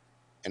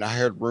 and I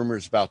heard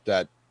rumors about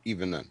that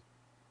even then.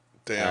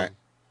 Damn. Right.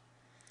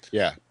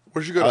 Yeah.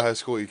 Where'd you go to high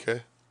school,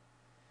 EK?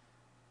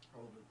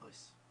 All over the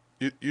place.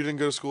 You didn't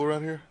go to school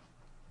around here?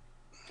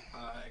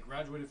 I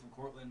graduated from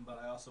Cortland, but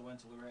I also went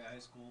to Luray High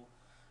School.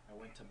 I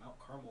went to Mount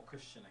Carmel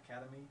Christian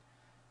Academy.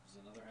 It was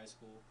another high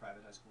school,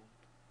 private high school.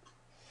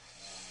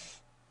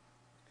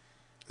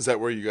 Is that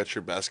where you got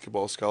your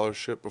basketball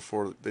scholarship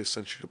before they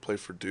sent you to play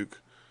for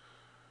Duke?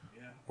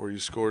 Yeah. Where you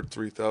scored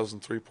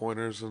 3,000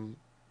 3-pointers in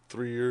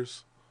 3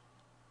 years?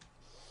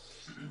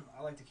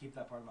 I like to keep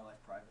that part of my life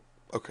private.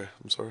 Okay,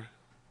 I'm sorry.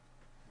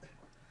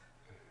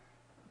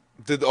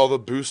 Did all the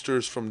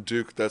boosters from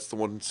Duke, that's the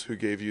ones who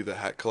gave you the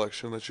hat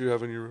collection that you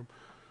have in your room?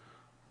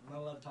 I'm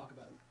not allowed to talk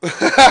about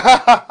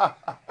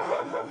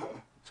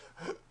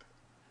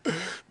it.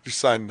 You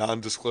signed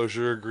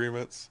non-disclosure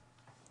agreements?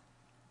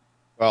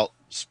 Well,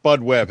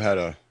 Spud Webb had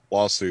a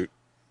lawsuit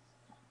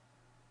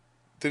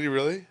Did he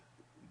really?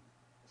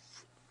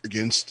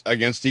 against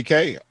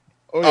DK.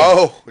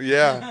 Oh,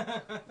 yeah.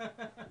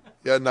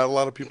 Yeah, not a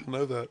lot of people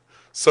know that.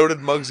 So did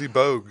Muggsy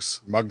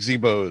Bogues. Muggsy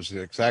Bogues,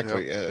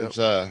 exactly. Yep, It's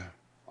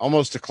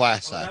almost a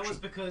class action.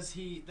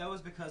 That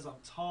was because I'm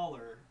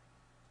taller,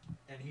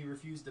 and he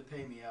refused to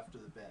pay me after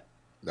the bet.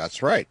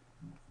 That's right.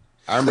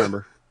 I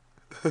remember.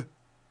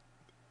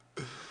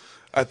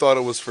 I thought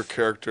it was for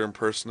character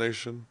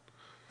impersonation.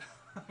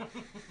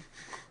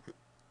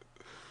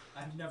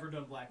 I've never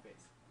done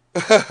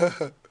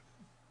blackface.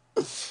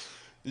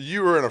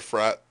 You were in a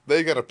frat.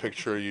 They got a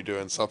picture of you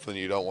doing something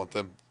you don't want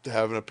them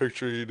having a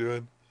picture of you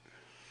doing.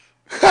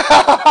 I'll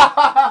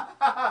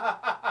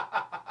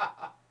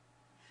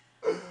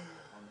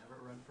never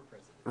run for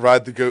president.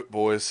 Ride the goat,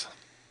 boys.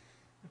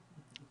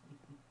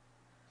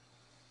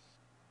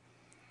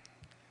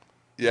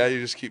 Yeah, you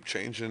just keep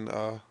changing.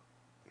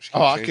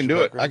 I can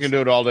do it. I can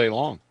do it all day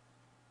long.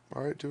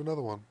 All right, do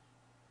another one.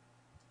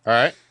 All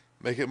right.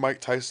 Make it Mike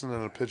Tyson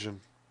and a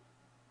pigeon.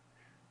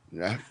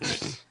 Yeah.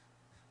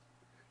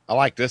 I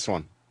like this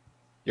one.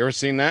 You ever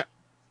seen that?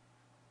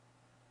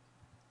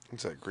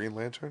 What's that, Green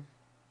Lantern?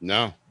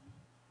 No.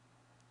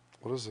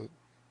 What is it?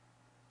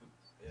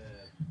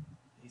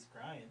 He's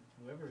crying,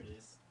 whoever it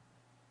is.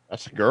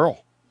 That's a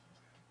girl.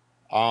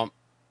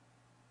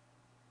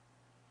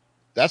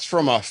 That's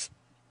from a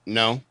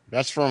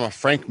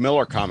Frank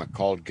Miller comic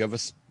called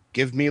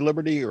Give Me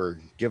Liberty or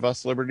Give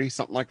Us Liberty,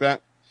 something like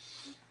that.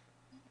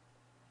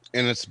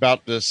 And it's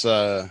about this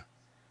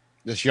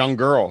young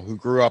girl who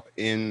grew up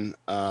in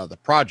the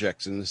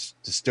projects in this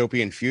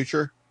dystopian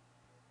future.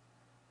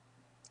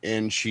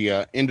 And she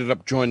ended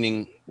up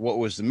joining what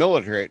was the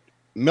military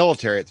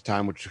at the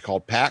time, which was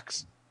called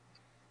PAX.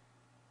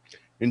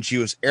 And she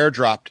was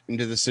airdropped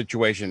into the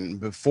situation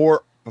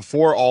before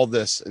all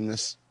this in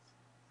this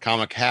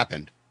comic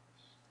happened.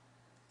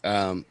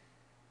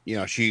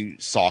 She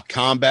saw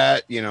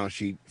combat,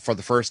 she, for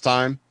the first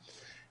time,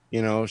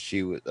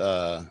 she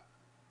was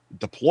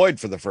deployed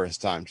for the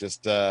first time.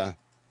 Just, I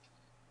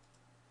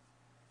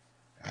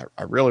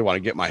really want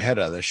to get my head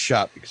out of this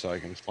shot so I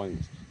can explain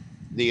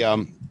this.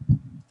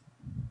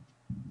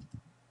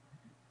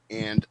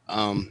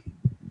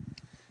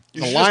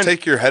 You should just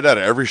take your head out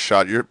of every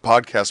shot. Your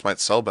podcast might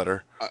sell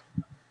better.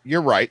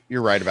 You're right.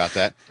 You're right about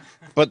that.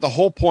 But the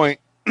whole point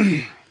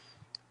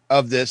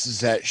of this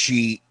is that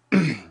she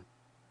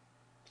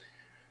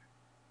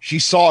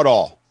saw it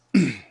all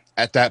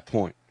at that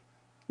point.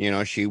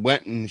 She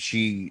went and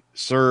she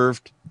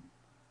served.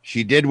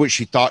 She did what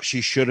she thought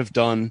she should have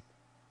done.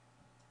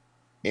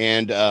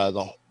 And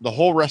the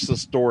whole rest of the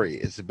story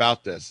is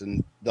about this.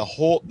 And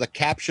the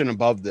caption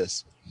above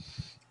this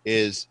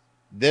is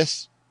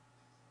this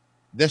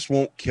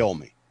won't kill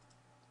me.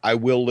 I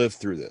will live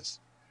through this.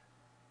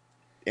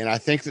 And I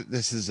think that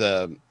this is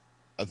a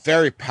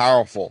very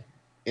powerful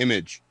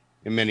image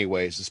in many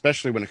ways,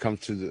 especially when it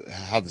comes to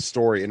how the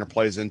story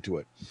interplays into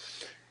it.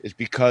 Is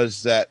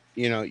because that,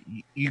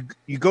 you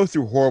go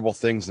through horrible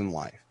things in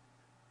life,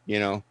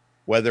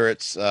 whether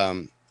it's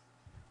the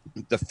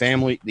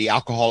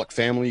alcoholic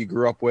family you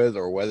grew up with,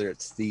 or whether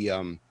it's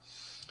the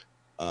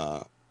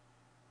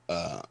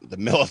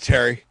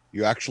military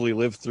you actually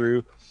lived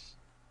through.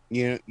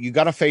 You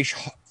got to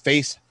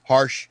face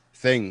harsh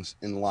things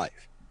in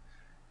life.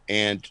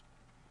 And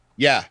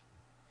yeah,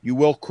 you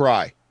will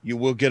cry. You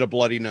will get a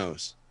bloody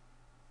nose,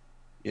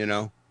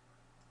 but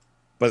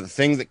the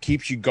thing that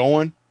keeps you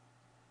going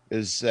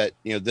is that,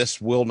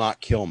 this will not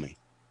kill me.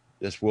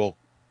 This will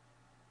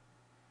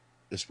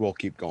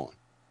keep going.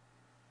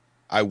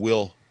 I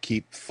will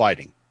keep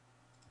fighting.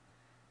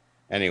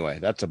 Anyway,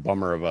 that's a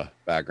bummer of a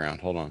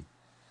background. Hold on.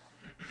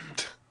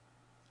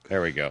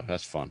 There we go.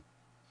 That's fun.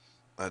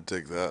 I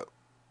dig that.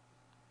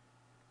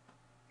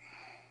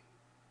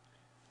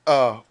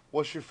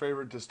 What's your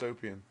favorite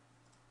dystopian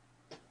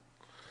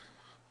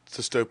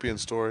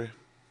story?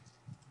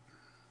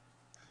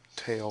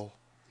 Tale.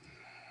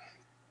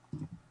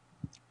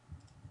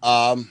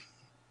 Kind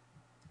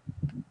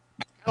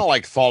of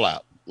like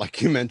Fallout,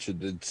 like you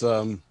mentioned. It's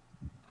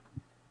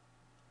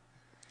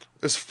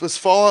Is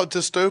Fallout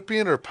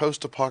dystopian or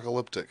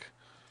post-apocalyptic?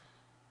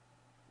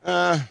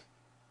 All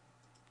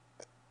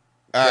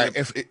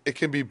right, it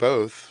can be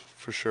both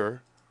for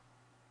sure.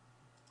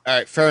 All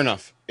right, fair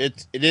enough.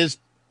 It is.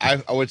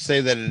 I would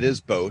say that it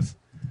is both.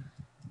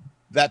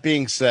 That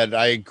being said,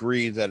 I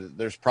agree that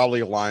there's probably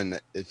a line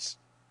that it's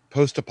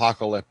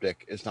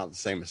post-apocalyptic is not the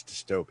same as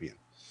dystopian.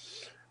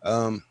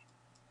 Um,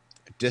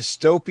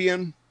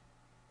 Dystopian,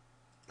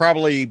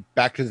 probably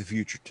Back to the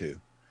Future 2.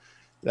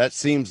 That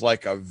seems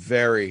like a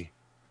very,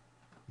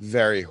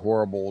 very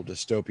horrible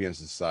dystopian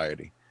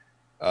society.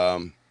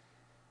 Um,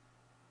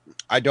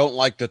 I don't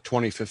like the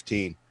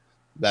 2015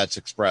 that's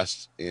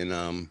expressed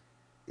in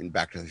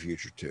Back to the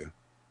Future 2.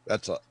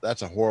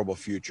 That's a horrible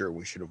future.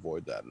 We should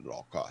avoid that at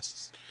all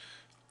costs.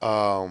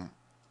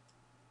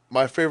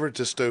 My favorite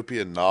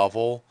dystopian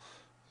novel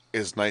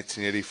is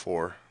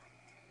 1984.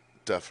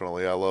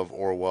 Definitely. I love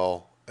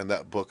Orwell, and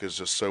that book is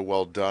just so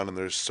well done, and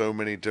there's so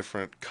many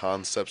different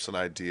concepts and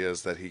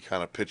ideas that he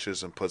kind of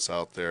pitches and puts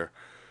out there.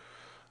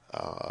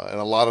 And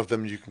a lot of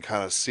them you can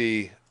kind of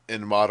see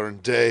in modern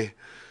day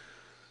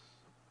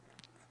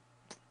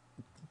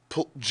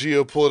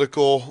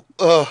geopolitical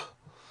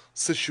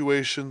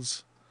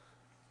situations.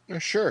 Yeah,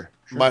 sure.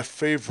 My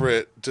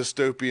favorite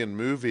dystopian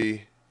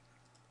movie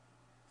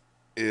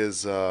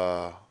is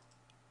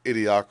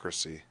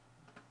Idiocracy.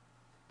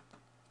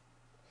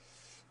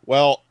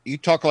 Well, you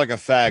talk like a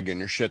fag and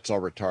your shit's all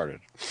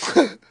retarded.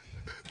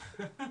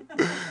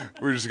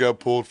 We just got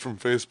pulled from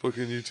Facebook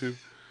and YouTube.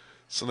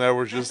 So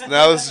now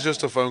this is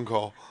just a phone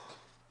call.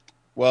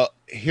 Well,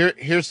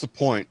 here's the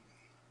point.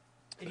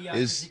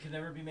 Idiocracy can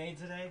never be made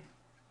today.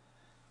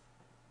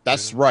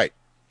 That's right.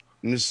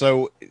 And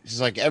so it's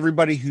like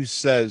everybody who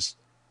says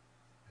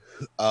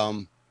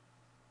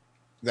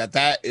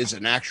that is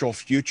an actual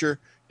future,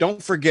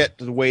 don't forget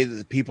the way that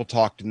the people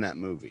talked in that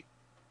movie.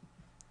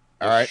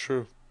 All right? That's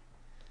true.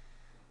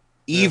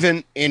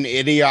 Even in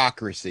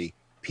Idiocracy,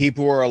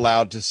 people were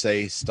allowed to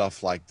say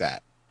stuff like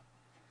that.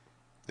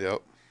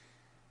 Yep.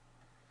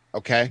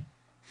 Okay?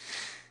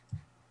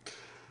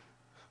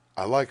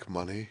 I like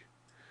money.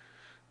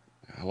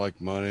 I like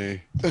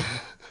money.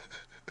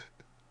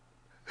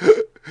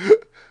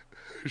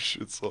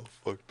 Shit's all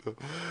fucked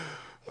up.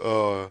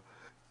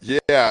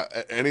 Yeah,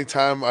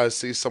 anytime I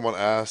see someone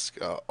ask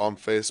on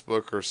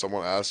Facebook or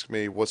someone ask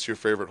me, what's your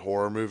favorite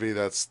horror movie?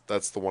 That's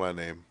the one I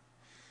name.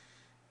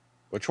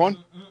 Which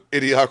one?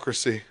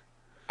 Idiocracy.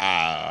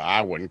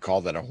 I wouldn't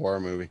call that a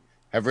horror movie.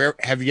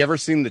 Have you ever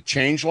seen The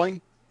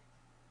Changeling?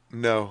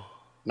 No.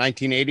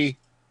 1980?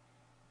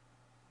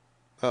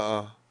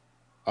 Uh-uh.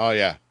 Oh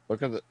yeah.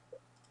 Look at the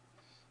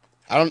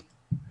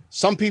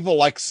some people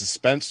like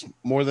suspense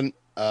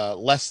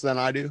less than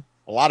I do.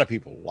 A lot of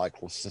people like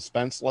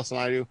suspense less than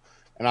I do,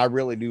 and I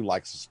really do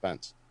like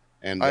suspense.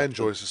 And I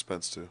enjoy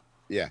suspense too.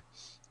 Yeah.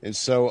 And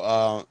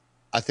so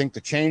I think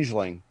The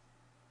Changeling,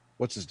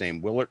 what's his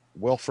name?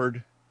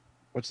 Wilford,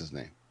 what's his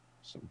name?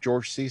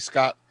 George C.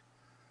 Scott.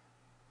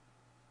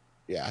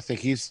 Yeah, I think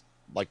he's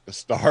like the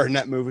star in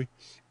that movie.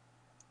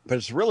 But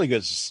it's a really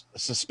good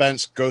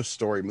suspense ghost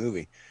story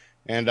movie.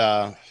 And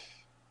I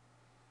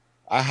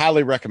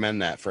highly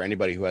recommend that for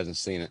anybody who hasn't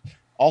seen it.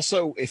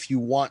 Also, if you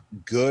want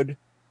good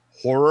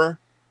horror,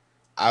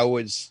 I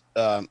would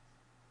and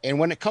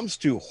when it comes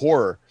to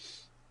horror,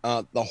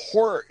 the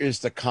horror is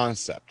the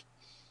concept.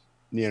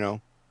 You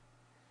know,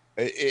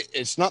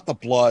 it's not the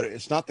blood,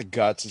 it's not the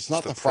guts, it's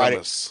not the Friday.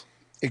 Premise.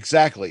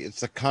 Exactly, it's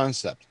the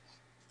concept.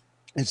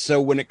 And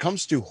so when it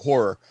comes to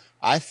horror,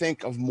 I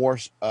think of more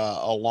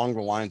along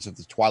the lines of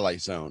the Twilight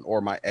Zone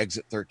or my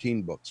Exit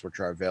 13 books, which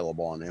are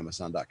available on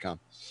Amazon.com.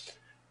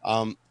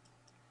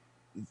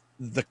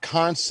 The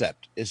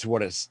concept is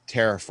what is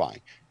terrifying.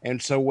 And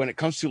so when it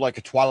comes to like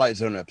a Twilight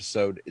Zone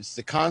episode, it's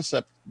the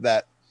concept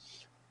that,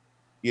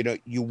 you know,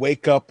 you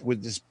wake up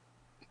with this,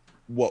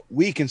 what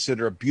we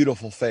consider a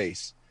beautiful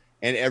face,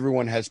 and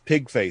everyone has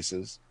pig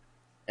faces,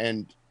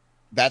 and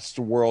that's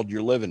the world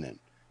you're living in.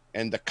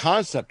 And the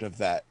concept of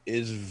that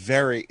is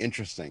very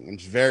interesting.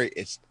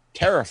 It's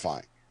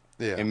terrifying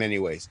in many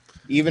ways.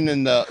 Even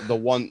in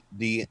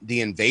the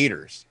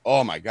Invaders.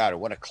 Oh my God,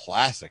 what a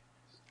classic.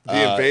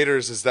 The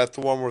Invaders, is that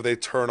the one where they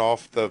turn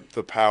off the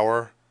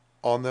power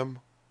on them?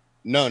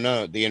 No,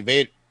 no,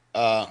 that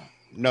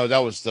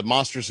was the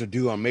Monsters Are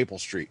Due on Maple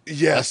Street.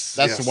 Yes.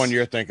 That's the one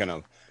you're thinking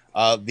of.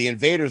 The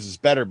Invaders is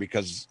better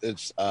because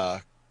it's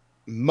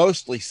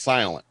mostly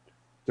silent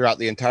throughout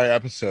the entire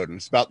episode. And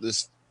it's about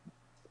this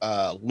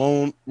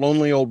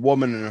lonely old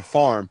woman in a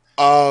farm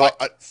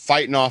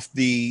fighting off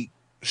the...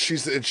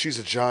 She's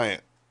a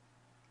giant.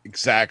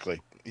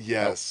 Exactly.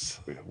 Yes.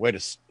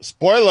 Wait,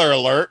 spoiler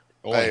alert.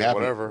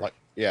 Whatever.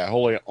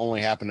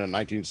 Only happened in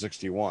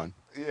 1961.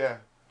 Yeah.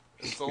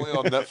 It's only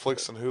on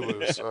Netflix and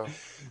Hulu.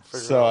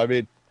 So I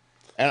mean,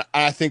 and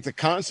I think the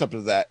concept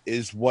of that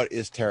is what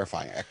is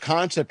terrifying. A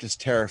concept is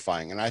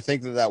terrifying. And I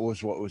think that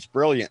was what was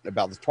brilliant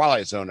about the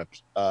Twilight Zone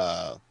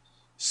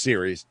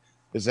series,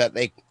 is that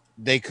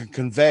they could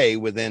convey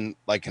within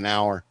like an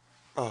hour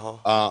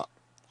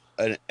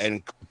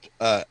and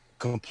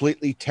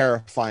completely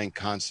terrifying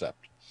concept.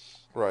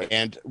 Right.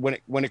 And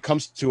when it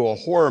comes to a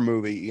horror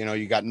movie, you know,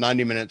 you got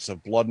 90 minutes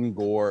of blood and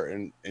gore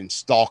and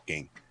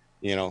stalking,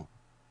 you know,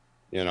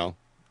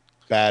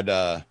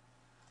 bad.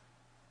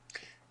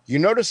 You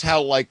notice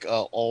how like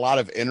a lot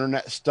of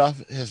internet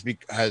stuff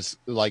has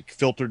like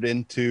filtered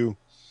into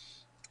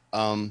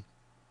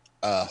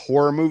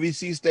horror movies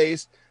these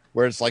days,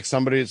 where it's like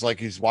somebody's like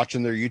he's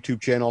watching their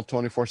YouTube channel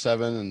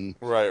 24/7, and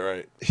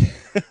Right.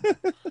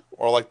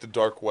 Or like the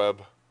dark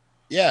web.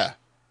 yeah.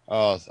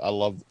 Oh, I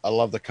love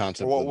the Or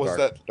concept what of was the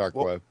that? dark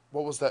web.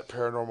 What was that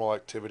Paranormal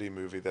Activity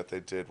movie that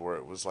they did where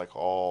it was like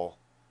all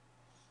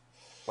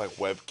like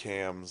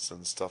webcams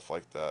and stuff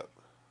like that?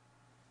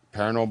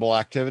 Paranormal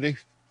Activity,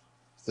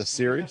 the I think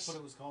series. that's what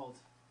it was called.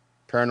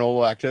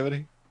 Paranormal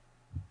Activity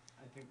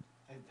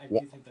I do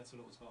think that's what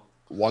it was called.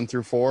 1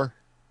 through 4.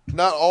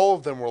 Not all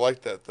of them were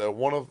like that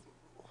though.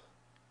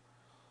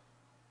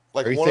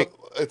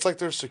 It's like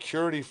there's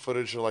security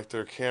footage of like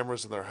their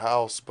cameras in their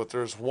house, but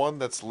there's one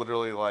that's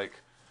literally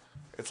like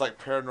it's like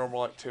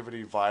Paranormal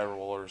Activity viral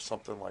or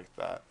something like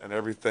that, and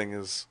everything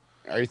is.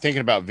 Are you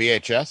thinking about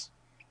VHS?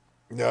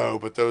 No,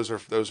 but those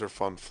are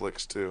fun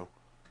flicks too,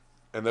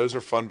 and those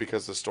are fun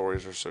because the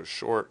stories are so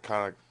short,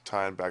 kind of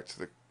tying back to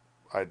the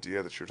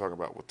idea that you're talking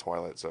about with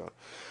Twilight Zone.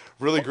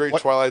 Really great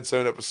Twilight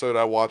Zone episode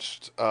I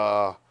watched.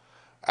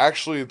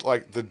 Actually,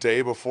 like the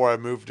day before I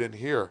moved in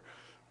here,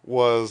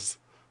 was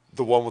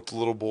the one with the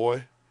little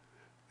boy,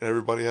 and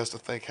everybody has to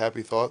think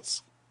happy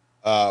thoughts.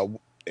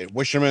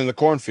 Wish him in the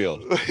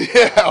cornfield.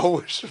 Yeah, I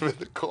wish him in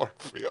the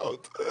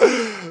cornfield.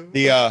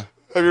 The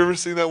Have you ever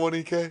seen that one,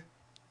 EK?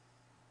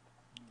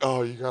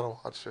 Oh, you gotta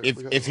watch it.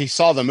 if he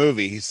saw the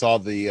movie, he saw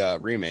the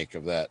remake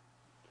of that.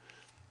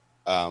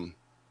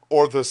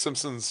 Or the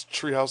Simpsons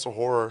Treehouse of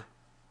Horror.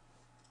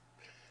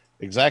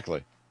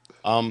 Exactly.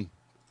 That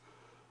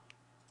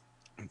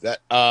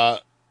I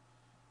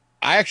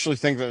actually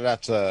think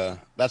that's the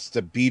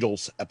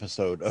Beatles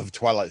episode of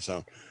Twilight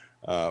Zone.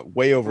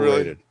 Way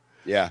overrated.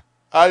 Really? Yeah.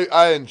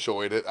 I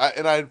enjoyed it.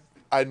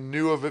 I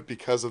knew of it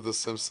because of the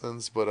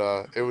Simpsons,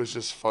 but it was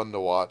just fun to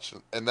watch,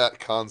 and that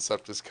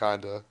concept is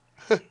kind of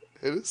it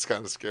is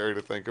kind of scary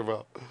to think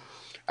about.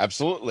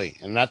 Absolutely.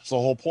 And that's the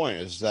whole point,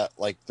 is that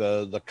like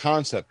the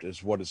concept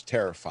is what is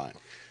terrifying.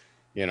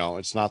 You know,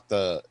 it's not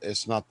the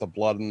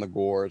blood and the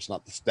gore, it's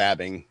not the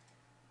stabbing.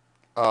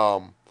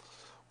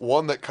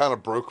 One that kind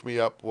of broke me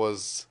up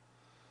was,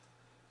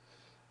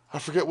 I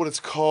forget what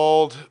it's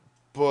called,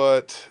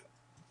 but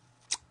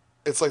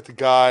it's like the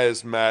guy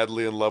is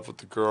madly in love with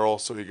the girl,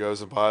 so he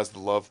goes and buys the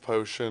love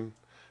potion,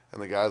 and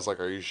the guy's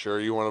like, "Are you sure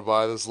you want to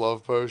buy this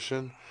love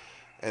potion?"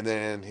 And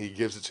then he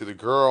gives it to the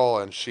girl,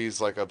 and she's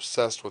like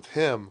obsessed with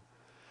him,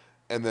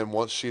 and then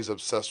once she's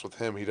obsessed with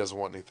him, he doesn't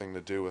want anything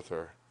to do with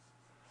her.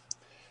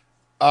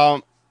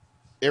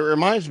 It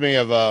reminds me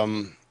of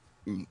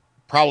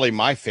probably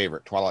my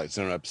favorite Twilight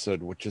Zone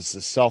episode, which is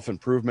the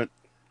self-improvement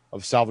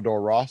of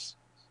Salvador Ross,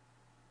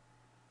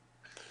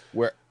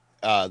 where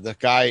the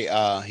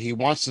guy he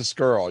wants this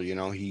girl, you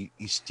know, he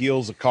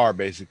steals a car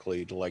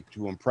basically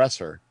to impress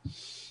her,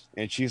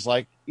 and she's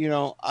like, you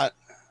know,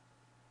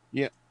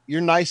 you're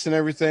nice and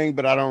everything,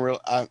 but I don't really,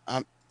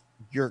 I'm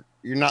you're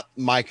not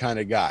my kind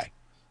of guy,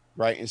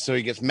 right? And so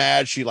he gets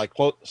mad. She like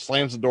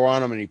slams the door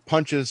on him, and he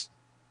punches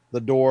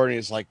the door, and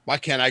he's like, why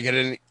can't I get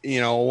in,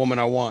 you know, a woman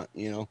I want,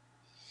 you know?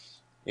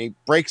 And he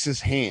breaks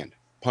his hand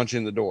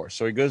punching the door.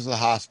 So he goes to the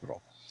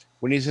hospital.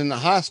 When he's in the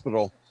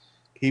hospital,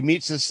 he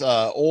meets this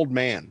old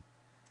man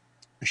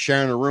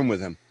sharing a room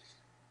with him.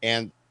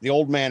 And the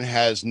old man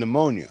has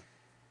pneumonia.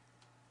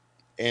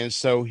 And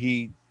so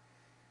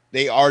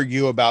they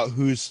argue about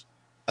who's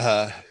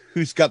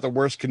got the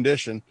worst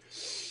condition.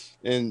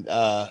 And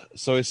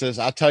so he says,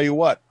 I'll tell you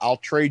what, I'll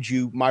trade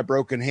you my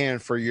broken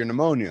hand for your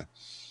pneumonia.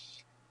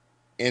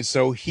 And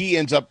so he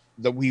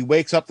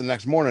wakes up the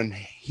next morning,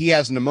 he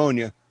has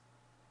pneumonia.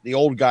 The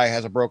old guy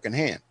has a broken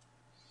hand.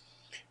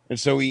 And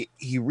so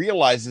he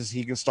realizes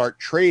he can start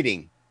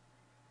trading,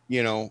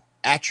 you know,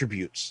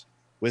 attributes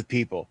with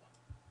people,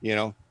 you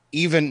know,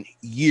 even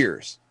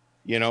years,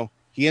 you know.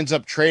 He ends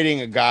up trading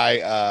a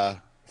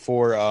guy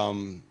for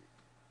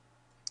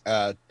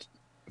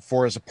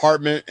his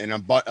apartment and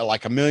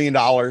like $1 million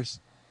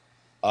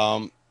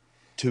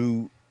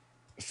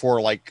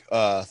for like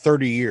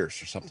 30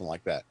 years or something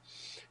like that.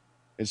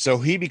 And so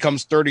he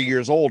becomes 30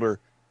 years older,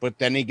 but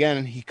then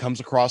again, he comes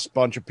across a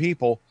bunch of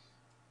people.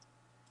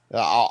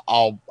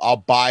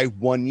 I'll buy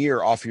 1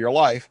 year off of your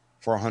life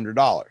for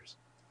 $100,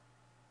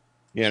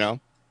 you know?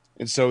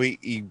 And so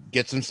he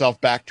gets himself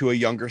back to a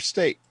younger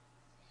state,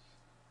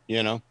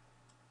 you know?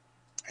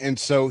 And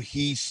so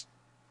he's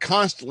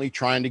constantly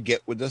trying to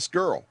get with this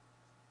girl,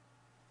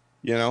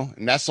 you know?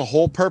 And that's the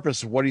whole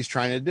purpose of what he's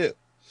trying to do.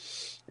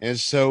 And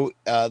so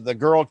the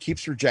girl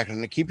keeps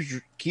rejecting him,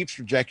 keeps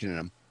rejecting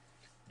him.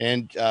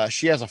 And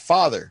she has a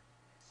father,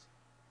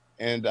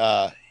 and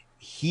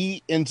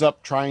he ends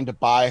up trying to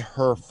buy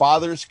her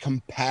father's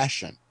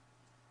compassion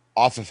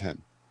off of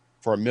him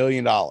for $1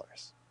 million.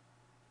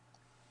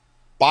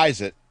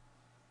 Buys it.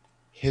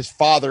 His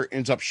father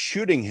ends up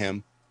shooting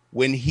him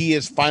when he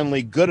is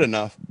finally good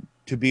enough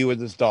to be with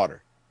his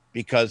daughter,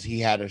 because he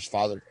had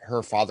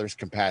her father's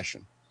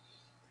compassion.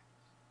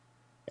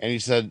 And he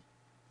said,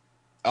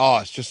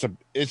 "Oh,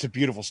 it's a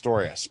beautiful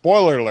story."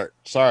 Spoiler alert.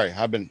 Sorry,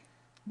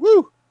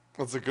 woo.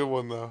 That's a good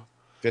one though.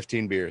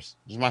 15 beers.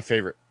 This is my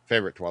favorite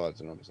Twilight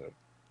Zone episode.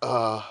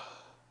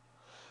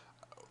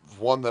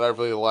 one that I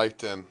really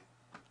liked, and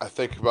I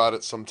think about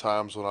it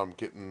sometimes when I'm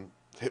getting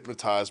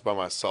hypnotized by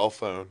my cell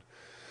phone,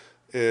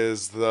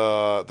 is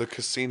the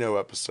casino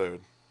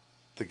episode.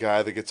 The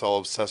guy that gets all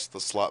obsessed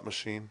with the slot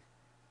machine.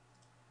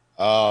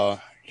 Yeah,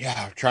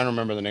 I'm trying to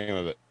remember the name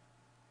of it.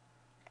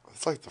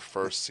 It's like the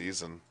first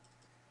season.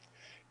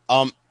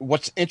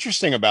 What's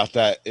interesting about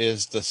that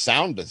is the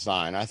sound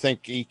design. I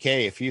think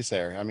EK, if he's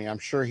there, I mean, I'm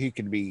sure he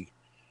could be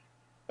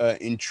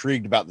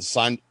intrigued about the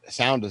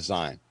sound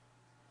design,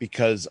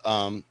 because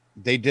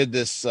they did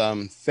this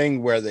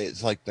thing where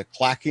it's like the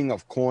clacking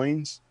of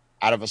coins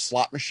out of a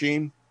slot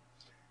machine.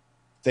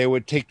 They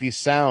would take these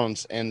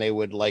sounds and they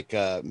would like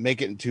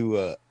make it into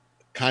a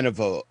kind of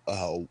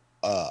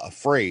a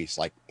phrase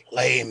like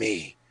 "play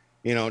me,"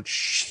 you know,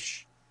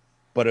 shh,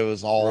 but it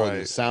was all in the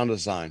Right. sound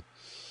design.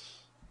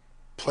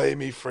 Play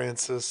me,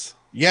 Francis.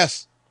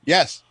 Yes,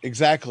 yes,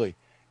 exactly.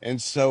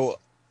 And so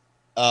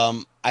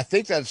I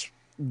think that's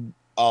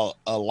a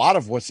lot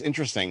of what's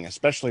interesting,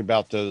 especially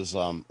about those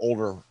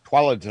older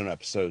Twilight Zone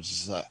episodes,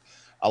 is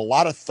a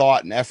lot of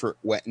thought and effort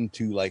went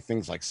into like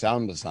things like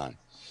sound design.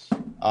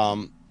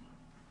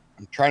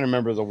 I'm trying to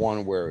remember the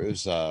one where it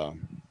was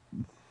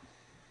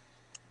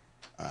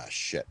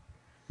shit.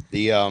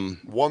 The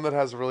One that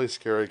has a really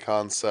scary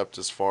concept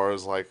as far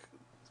as like,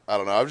 I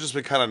don't know. I've just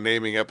been kind of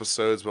naming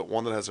episodes, but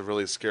one that has a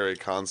really scary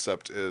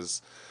concept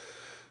is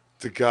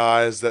the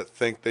guys that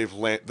think the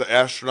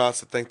astronauts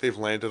that think they've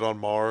landed on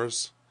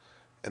Mars,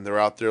 and they're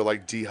out there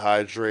like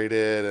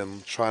dehydrated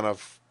and trying to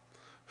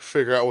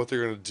figure out what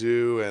they're gonna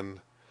do.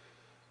 And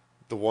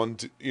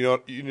you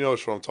know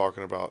what I'm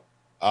talking about.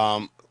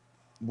 um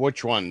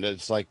which one?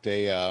 It's like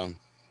They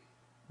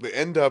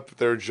end up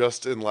they're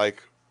just in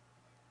like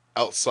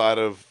outside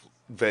of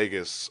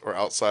Vegas or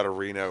outside of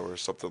Reno or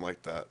something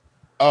like that.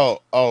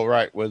 oh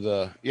right, with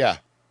yeah.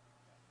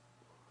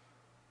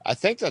 I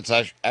think that's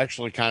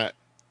actually kind of.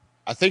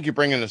 I think you're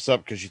bringing this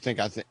up because you think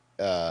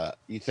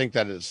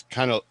that is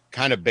kind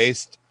of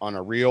based on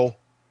a real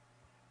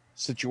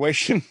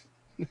situation.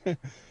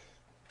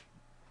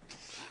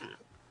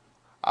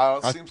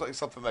 It seems like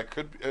something that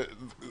could be.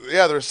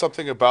 Yeah, there's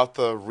something about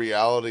the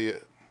reality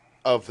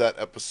of that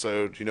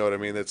episode. You know what I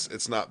mean?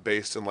 It's not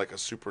based in like a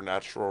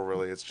supernatural.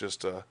 Really, it's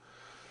just a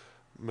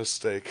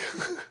mistake.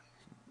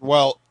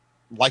 Well,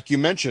 like you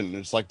mentioned,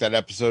 it's like that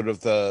episode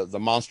of the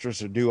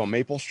Monsters Are Due on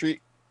Maple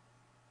Street.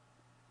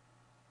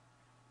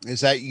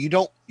 Is that you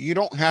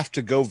don't have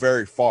to go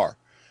very far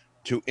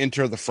to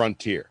enter the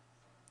frontier,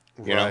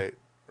 you know, Right,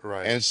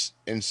 right,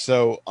 and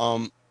so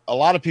a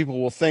lot of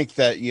people will think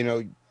that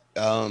you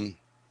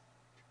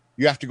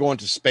have to go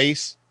into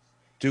space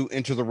to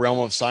enter the realm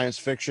of science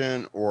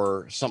fiction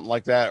or something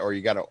like that, or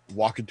you got to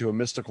walk into a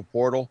mystical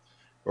portal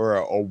or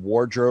a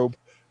wardrobe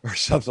or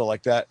something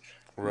like that.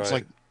 It's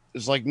right.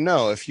 like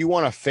no, if you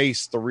want to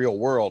face the real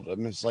world, I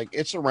mean, it's like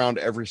it's around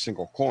every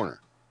single corner,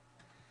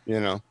 you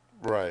know,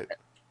 Right.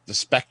 the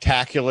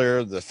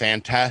spectacular, the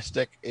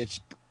fantastic, it's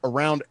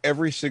around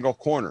every single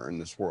corner in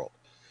this world.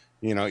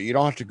 You know, you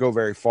don't have to go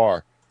very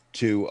far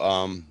to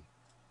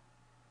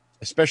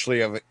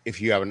especially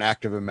if you have an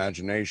active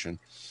imagination,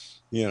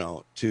 you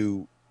know,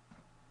 to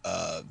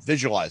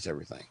visualize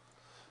everything,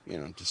 you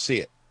know, to see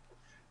it.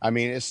 I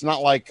mean, it's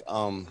not like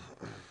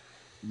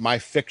my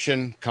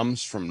fiction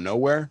comes from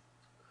nowhere.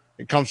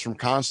 It comes from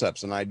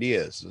concepts and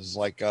ideas. It's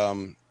like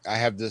I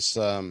have this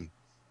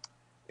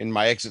in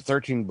my Exit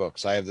 13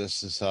 books. I have this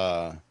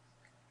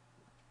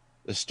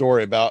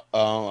story about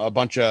a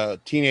bunch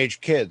of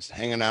teenage kids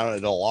hanging out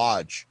at a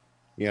lodge,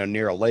 you know,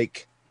 near a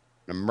lake.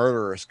 And a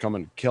murderer is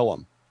coming to kill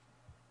them,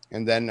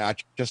 and then I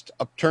just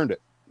upturned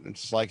it.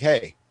 It's like,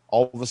 hey,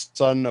 all of a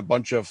sudden, a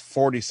bunch of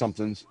 40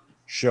 somethings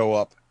show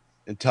up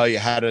and tell you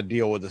how to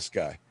deal with this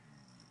guy,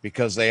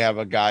 because they have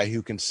a guy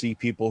who can see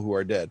people who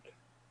are dead.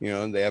 You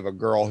know, and they have a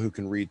girl who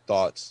can read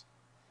thoughts,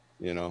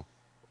 you know,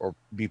 or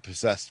be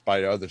possessed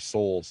by other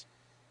souls.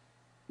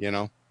 You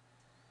know,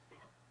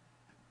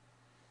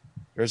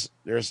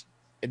 there's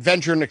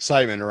adventure and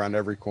excitement around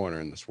every corner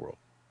in this world.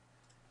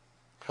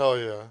 Hell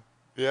yeah.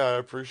 Yeah, I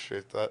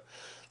appreciate that.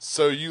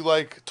 So you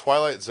like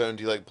Twilight Zone?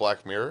 Do you like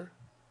Black Mirror?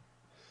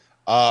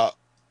 Uh,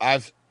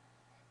 I've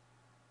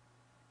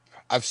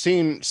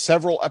seen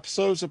several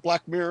episodes of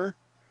Black Mirror.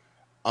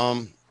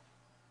 Um,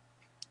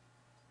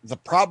 the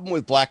problem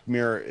with Black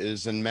Mirror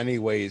is in many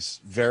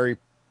ways very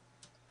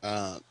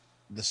uh,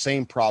 the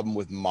same problem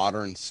with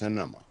modern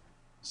cinema,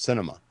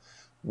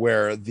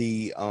 where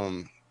the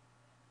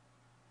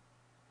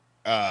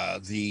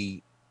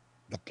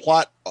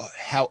plot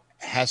how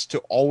has to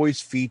always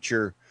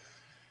feature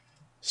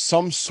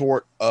some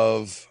sort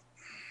of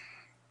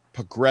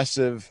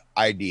progressive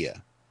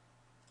idea,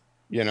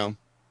 you know.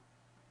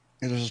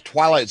 And there's a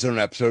Twilight Zone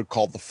episode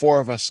called "The Four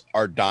of Us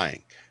Are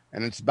Dying,"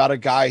 and it's about a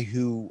guy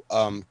who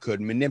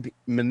could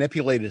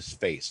manipulate his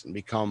face and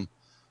become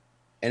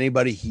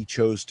anybody he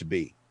chose to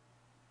be.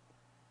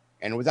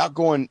 And without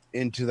going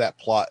into that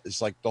plot,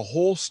 it's like the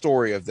whole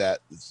story of that,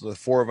 "The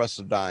Four of Us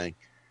Are Dying,"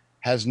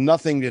 has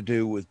nothing to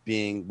do with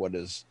being what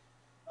is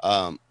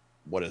um,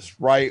 what is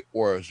right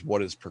or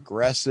what is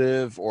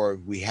progressive, or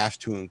we have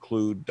to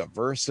include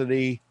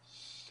diversity.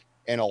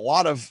 And a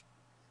lot of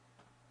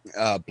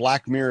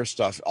Black Mirror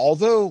stuff,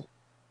 although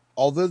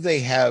they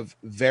have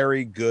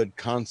very good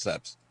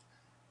concepts,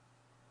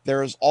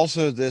 there is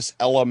also this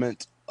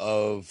element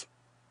of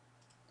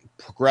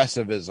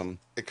progressivism.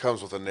 It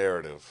comes with a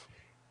narrative.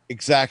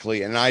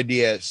 Exactly. An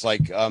idea. It's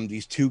like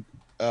these two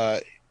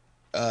have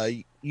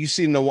you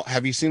seen the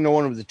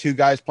one of the two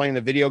guys playing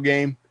the video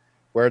game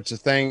where it's a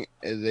thing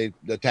they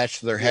attach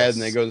to their head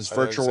and they go this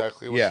virtual. I know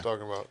exactly what you're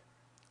talking about,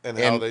 and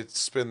how they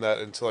spin that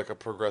into like a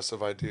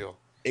progressive ideal.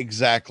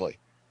 Exactly.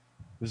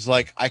 It's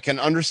like, I can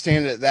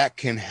understand that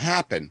can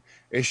happen.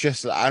 It's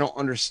just that I don't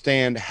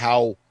understand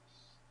how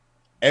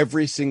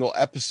every single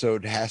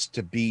episode has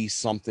to be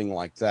something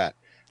like that.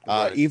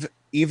 Right.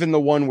 Even the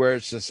one where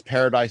it's this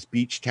paradise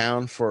beach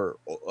town for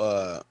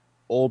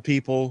old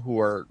people who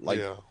are like,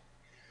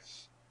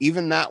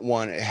 even that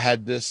one, it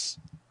had this,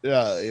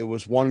 it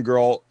was one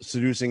girl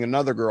seducing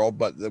another girl,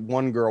 but the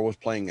one girl was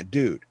playing a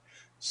dude.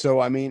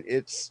 So, I mean,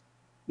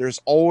 there's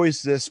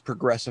always this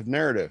progressive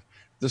narrative.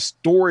 The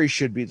story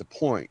should be the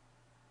point,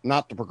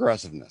 not the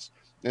progressiveness.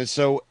 And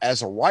so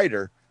as a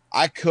writer,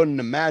 I couldn't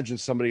imagine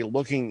somebody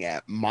looking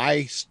at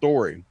my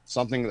story,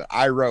 something that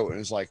I wrote, and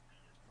it's like,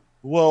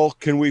 well,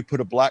 can we put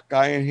a black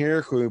guy in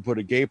here? Can we put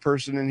a gay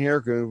person in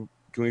here? Can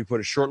we put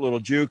a short little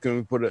Jew? Can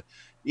we put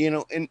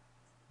and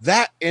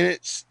that in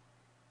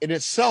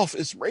itself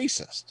is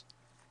racist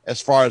as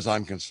far as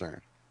I'm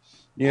concerned.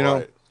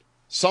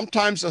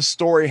 Sometimes a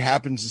story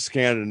happens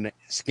in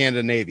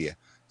Scandinavia.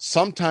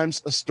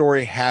 Sometimes a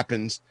story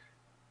happens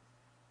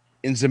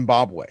in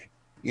Zimbabwe.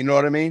 You know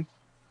what I mean?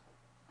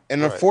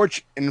 And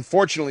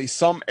unfortunately,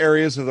 some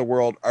areas of the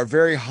world are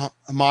very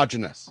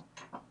homogenous.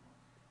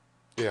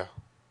 Yeah.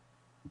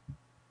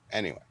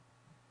 Anyway,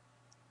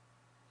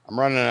 I'm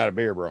running out of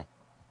beer, bro.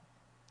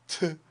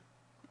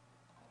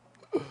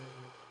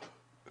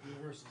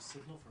 Universal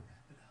signal for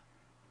wrap it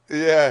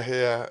up.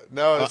 Yeah.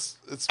 No,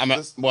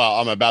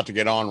 I'm about to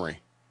get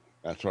ornery.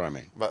 That's what I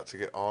mean. About to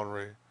get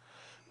ornery.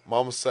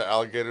 Mama said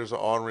alligators are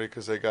ornery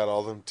because they got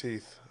all them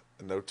teeth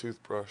and no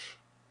toothbrush.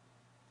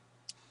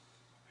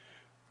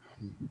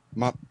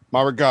 My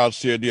regards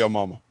to your dear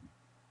mama.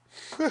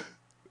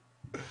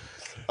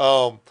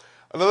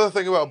 Another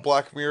thing about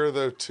Black Mirror,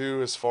 though,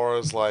 too, as far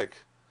as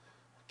like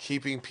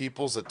keeping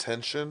people's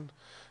attention,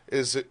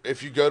 is that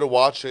if you go to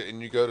watch it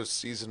and you go to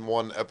season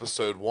 1,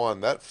 episode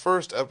 1, that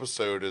first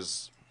episode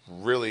is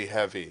really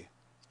heavy.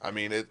 I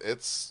mean,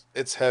 it's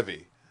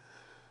heavy.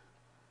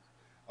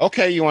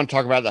 Okay, you want to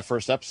talk about that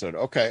first episode?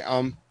 Okay,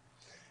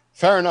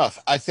 fair enough.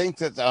 I think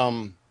that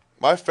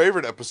my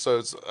favorite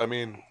episodes. I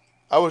mean,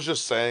 I was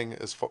just saying,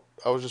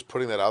 I was just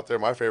putting that out there.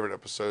 My favorite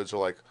episodes are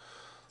like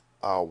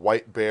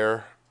White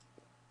Bear,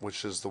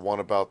 which is the one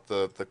about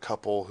the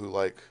couple who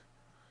like,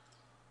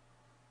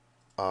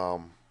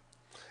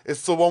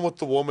 it's the one with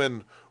the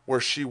woman where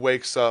she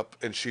wakes up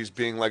and she's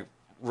being like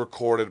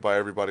recorded by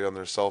everybody on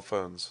their cell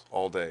phones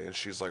all day, and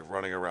she's like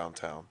running around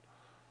town.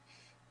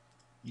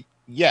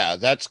 Yeah,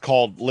 that's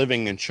called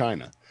Living in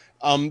China.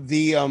 Let's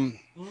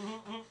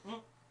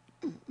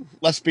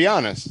be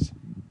honest.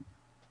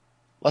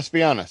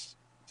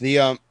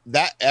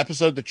 That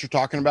episode that you're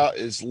talking about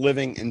is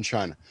Living in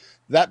China.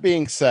 That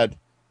being said,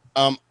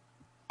 I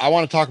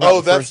want to talk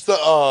about. That's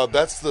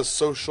the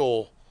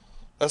social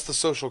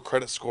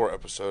credit score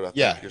episode. I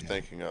think you're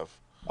thinking of.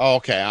 Oh,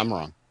 okay, I'm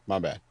wrong. My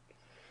bad.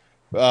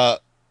 I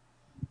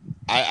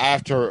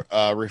have to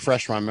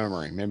refresh my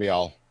memory. Maybe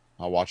I'll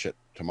watch it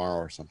tomorrow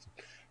or something.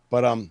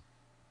 But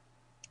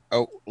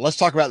let's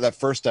talk about that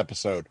first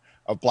episode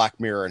of Black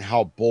Mirror and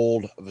how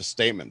bold of a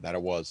statement that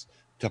it was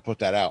to put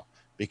that out,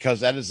 because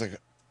that is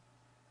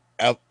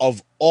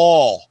of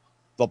all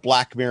the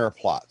Black Mirror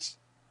plots,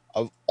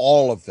 of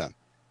all of them,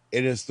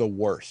 it is the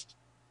worst.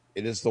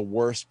 It is the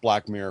worst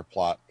Black Mirror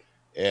plot,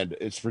 and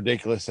it's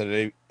ridiculous that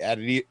it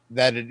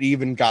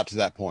even got to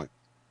that point.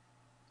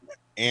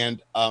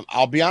 And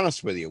I'll be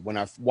honest with you, when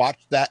I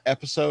watched that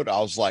episode, I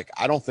was like,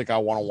 I don't think I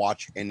want to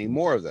watch any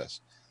more of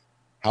this.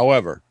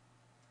 However,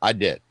 I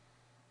did.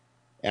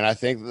 And I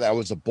think that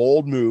was a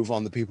bold move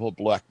on the people of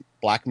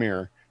Black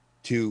Mirror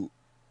to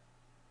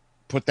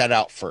put that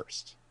out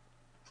first.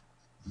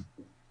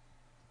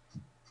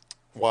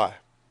 Why?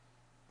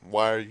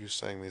 Why are you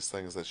saying these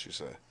things that you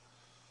say?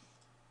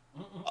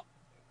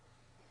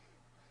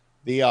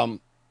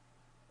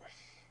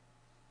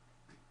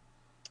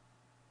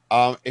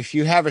 If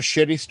you have a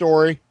shitty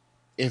story,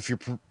 if you're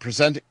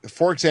presenting,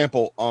 for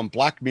example,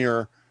 Black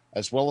Mirror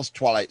as well as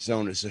Twilight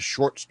Zone is a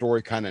short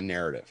story kind of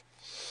narrative.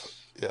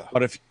 Yeah.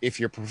 But if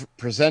you're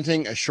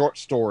presenting a short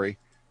story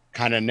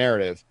kind of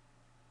narrative,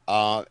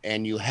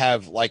 and you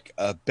have like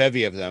a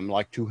bevy of them,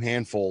 like two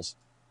handfuls,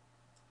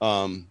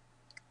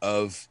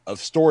 of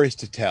stories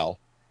to tell,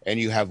 and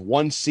you have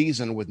one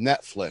season with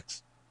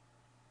Netflix,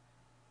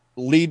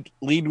 lead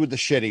with the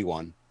shitty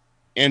one,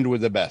 end with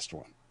the best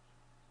one.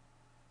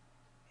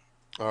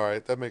 All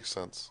right, that makes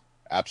sense.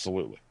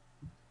 Absolutely.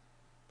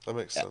 That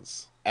makes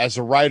sense. As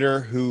a writer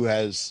who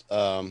has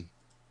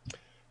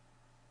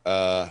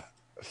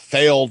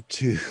failed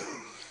to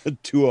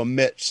to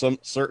omit some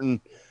certain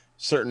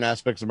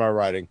aspects of my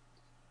writing.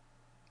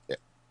 Yeah,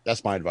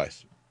 that's my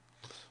advice.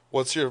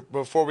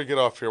 Before we get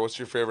off here, what's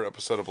your favorite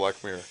episode of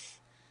Black Mirror?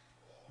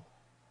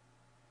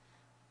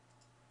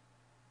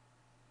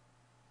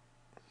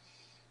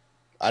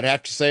 I'd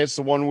have to say it's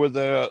the one with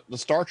the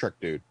Star Trek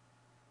dude.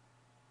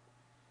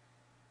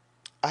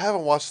 I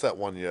haven't watched that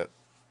one yet.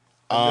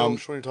 I know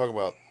which one you're talking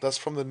about. That's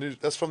from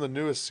the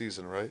newest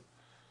season, right?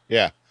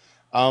 Yeah.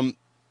 I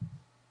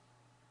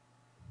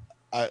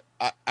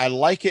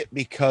like it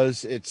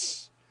because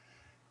it's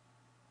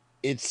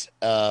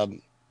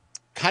kind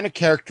of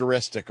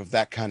characteristic of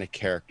that kind of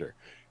character,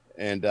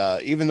 and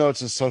even though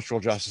it's a social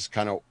justice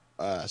kind of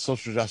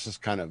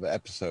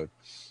episode,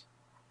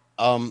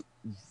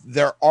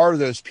 there are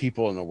those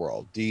people in the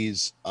world,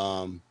 these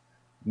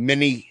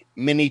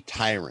many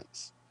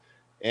tyrants,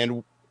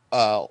 and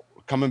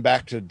coming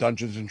back to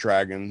Dungeons and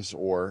Dragons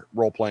or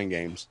role-playing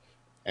games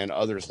and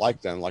others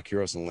like them, like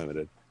Heroes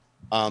Unlimited,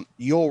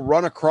 you'll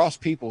run across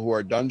people who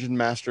are dungeon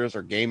masters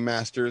or game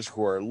masters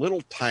who are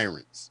little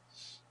tyrants.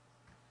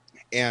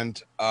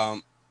 And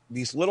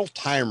these little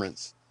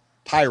tyrants,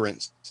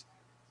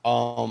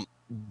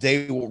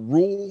 they will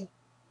rule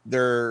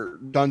their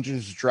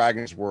Dungeons and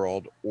Dragons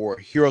world or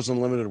Heroes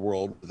Unlimited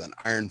world with an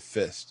iron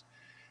fist.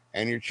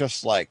 And you're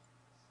just like,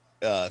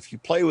 if you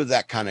play with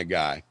that kind of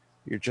guy,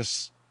 you're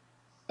just,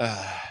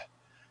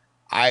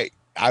 I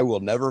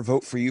will never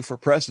vote for you for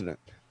president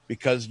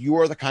because you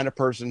are the kind of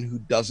person who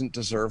doesn't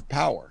deserve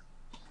power.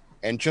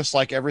 And just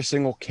like every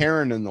single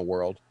Karen in the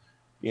world,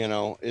 you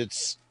know,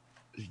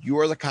 you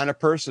are the kind of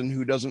person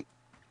who doesn't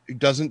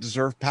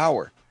deserve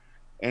power.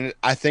 And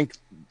I think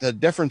the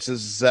difference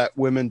is that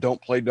women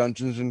don't play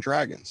Dungeons and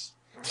Dragons.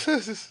 So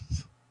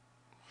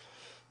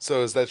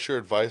is that your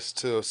advice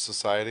to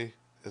society?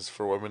 Is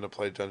for women to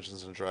play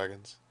Dungeons and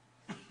Dragons?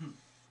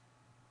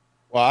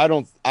 Well, I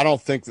don't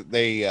think that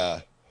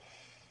they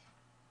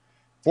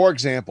for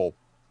example,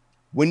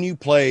 when you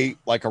play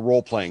like a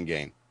role-playing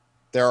game,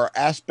 there are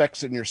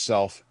aspects in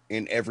yourself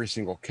in every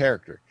single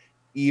character,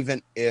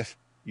 even if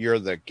you're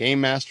the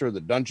game master,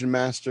 the dungeon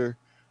master,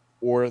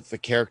 or the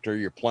character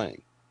you're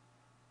playing.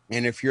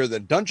 And if you're the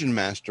dungeon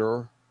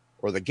master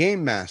or the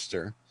game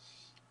master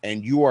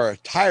and you are a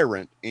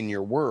tyrant in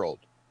your world,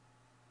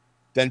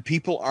 then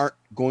people aren't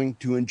going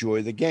to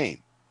enjoy the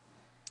game.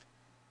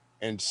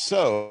 And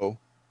so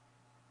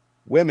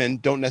women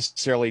don't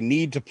necessarily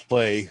need to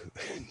play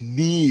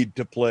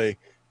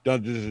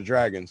Dungeons and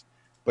Dragons,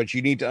 but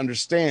you need to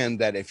understand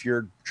that if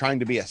you're trying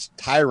to be a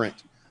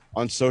tyrant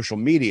on social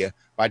media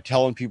by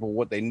telling people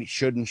what they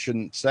should and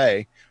shouldn't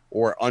say,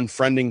 or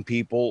unfriending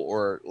people,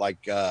 or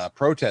like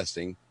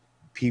protesting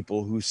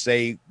people who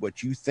say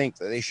what you think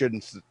that they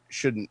should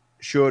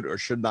or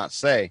should not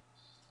say,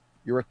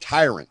 you're a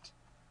tyrant.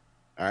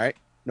 All right.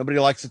 Nobody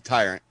likes a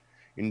tyrant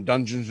in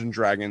Dungeons and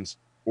Dragons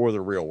or the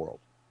real world.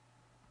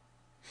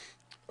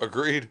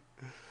 Agreed.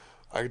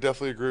 I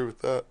definitely agree with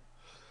that.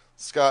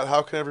 Scott,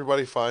 how can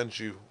everybody find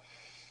you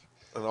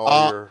and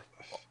all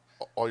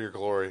your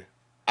glory?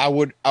 I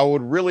would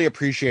really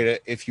appreciate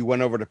it if you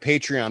went over to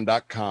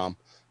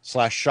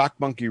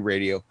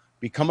patreon.com/shockmonkeyradio,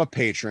 become a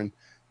patron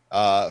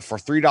for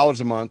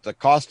 $3 a month, the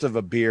cost of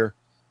a beer,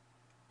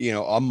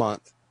 a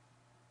month.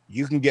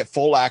 You can get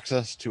full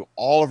access to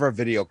all of our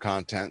video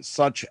content,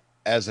 such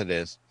as it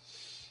is.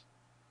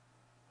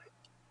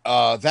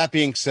 That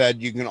being said,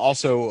 you can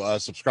also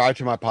subscribe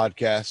to my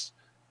podcast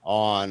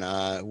on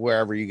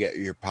wherever you get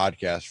your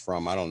podcast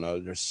from. I don't know.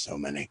 There's so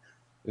many.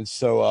 And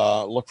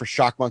so look for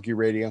Shock Monkey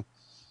Radio.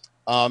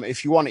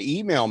 If you want to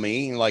email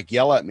me, like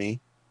yell at me,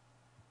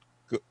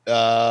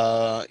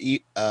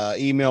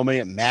 email me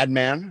at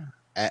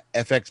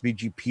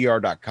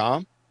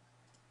madman@fxbgpr.com.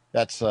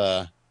 That's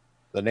the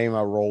name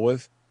I roll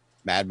with,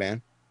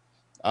 Madman.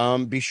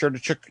 Be sure to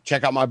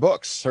check out my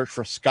books. Search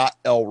for Scott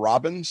L.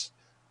 Robbins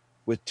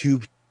with two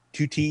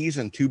T's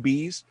and 2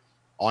 B's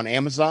on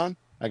Amazon.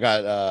 I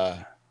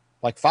got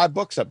like 5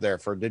 books up there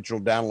for digital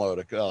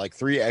download, like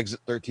 3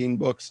 Exit 13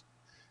 books,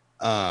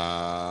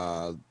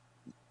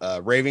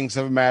 Ravings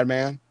of a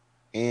Madman,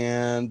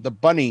 and The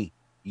Bunny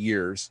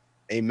Years,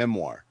 a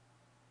memoir.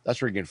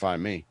 That's where you can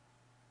find me.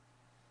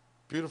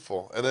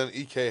 Beautiful. And then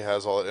EK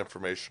has all that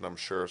information, I'm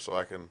sure,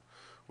 so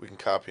we can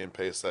copy and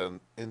paste that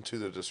into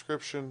the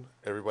description.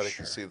 Everybody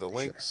can see the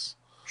links.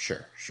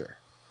 Sure.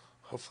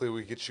 Hopefully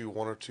we get you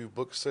 1 or 2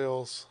 book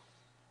sales.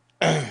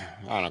 I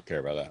don't care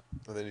about that.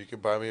 And then you can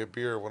buy me a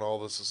beer when all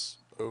this is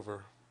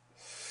over.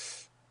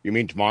 You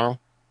mean tomorrow?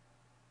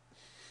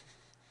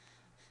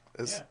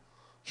 Yeah.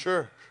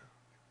 Sure.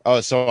 Oh,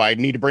 so I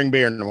need to bring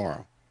beer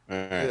tomorrow.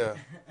 Right. Yeah.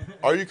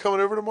 Are you coming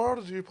over tomorrow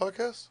to do your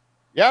podcast?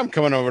 Yeah, I'm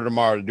coming over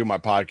tomorrow to do my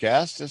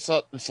podcast.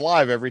 It's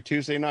live every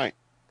Tuesday night.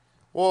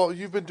 Well,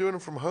 you've been doing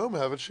it from home,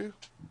 haven't you?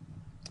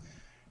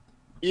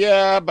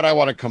 Yeah, but I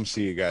want to come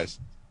see you guys.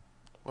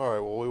 All right.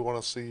 Well, we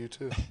want to see you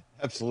too.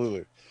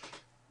 Absolutely.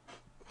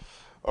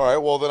 All right.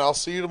 Well, then I'll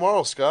see you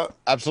tomorrow, Scott.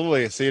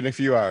 Absolutely. See you in a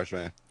few hours,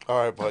 man.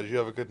 All right, bud. You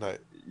have a good night.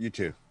 You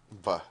too.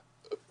 Bye.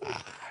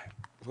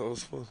 That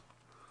was fun.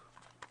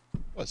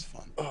 was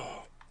fun.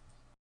 Oh,